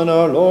beloved Son,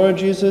 our Lord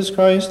Jesus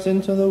Christ,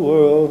 into the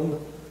world.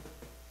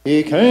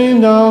 He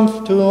came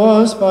down to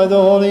us by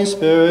the Holy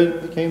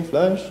Spirit, became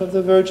flesh of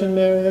the Virgin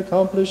Mary,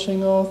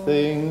 accomplishing all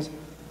things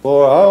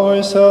for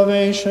our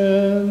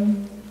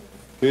salvation.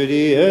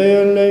 Kyrie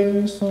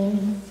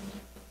eleison.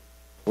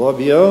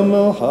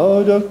 وَبِيَوْمَ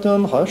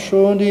حَوْدَكْتَمْ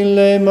حَشُودِ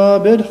لَيْمَا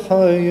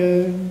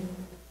بِدْحَيَّ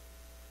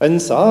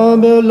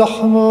أنساب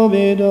اللحم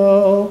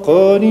بدا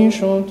قادي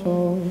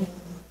شنطو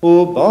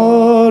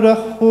وبارخ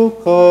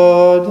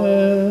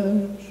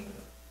قادش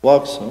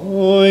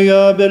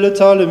واكسويا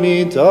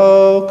بالتلميذ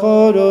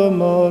قادو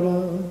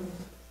مارا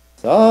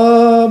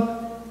ساب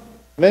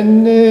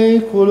مني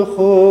كل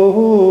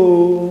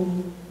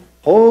خوم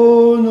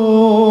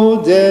خونو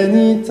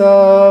دنيتا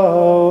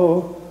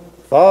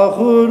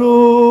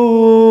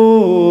فخرون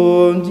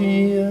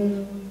ديه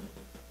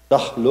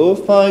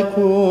تحلف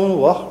يكون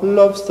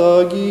واحلف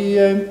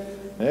ساقيم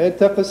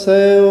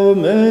متقسي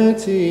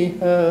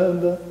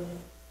ومتيهب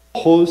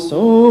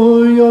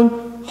حسوي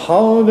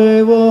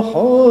حابي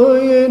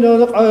وحاين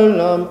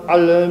العالم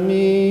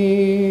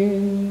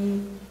عالمين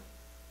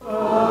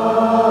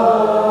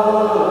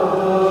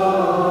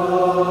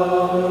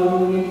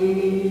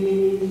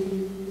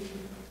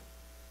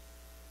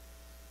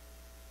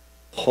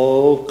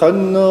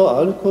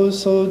خوقنا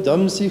الكسو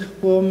دمسخ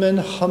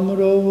من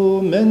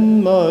حمرو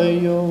من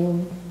مايو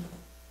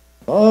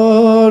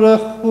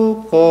بارخ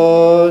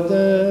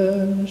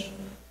قادش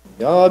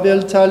يا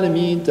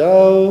بالتلميذ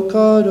او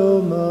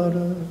كارو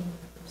مارا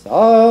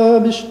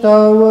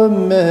سابشتاو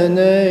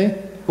مني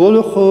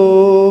كل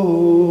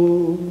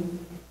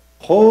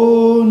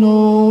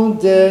خونو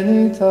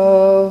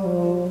دنيتا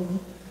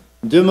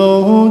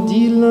دمو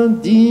ديلا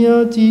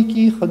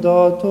دياتيكي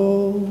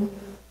خداتو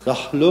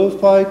Dachluf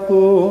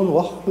paikun,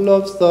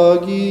 wachluf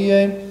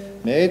stagiem,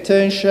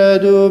 meten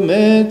shadu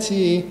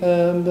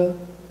metihem.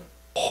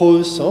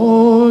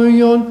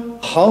 Chusoyon,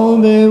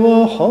 chame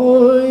wa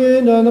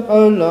hoyen an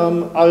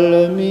olam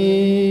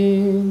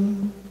alamin.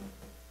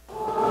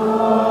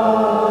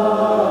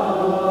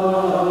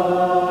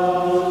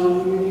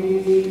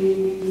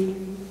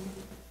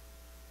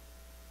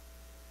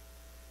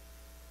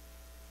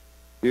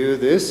 Do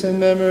this in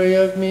memory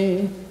of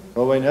me,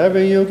 for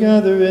whenever you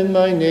gather in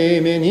my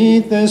name and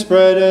eat this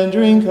bread and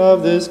drink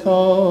of this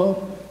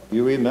cup,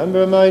 you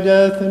remember my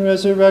death and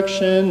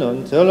resurrection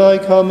until I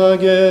come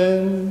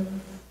again.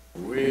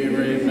 We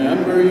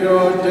remember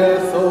your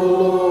death, O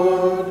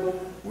Lord.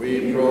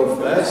 We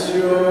profess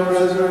your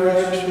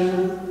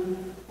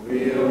resurrection.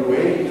 We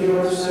await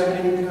your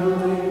second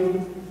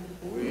coming.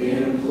 We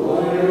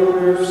implore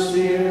your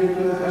mercy and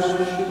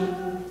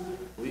compassion.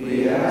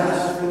 We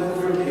ask for the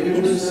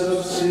forgiveness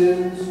of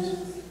sins.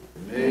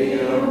 May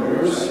your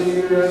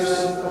mercy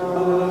rest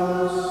upon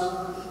us.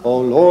 O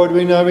Lord,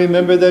 we now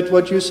remember that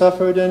what you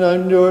suffered and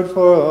endured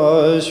for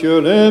us,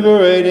 your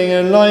liberating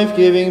and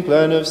life-giving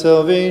plan of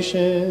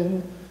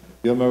salvation,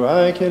 your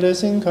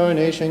miraculous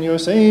incarnation, your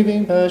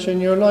saving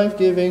passion, your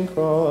life-giving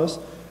cross,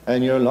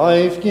 and your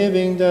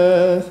life-giving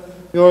death,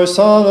 your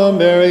solemn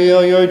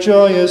burial, your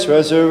joyous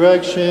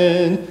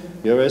resurrection,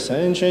 your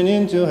ascension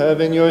into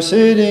heaven, your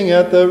sitting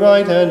at the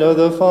right hand of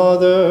the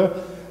Father,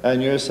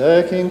 and your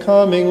second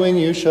coming when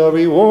you shall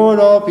reward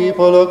all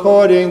people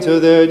according to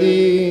their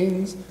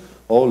deeds.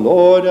 O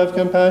Lord, have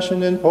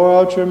compassion and pour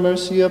out your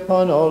mercy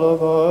upon all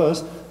of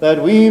us,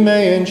 that we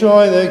may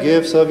enjoy the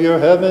gifts of your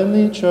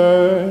heavenly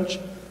church.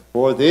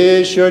 For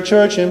this your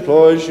church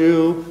implores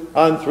you,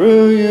 and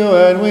through you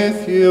and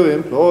with you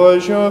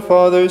implores your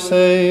Father,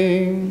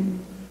 saying,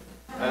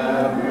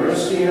 Have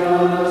mercy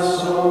on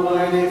us,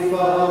 Almighty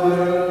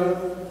Father.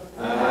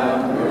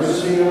 Have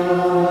mercy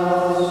on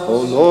us.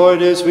 O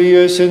Lord, as we,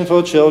 your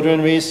sinful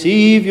children,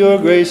 receive your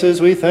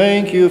graces, we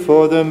thank you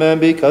for them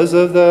and because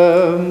of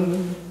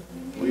them.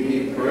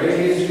 We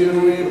praise you,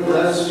 we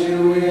bless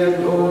you, we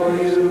adore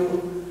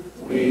you,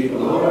 we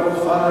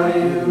glorify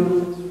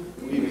you,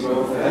 we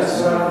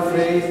profess our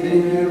faith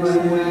in you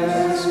and we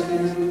ask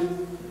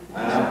you,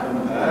 have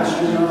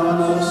compassion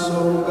on us,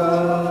 O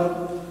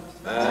God,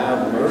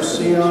 have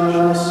mercy on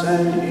us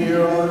and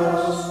hear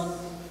us.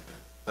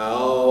 How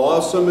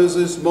awesome is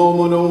this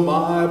moment, O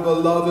my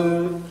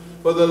beloved,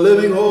 for the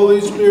living Holy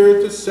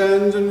Spirit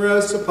descends and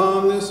rests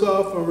upon this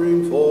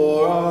offering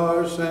for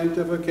our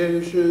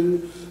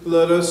sanctification.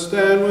 Let us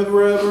stand with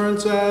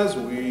reverence as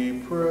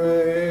we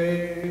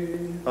pray.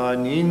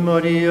 Anin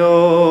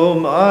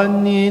moriom,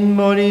 anin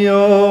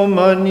moriom,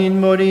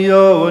 anin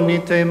morio,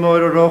 nite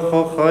mor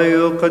rocho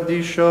chayo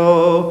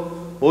kadisho,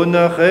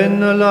 unachen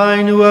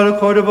alainu al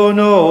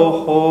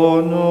korbono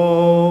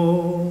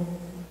chono.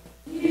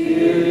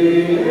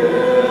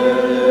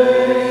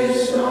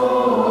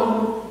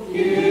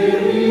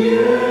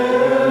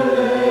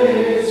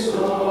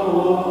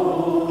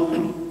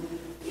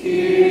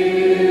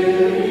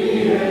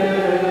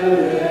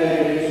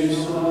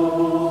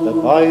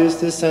 By his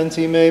descent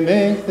he may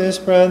make this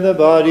bread the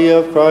body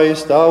of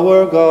Christ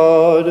our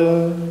God.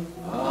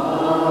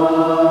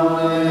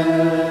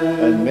 Amen.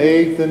 And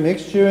make the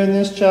mixture in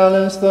this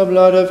chalice the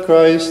blood of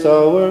Christ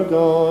our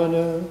God.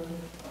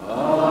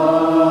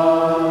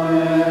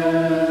 Amen.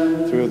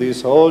 Through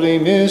these holy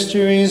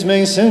mysteries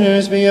may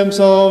sinners be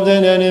absolved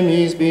and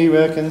enemies be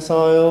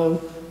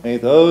reconciled. May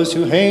those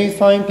who hate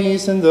find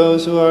peace and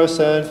those who are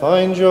sad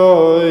find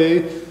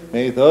joy.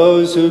 May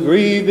those who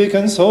grieve be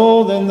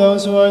consoled, and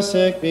those who are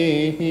sick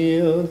be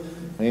healed.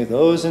 May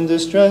those in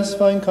distress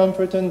find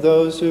comfort, and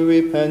those who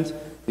repent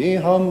be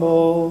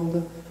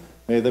humbled.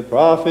 May the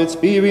prophets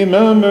be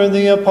remembered,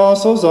 the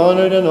apostles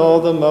honored, and all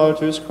the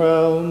martyrs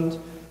crowned.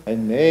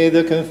 And may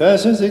the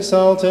confessors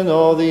exult, and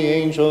all the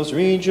angels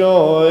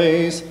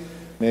rejoice.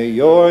 May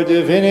your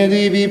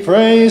divinity be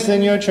praised,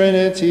 and your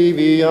Trinity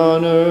be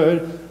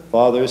honored.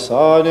 Father,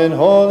 Son, and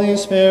Holy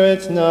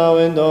Spirit, now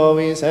and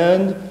always,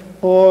 and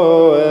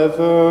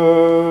forever.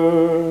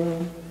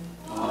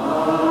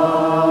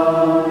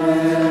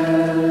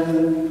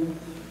 Amen.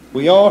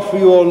 We offer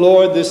you, O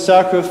Lord, this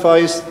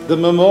sacrifice, the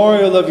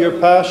memorial of your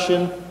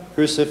passion,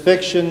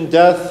 crucifixion,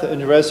 death,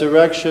 and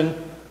resurrection,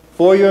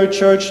 for your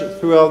church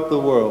throughout the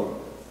world.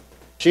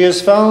 She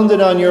is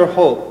founded on your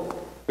hope,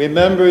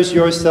 remembers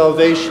your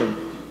salvation,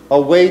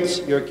 awaits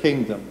your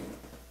kingdom.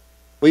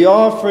 We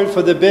offer it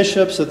for the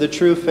bishops of the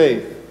true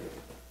faith.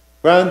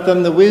 Grant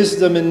them the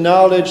wisdom and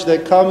knowledge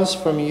that comes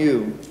from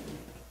you,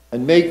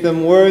 and make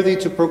them worthy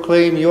to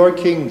proclaim your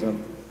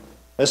kingdom,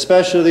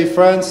 especially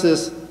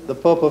Francis, the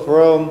Pope of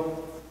Rome,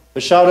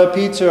 Bishara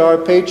Peter, our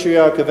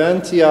Patriarch of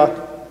Antioch,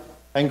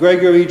 and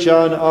Gregory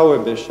John, our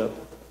Bishop.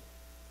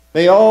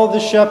 May all the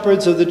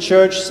shepherds of the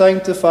Church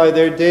sanctify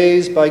their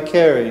days by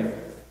caring,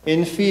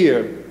 in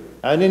fear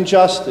and in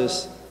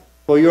justice,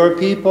 for your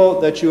people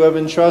that you have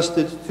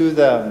entrusted to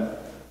them.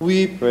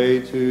 We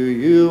pray to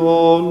you,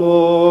 O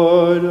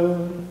Lord.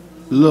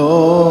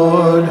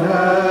 Lord,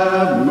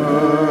 have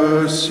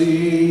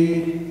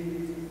mercy.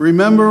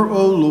 Remember,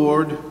 O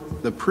Lord,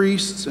 the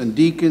priests and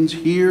deacons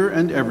here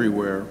and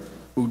everywhere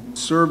who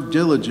serve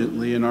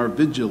diligently and are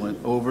vigilant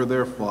over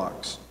their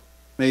flocks.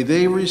 May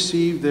they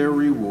receive their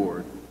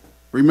reward.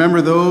 Remember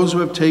those who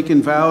have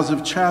taken vows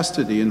of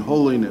chastity and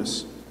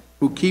holiness,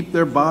 who keep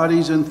their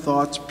bodies and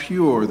thoughts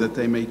pure that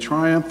they may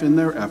triumph in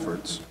their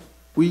efforts.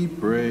 We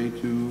pray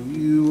to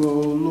you, O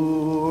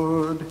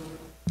Lord.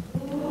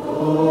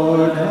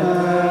 Lord,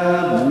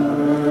 have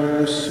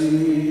mercy.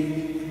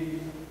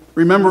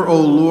 Remember, O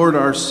Lord,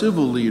 our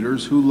civil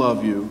leaders who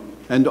love you,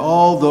 and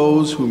all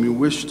those whom you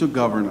wish to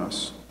govern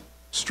us.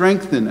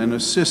 Strengthen and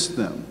assist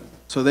them,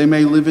 so we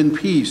may live in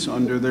peace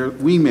under their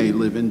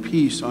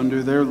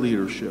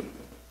leadership.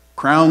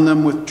 Crown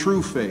them with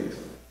true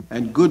faith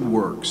and good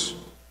works.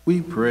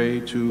 We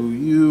pray to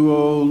you,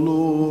 O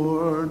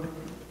Lord.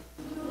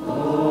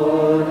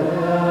 Lord,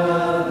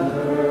 have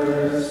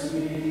mercy.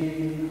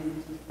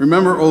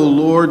 Remember, O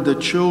Lord, the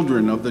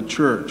children of the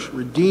church,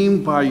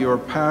 redeemed by your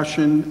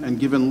passion and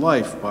given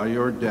life by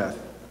your death.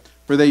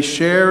 For they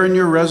share in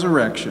your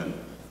resurrection,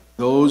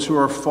 those who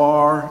are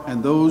far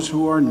and those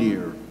who are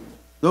near,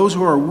 those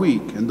who are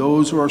weak and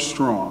those who are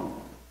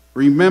strong.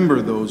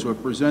 Remember those who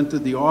have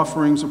presented the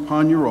offerings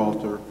upon your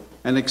altar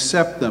and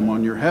accept them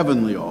on your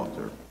heavenly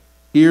altar.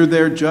 Hear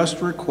their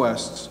just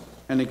requests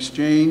and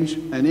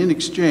in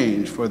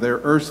exchange for their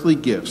earthly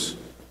gifts,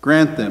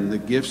 grant them the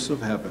gifts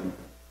of heaven.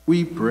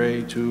 We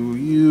pray to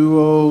you,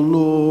 O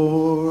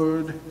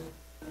Lord.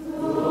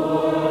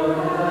 Lord,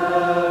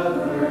 have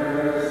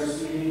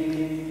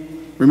mercy.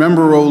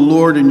 Remember, O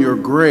Lord, in your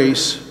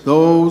grace,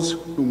 those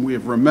whom we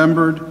have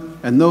remembered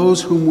and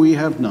those whom we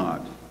have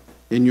not.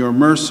 In your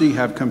mercy,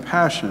 have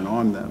compassion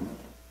on them.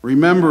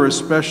 Remember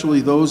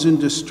especially those in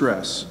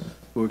distress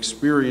who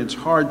experience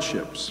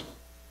hardships,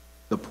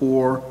 the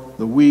poor,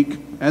 the weak,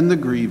 and the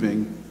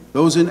grieving,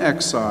 those in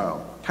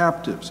exile,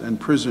 captives and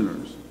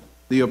prisoners,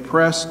 the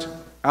oppressed,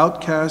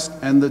 outcast,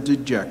 and the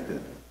dejected,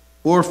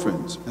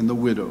 orphans and the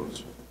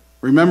widows.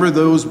 Remember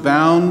those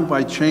bound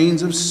by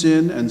chains of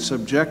sin and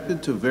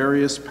subjected to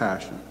various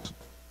passions.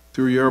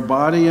 Through your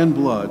body and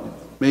blood,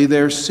 may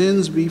their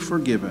sins be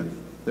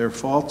forgiven, their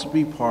faults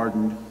be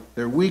pardoned,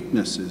 their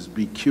weaknesses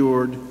be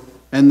cured,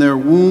 and their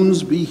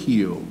wounds be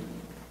healed.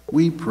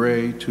 We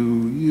pray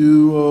to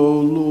you, O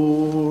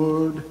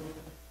Lord.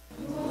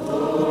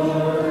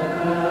 Lord,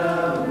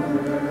 have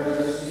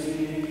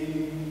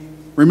mercy.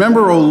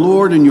 Remember, O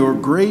Lord, in your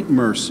great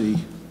mercy,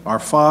 our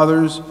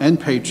fathers and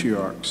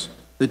patriarchs,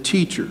 the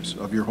teachers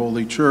of your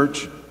holy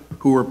church,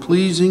 who were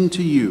pleasing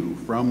to you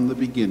from the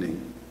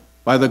beginning.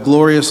 By the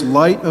glorious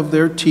light of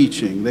their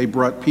teaching, they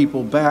brought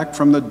people back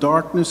from the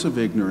darkness of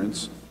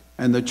ignorance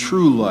and the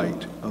true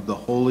light of the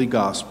holy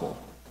gospel.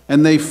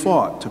 And they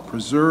fought to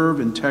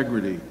preserve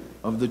integrity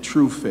of the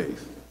true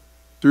faith.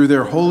 Through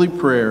their holy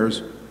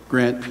prayers,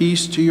 grant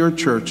peace to your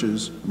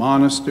churches,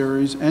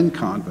 monasteries, and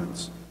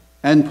convents,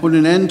 and put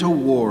an end to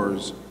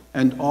wars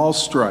and all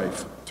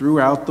strife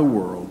throughout the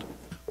world.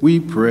 We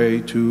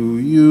pray to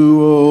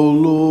you, O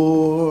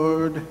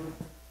Lord.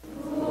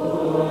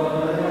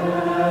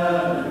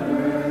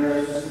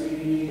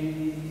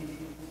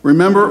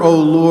 Remember, O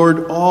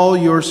Lord, all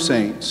your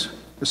saints,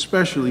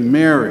 especially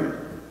Mary,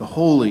 the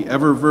holy,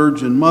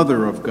 ever-Virgin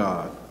Mother of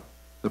God,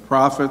 the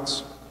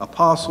prophets,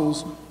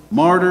 apostles,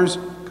 martyrs,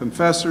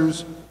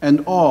 confessors,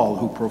 and all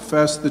who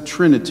profess the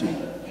Trinity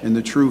in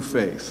the true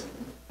faith.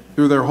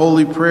 Through their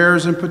holy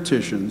prayers and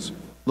petitions,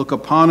 look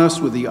upon us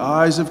with the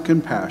eyes of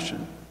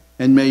compassion,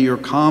 and may your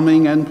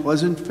calming and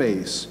pleasant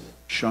face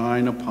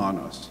shine upon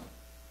us.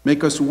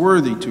 Make us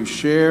worthy to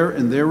share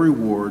in their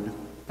reward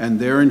and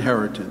their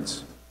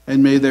inheritance,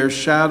 and may their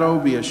shadow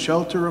be a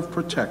shelter of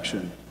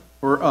protection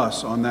for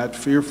us on that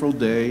fearful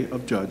day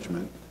of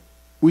judgment.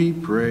 We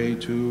pray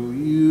to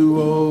you,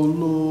 O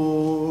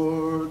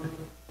Lord.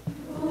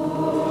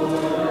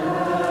 Lord,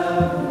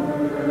 have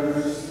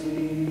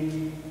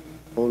mercy.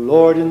 O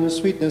Lord, in the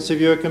sweetness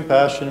of your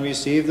compassion,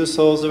 receive the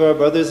souls of our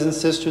brothers and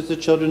sisters, the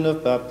children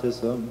of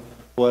baptism,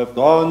 who have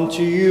gone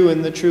to you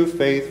in the true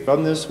faith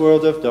from this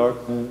world of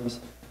darkness,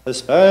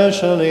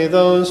 especially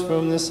those for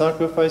whom the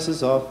sacrifice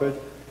is offered.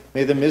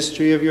 May the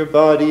mystery of your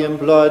body and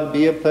blood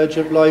be a pledge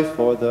of life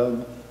for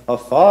them, a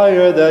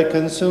fire that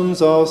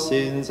consumes all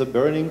sins, a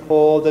burning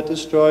coal that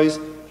destroys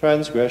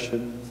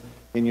transgressions.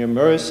 In your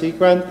mercy,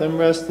 grant them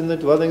rest in the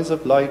dwellings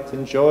of light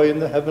and joy in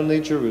the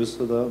heavenly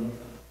Jerusalem.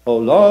 O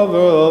lover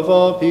of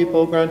all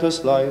people, grant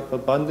us life,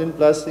 abundant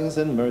blessings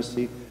and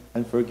mercy,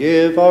 and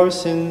forgive our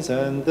sins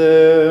and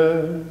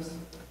theirs.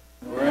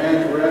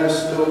 Grant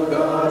rest, O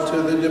God,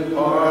 to the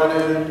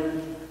departed,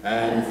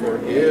 and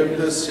forgive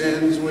the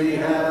sins we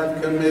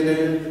have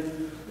committed,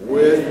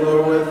 with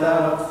or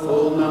without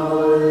full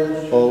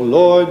knowledge. O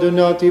Lord, do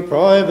not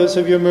deprive us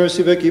of your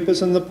mercy, but keep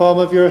us in the palm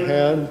of your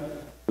hand,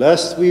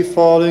 lest we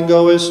fall and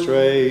go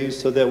astray,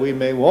 so that we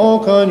may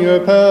walk on your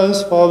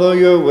paths, follow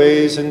your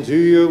ways, and do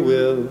your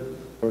will.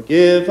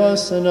 Forgive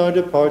us and our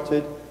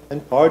departed,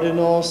 and pardon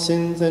all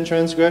sins and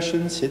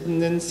transgressions,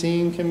 hidden and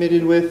seen,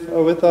 committed with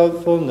or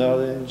without full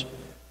knowledge.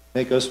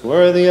 Make us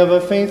worthy of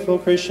a faithful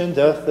Christian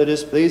death that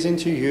is pleasing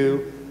to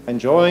you, and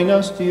join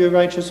us to your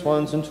righteous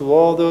ones and to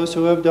all those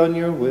who have done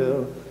your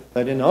will,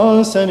 that in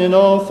us and in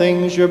all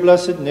things your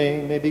blessed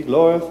name may be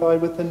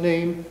glorified with the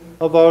name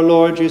of our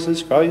Lord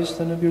Jesus Christ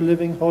and of your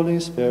living Holy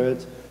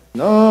Spirit,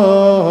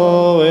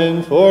 now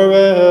and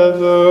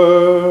forever.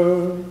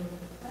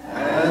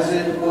 As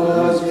it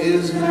was,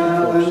 is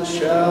now, and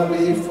shall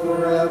be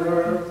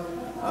forever.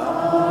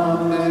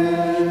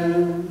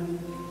 Amen.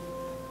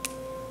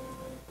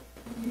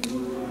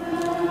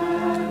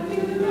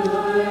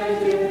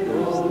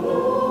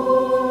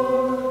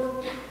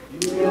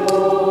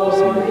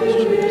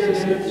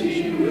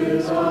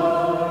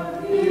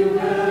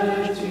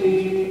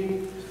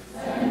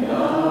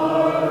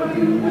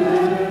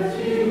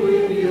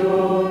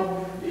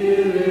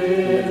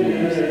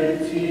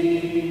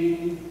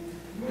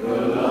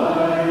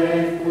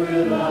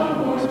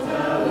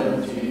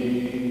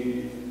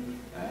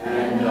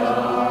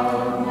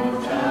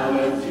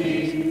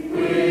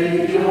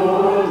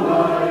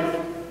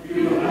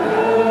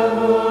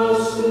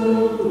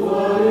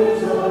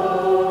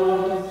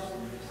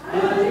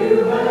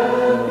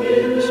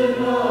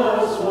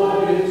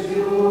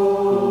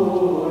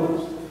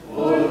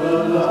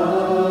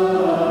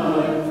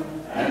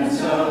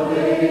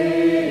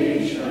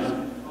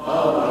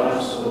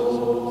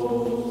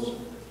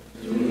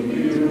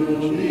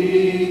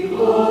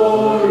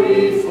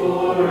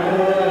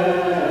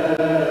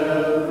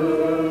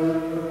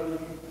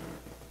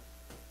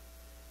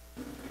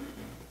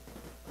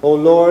 O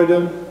Lord,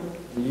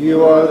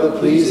 you are the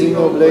pleasing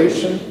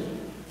oblation,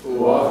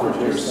 who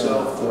offered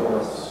yourself for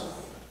us.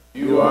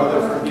 You are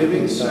the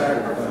forgiving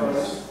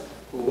sacrifice,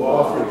 who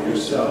offered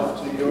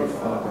yourself to your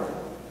Father.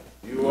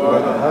 You are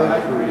the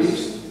high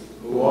priest,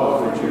 who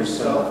offered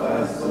yourself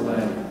as the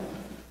Lamb.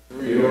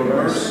 Through your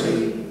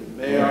mercy,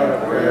 may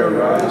our prayer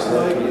rise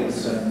like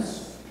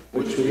incense,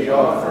 which we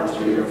offer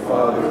to your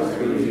Father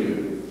through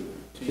you.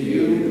 To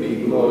you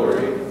be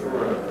glory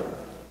forever.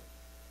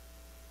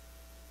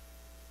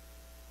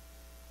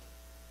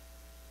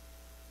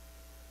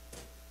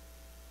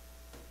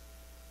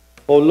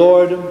 O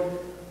Lord,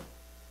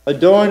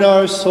 adorn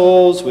our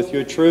souls with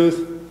your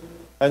truth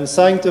and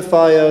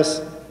sanctify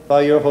us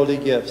by your holy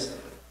gifts.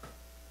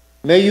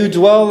 May you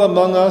dwell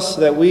among us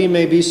that we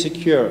may be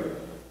secure.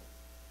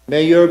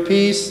 May your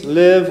peace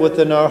live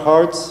within our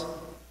hearts,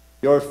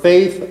 your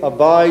faith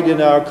abide in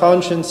our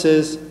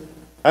consciences,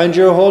 and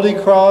your holy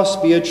cross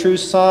be a true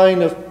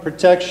sign of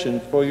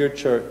protection for your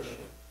church.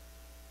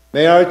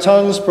 May our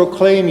tongues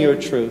proclaim your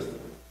truth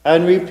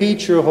and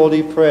repeat your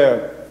holy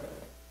prayer,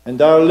 and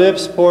our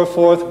lips pour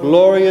forth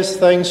glorious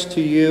thanks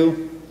to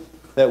you,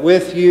 that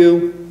with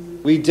you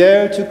we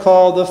dare to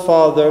call the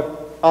Father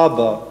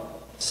Abba,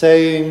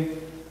 saying,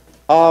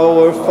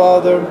 Our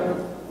Father,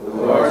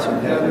 who art in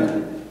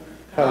heaven,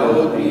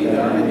 hallowed be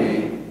thy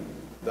name.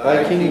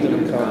 Thy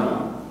kingdom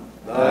come,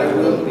 thy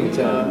will be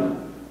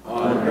done,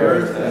 on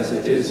earth as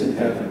it is in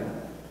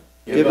heaven.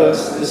 Give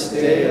us this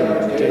day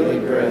our daily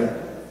bread,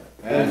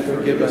 and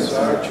forgive us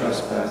our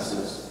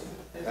trespasses,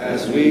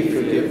 as we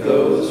forgive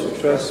those who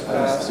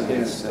trespass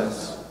against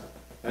us.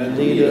 And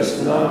lead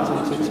us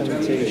not into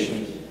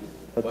temptation,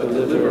 but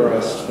deliver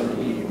us from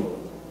evil.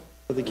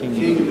 for the The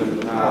kingdom. kingdom,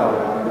 the power,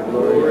 and the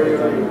glory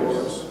are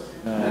yours,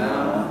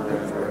 now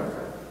and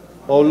forever.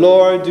 O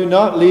Lord, do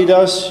not lead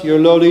us, your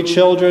lowly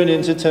children,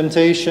 into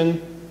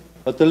temptation,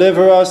 but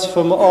deliver us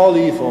from all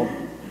evil.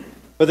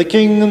 For the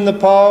kingdom, the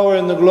power,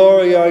 and the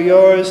glory are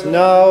yours,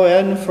 now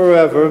and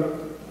forever.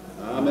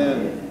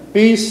 Amen.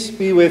 Peace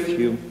be with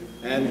you.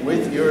 And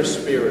with your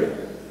spirit.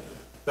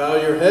 Bow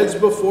your heads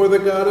before the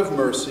God of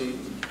mercy,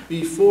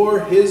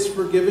 before his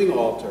forgiving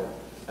altar,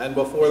 and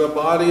before the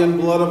body and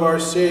blood of our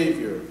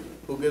Savior,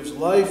 who gives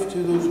life to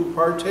those who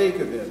partake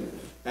of him,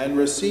 and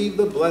receive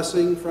the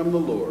blessing from the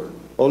Lord.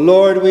 O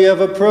Lord, we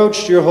have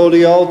approached your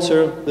holy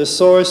altar, the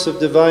source of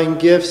divine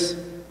gifts.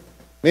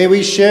 May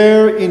we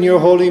share in your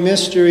holy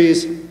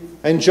mysteries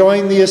and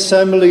join the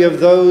assembly of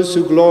those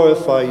who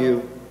glorify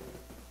you,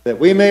 that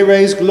we may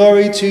raise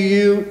glory to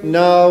you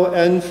now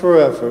and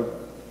forever.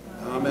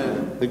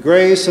 Amen. The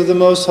grace of the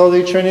most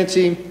holy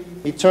Trinity,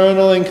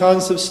 eternal and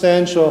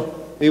consubstantial,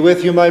 be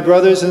with you, my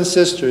brothers and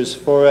sisters,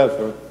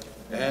 forever.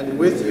 And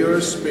with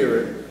your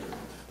spirit,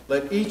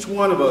 let each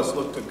one of us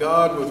look to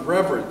God with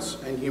reverence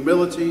and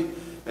humility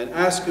and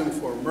ask him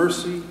for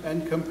mercy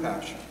and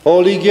compassion.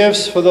 Holy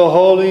gifts for the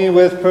holy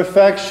with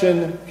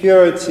perfection,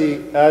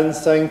 purity, and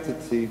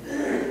sanctity.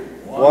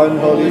 One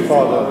Holy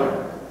Father,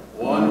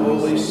 one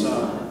Holy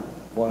Son,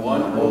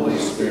 one Holy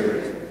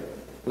Spirit.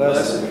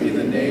 Blessed be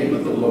the name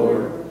of the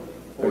Lord,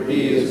 for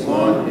he is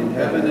one in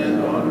heaven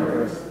and on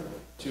earth.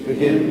 To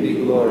him be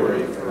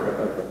glory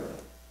forever.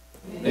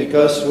 Make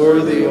us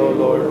worthy, O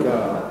Lord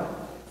God,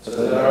 so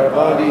that our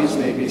bodies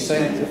may be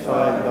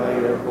sanctified by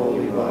your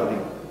holy body,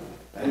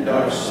 and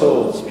our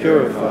souls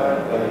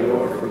purified by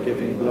your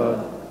forgiving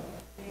blood.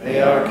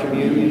 May our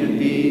communion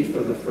be for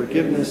the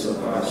forgiveness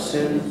of our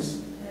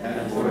sins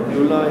and for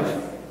new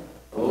life.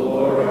 O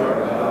Lord our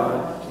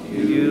God, to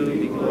you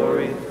be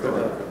glory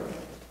forever.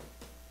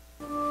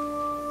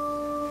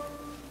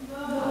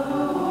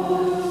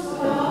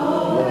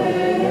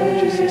 Amen.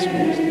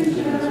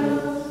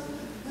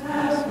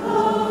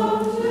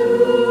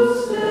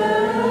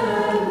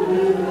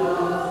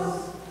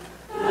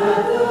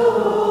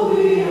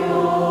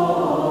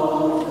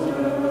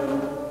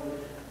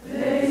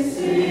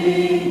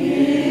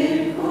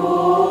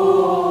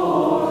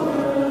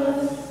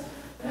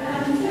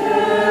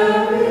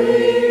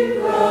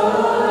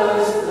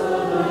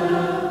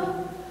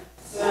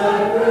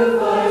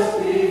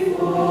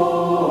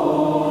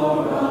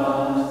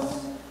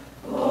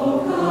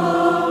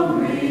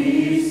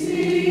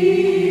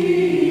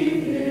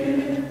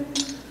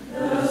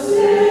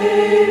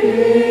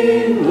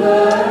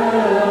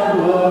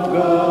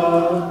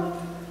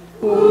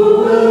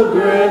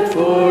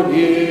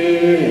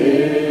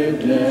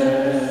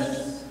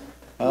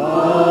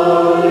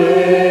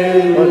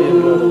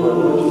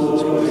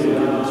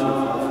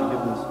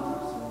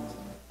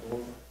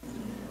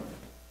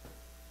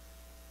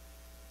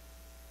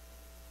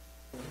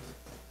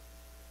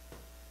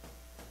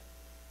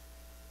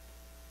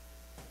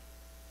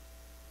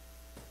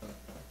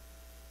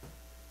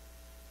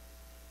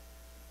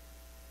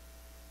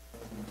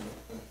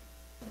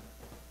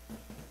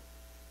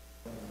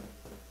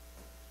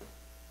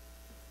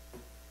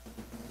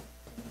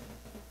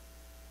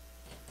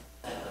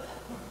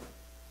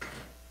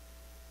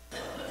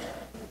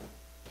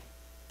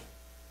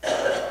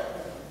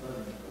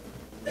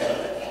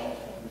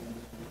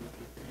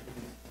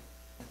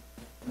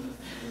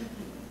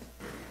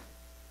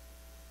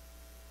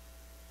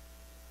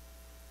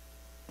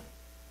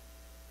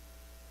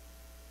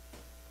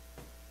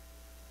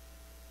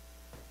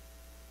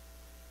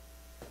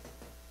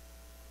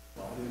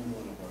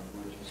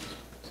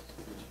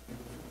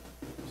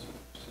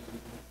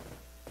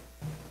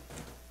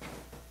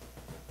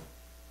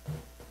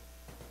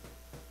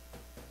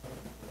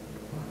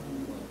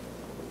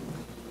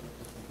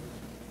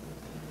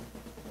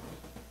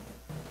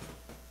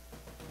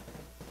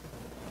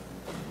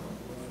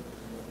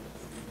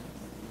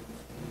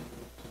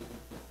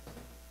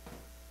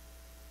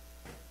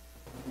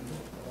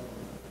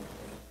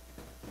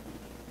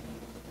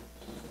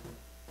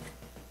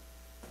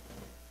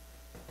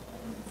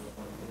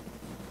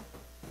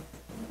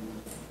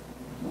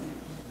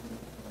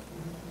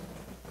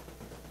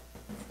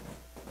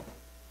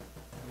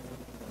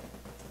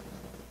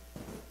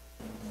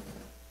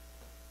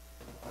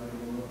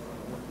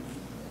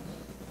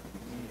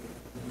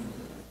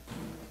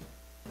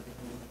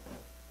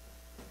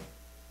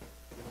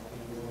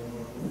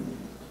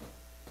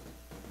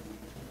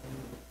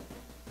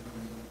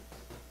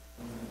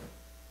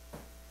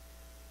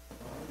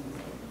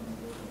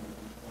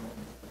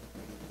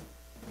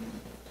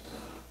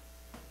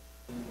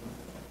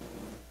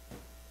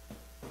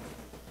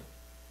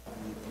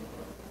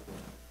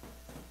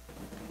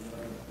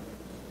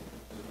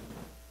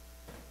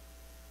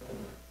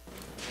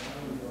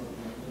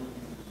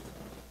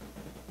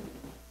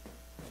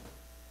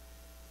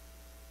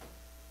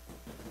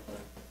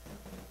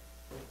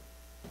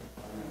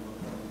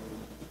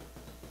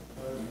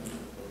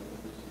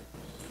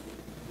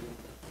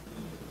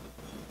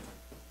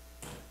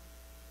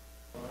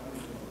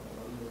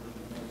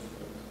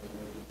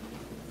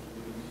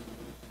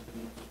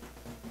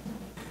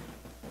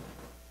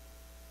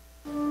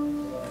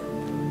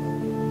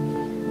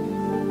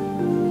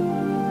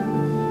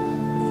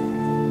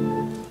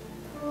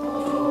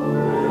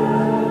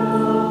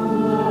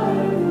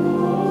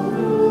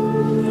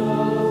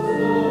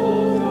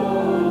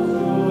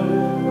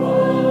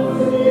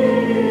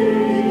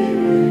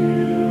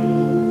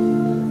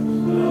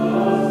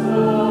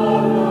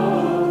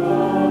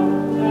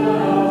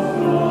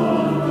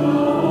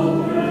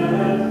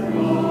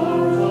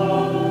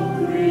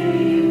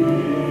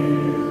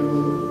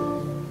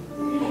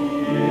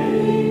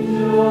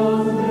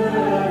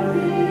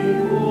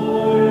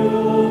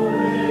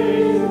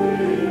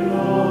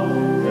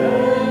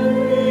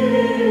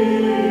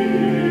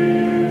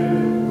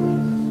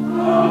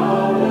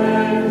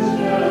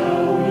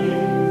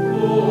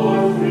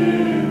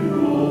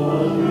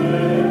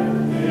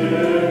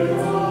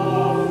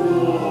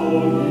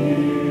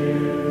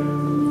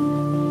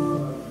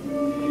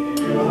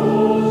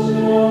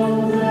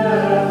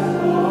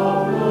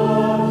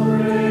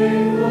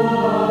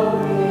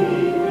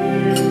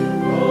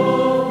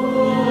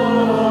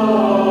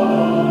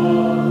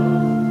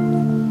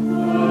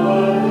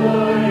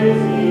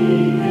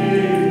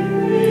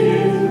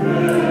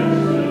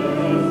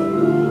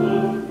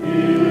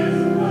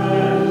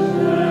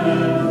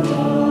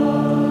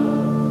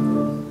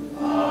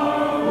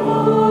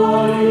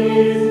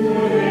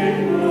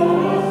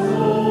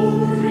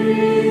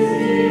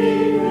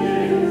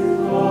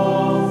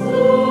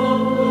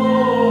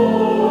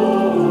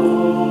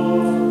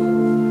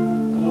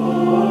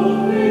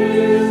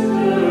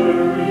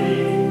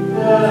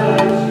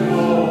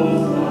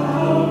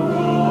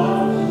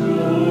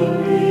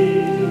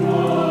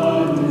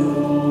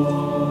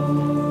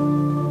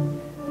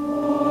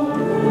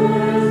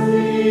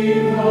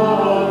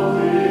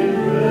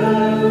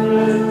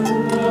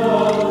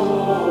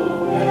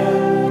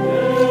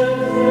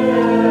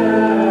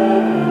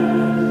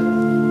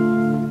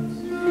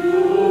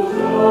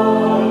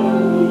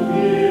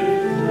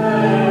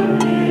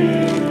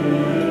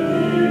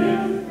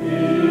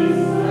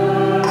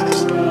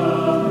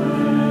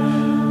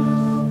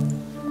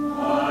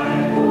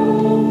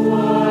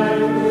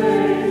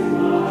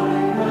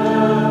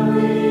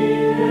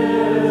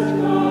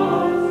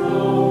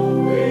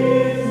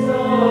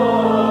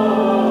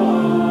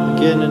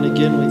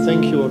 begin, we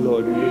thank you, O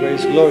Lord, and we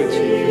raise glory to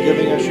you for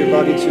giving us your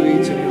body to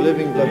eat and your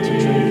living blood to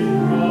drink.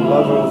 O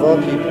lover of all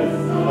people,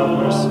 have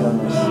mercy on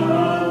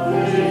us.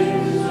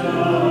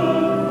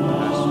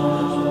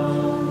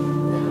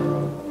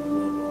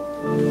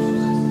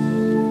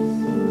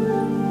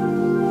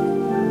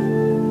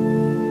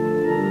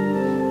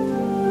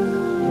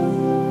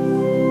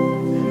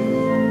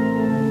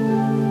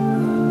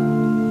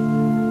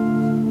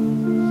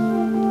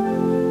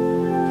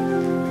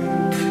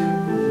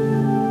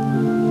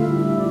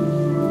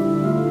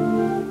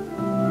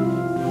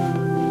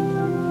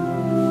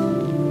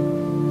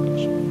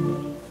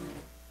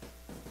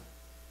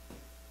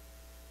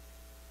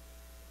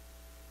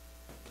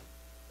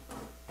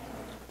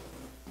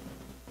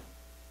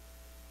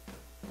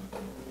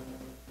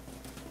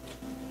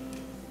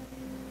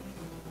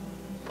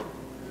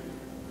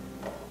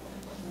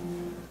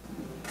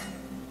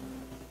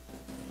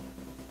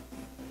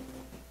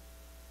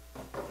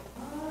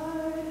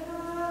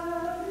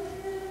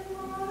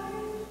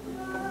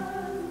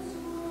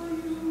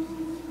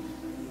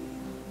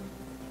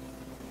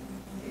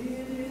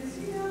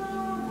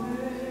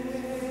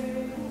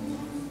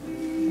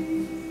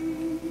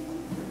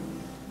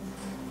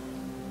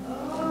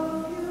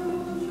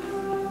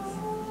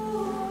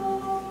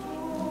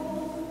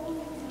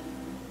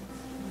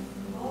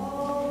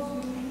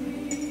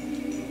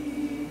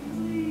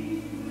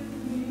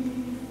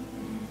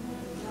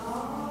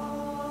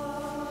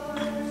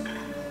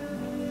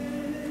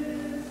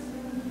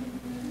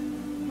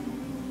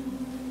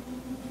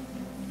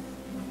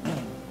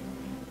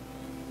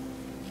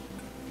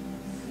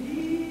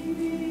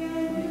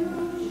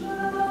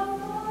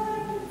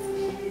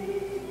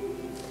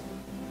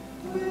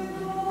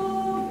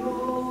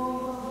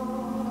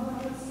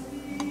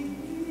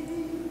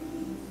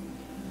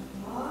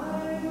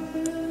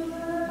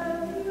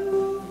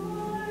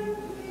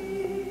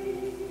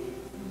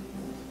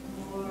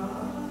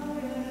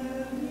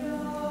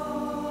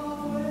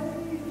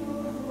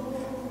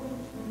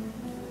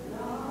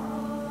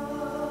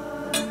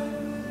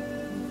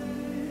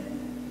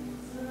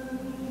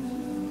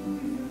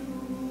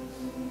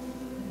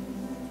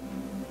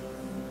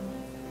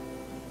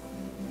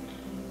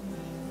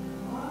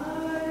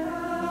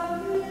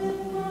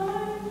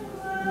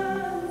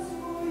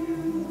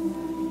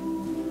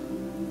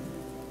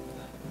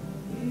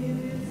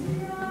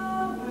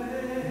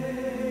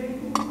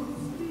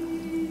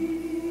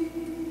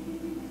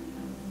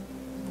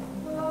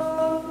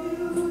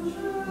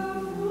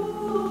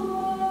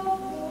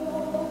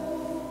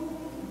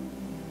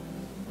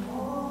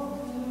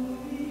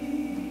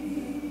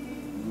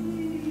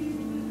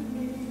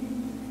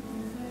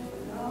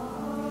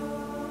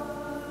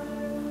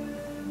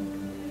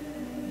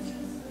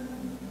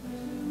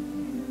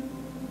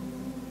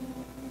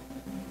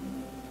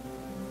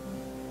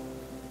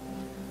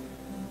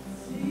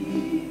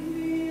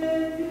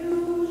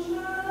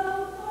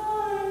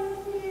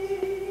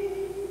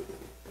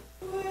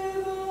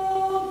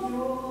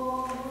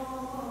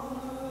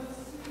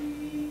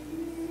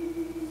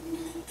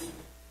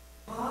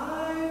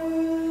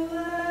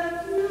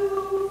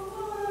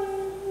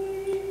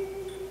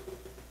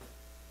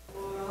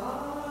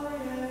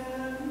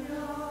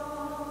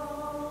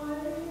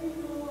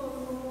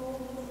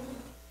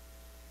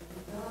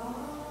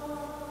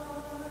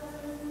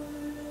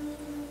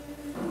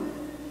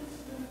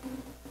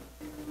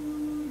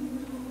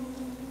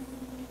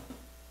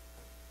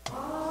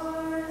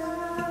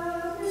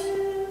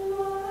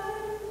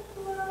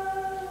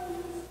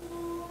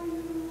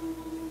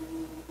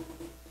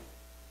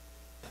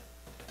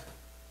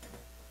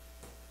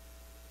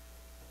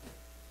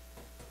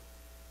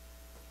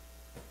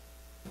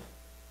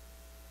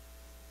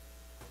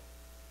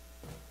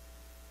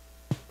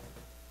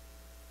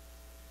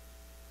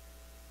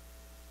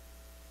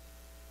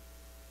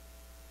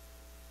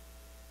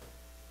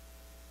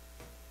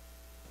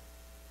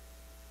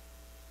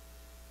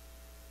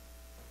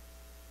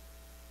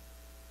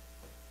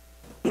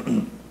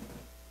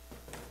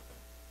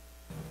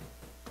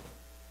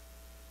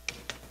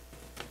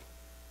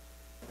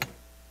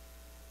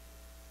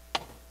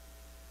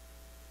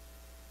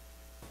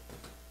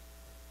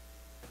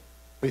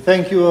 We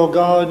thank you, O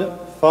God,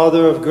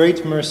 Father of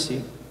great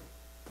mercy,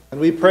 and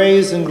we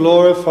praise and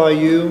glorify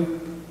you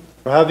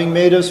for having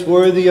made us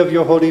worthy of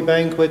your holy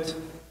banquet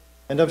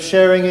and of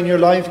sharing in your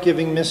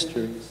life-giving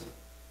mysteries.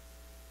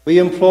 We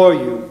implore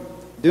you,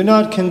 do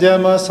not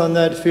condemn us on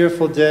that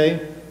fearful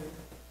day,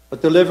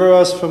 but deliver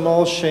us from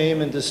all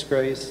shame and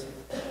disgrace,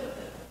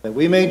 that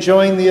we may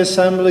join the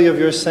assembly of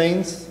your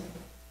saints,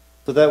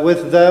 so that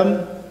with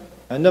them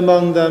and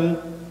among them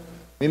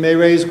we may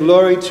raise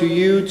glory to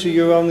you, to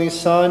your only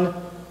Son,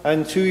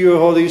 and to your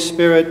Holy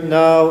Spirit,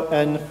 now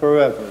and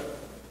forever.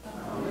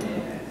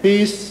 Amen.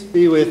 Peace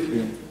be with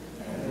you.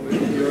 And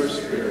with your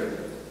spirit.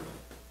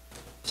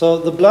 So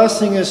the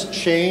blessing is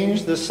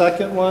changed, the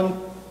second one,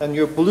 and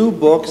your blue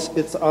books,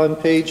 it's on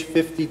page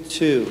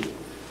 52.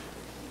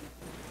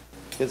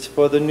 It's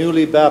for the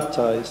newly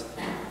baptized.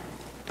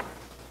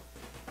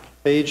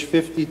 Page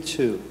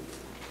 52.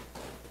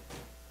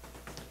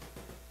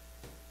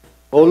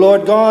 O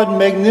Lord God,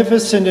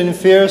 magnificent and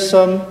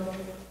fearsome,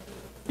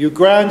 you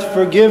grant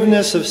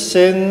forgiveness of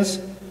sins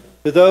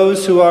to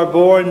those who are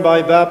born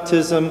by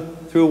baptism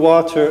through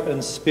water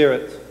and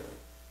Spirit.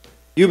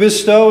 You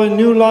bestow a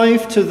new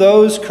life to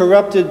those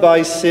corrupted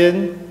by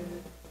sin.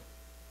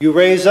 You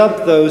raise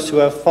up those who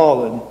have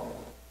fallen.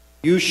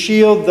 You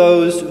shield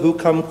those who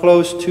come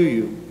close to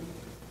you.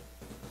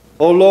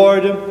 O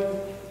Lord,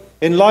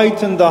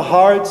 enlighten the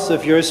hearts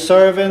of your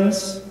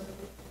servants,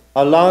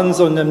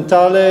 Alanzo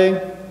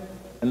Nemtale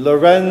and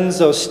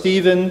Lorenzo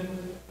Stephen,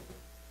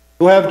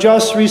 who have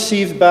just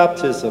received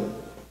baptism.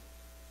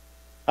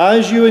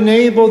 As you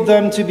enabled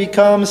them to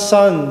become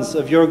sons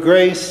of your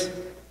grace,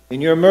 in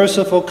your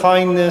merciful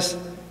kindness,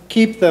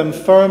 keep them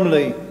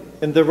firmly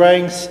in the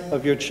ranks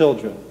of your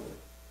children.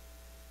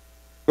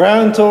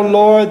 Grant, O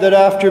Lord, that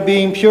after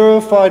being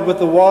purified with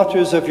the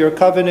waters of your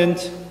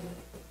covenant,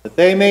 that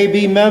they may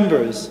be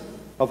members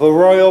of a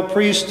royal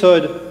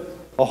priesthood,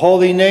 a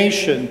holy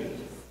nation,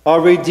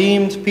 a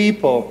redeemed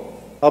people,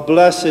 a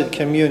blessed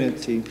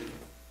community.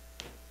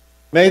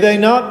 May they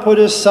not put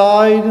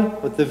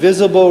aside with the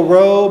visible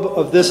robe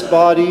of this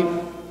body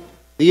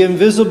the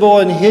invisible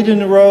and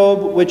hidden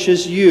robe which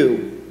is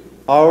you,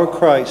 our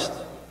Christ.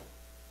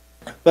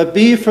 But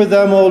be for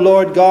them, O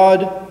Lord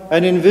God,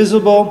 an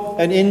invisible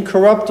and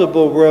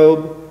incorruptible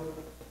robe,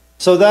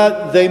 so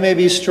that they may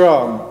be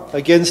strong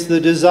against the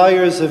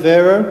desires of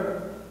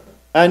error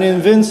and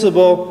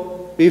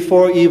invincible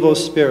before evil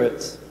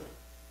spirits.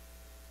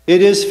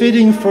 It is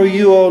fitting for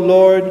you, O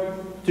Lord,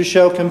 to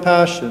show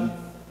compassion,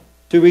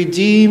 to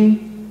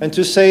redeem and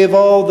to save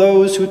all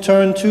those who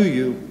turn to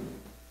you.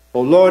 O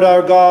Lord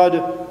our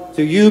God,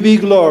 to you be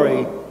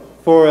glory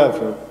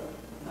forever.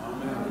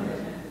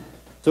 Amen.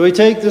 So we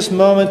take this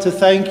moment to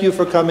thank you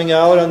for coming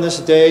out on this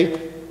day,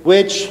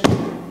 which,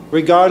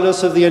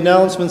 regardless of the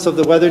announcements of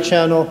the Weather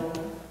Channel,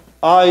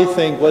 I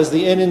think was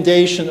the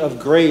inundation of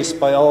grace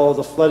by all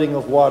the flooding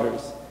of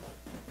waters.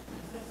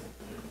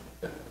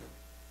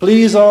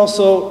 Please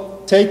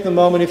also take the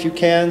moment, if you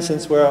can,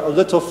 since we're a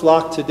little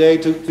flock today,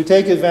 to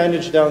take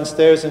advantage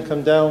downstairs and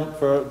come down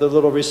for the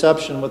little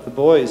reception with the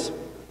boys.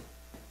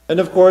 And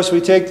of course,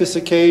 we take this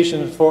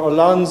occasion for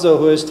Alanzo,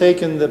 who has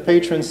taken the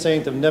patron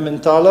saint of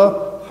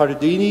Nementala,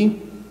 Hardini,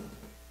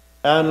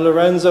 and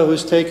Lorenzo,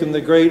 who's taken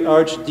the great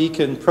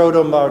archdeacon,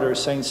 proto-martyr,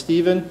 Saint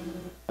Stephen.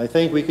 I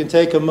think we can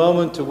take a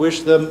moment to wish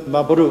them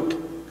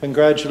Mabruk.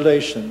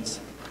 Congratulations.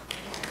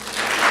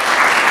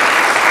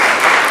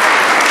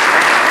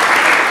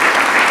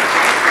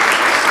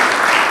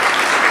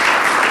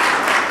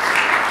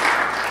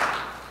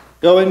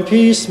 Go in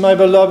peace, my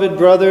beloved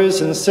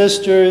brothers and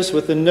sisters,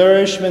 with the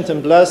nourishment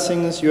and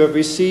blessings you have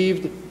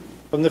received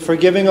from the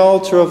forgiving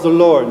altar of the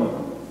Lord.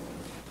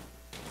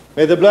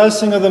 May the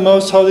blessing of the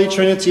Most Holy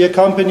Trinity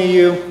accompany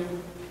you,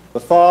 the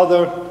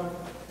Father,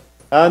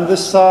 and the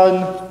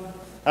Son,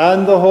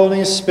 and the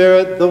Holy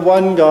Spirit, the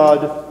one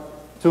God,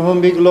 to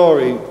whom be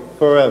glory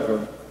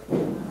forever.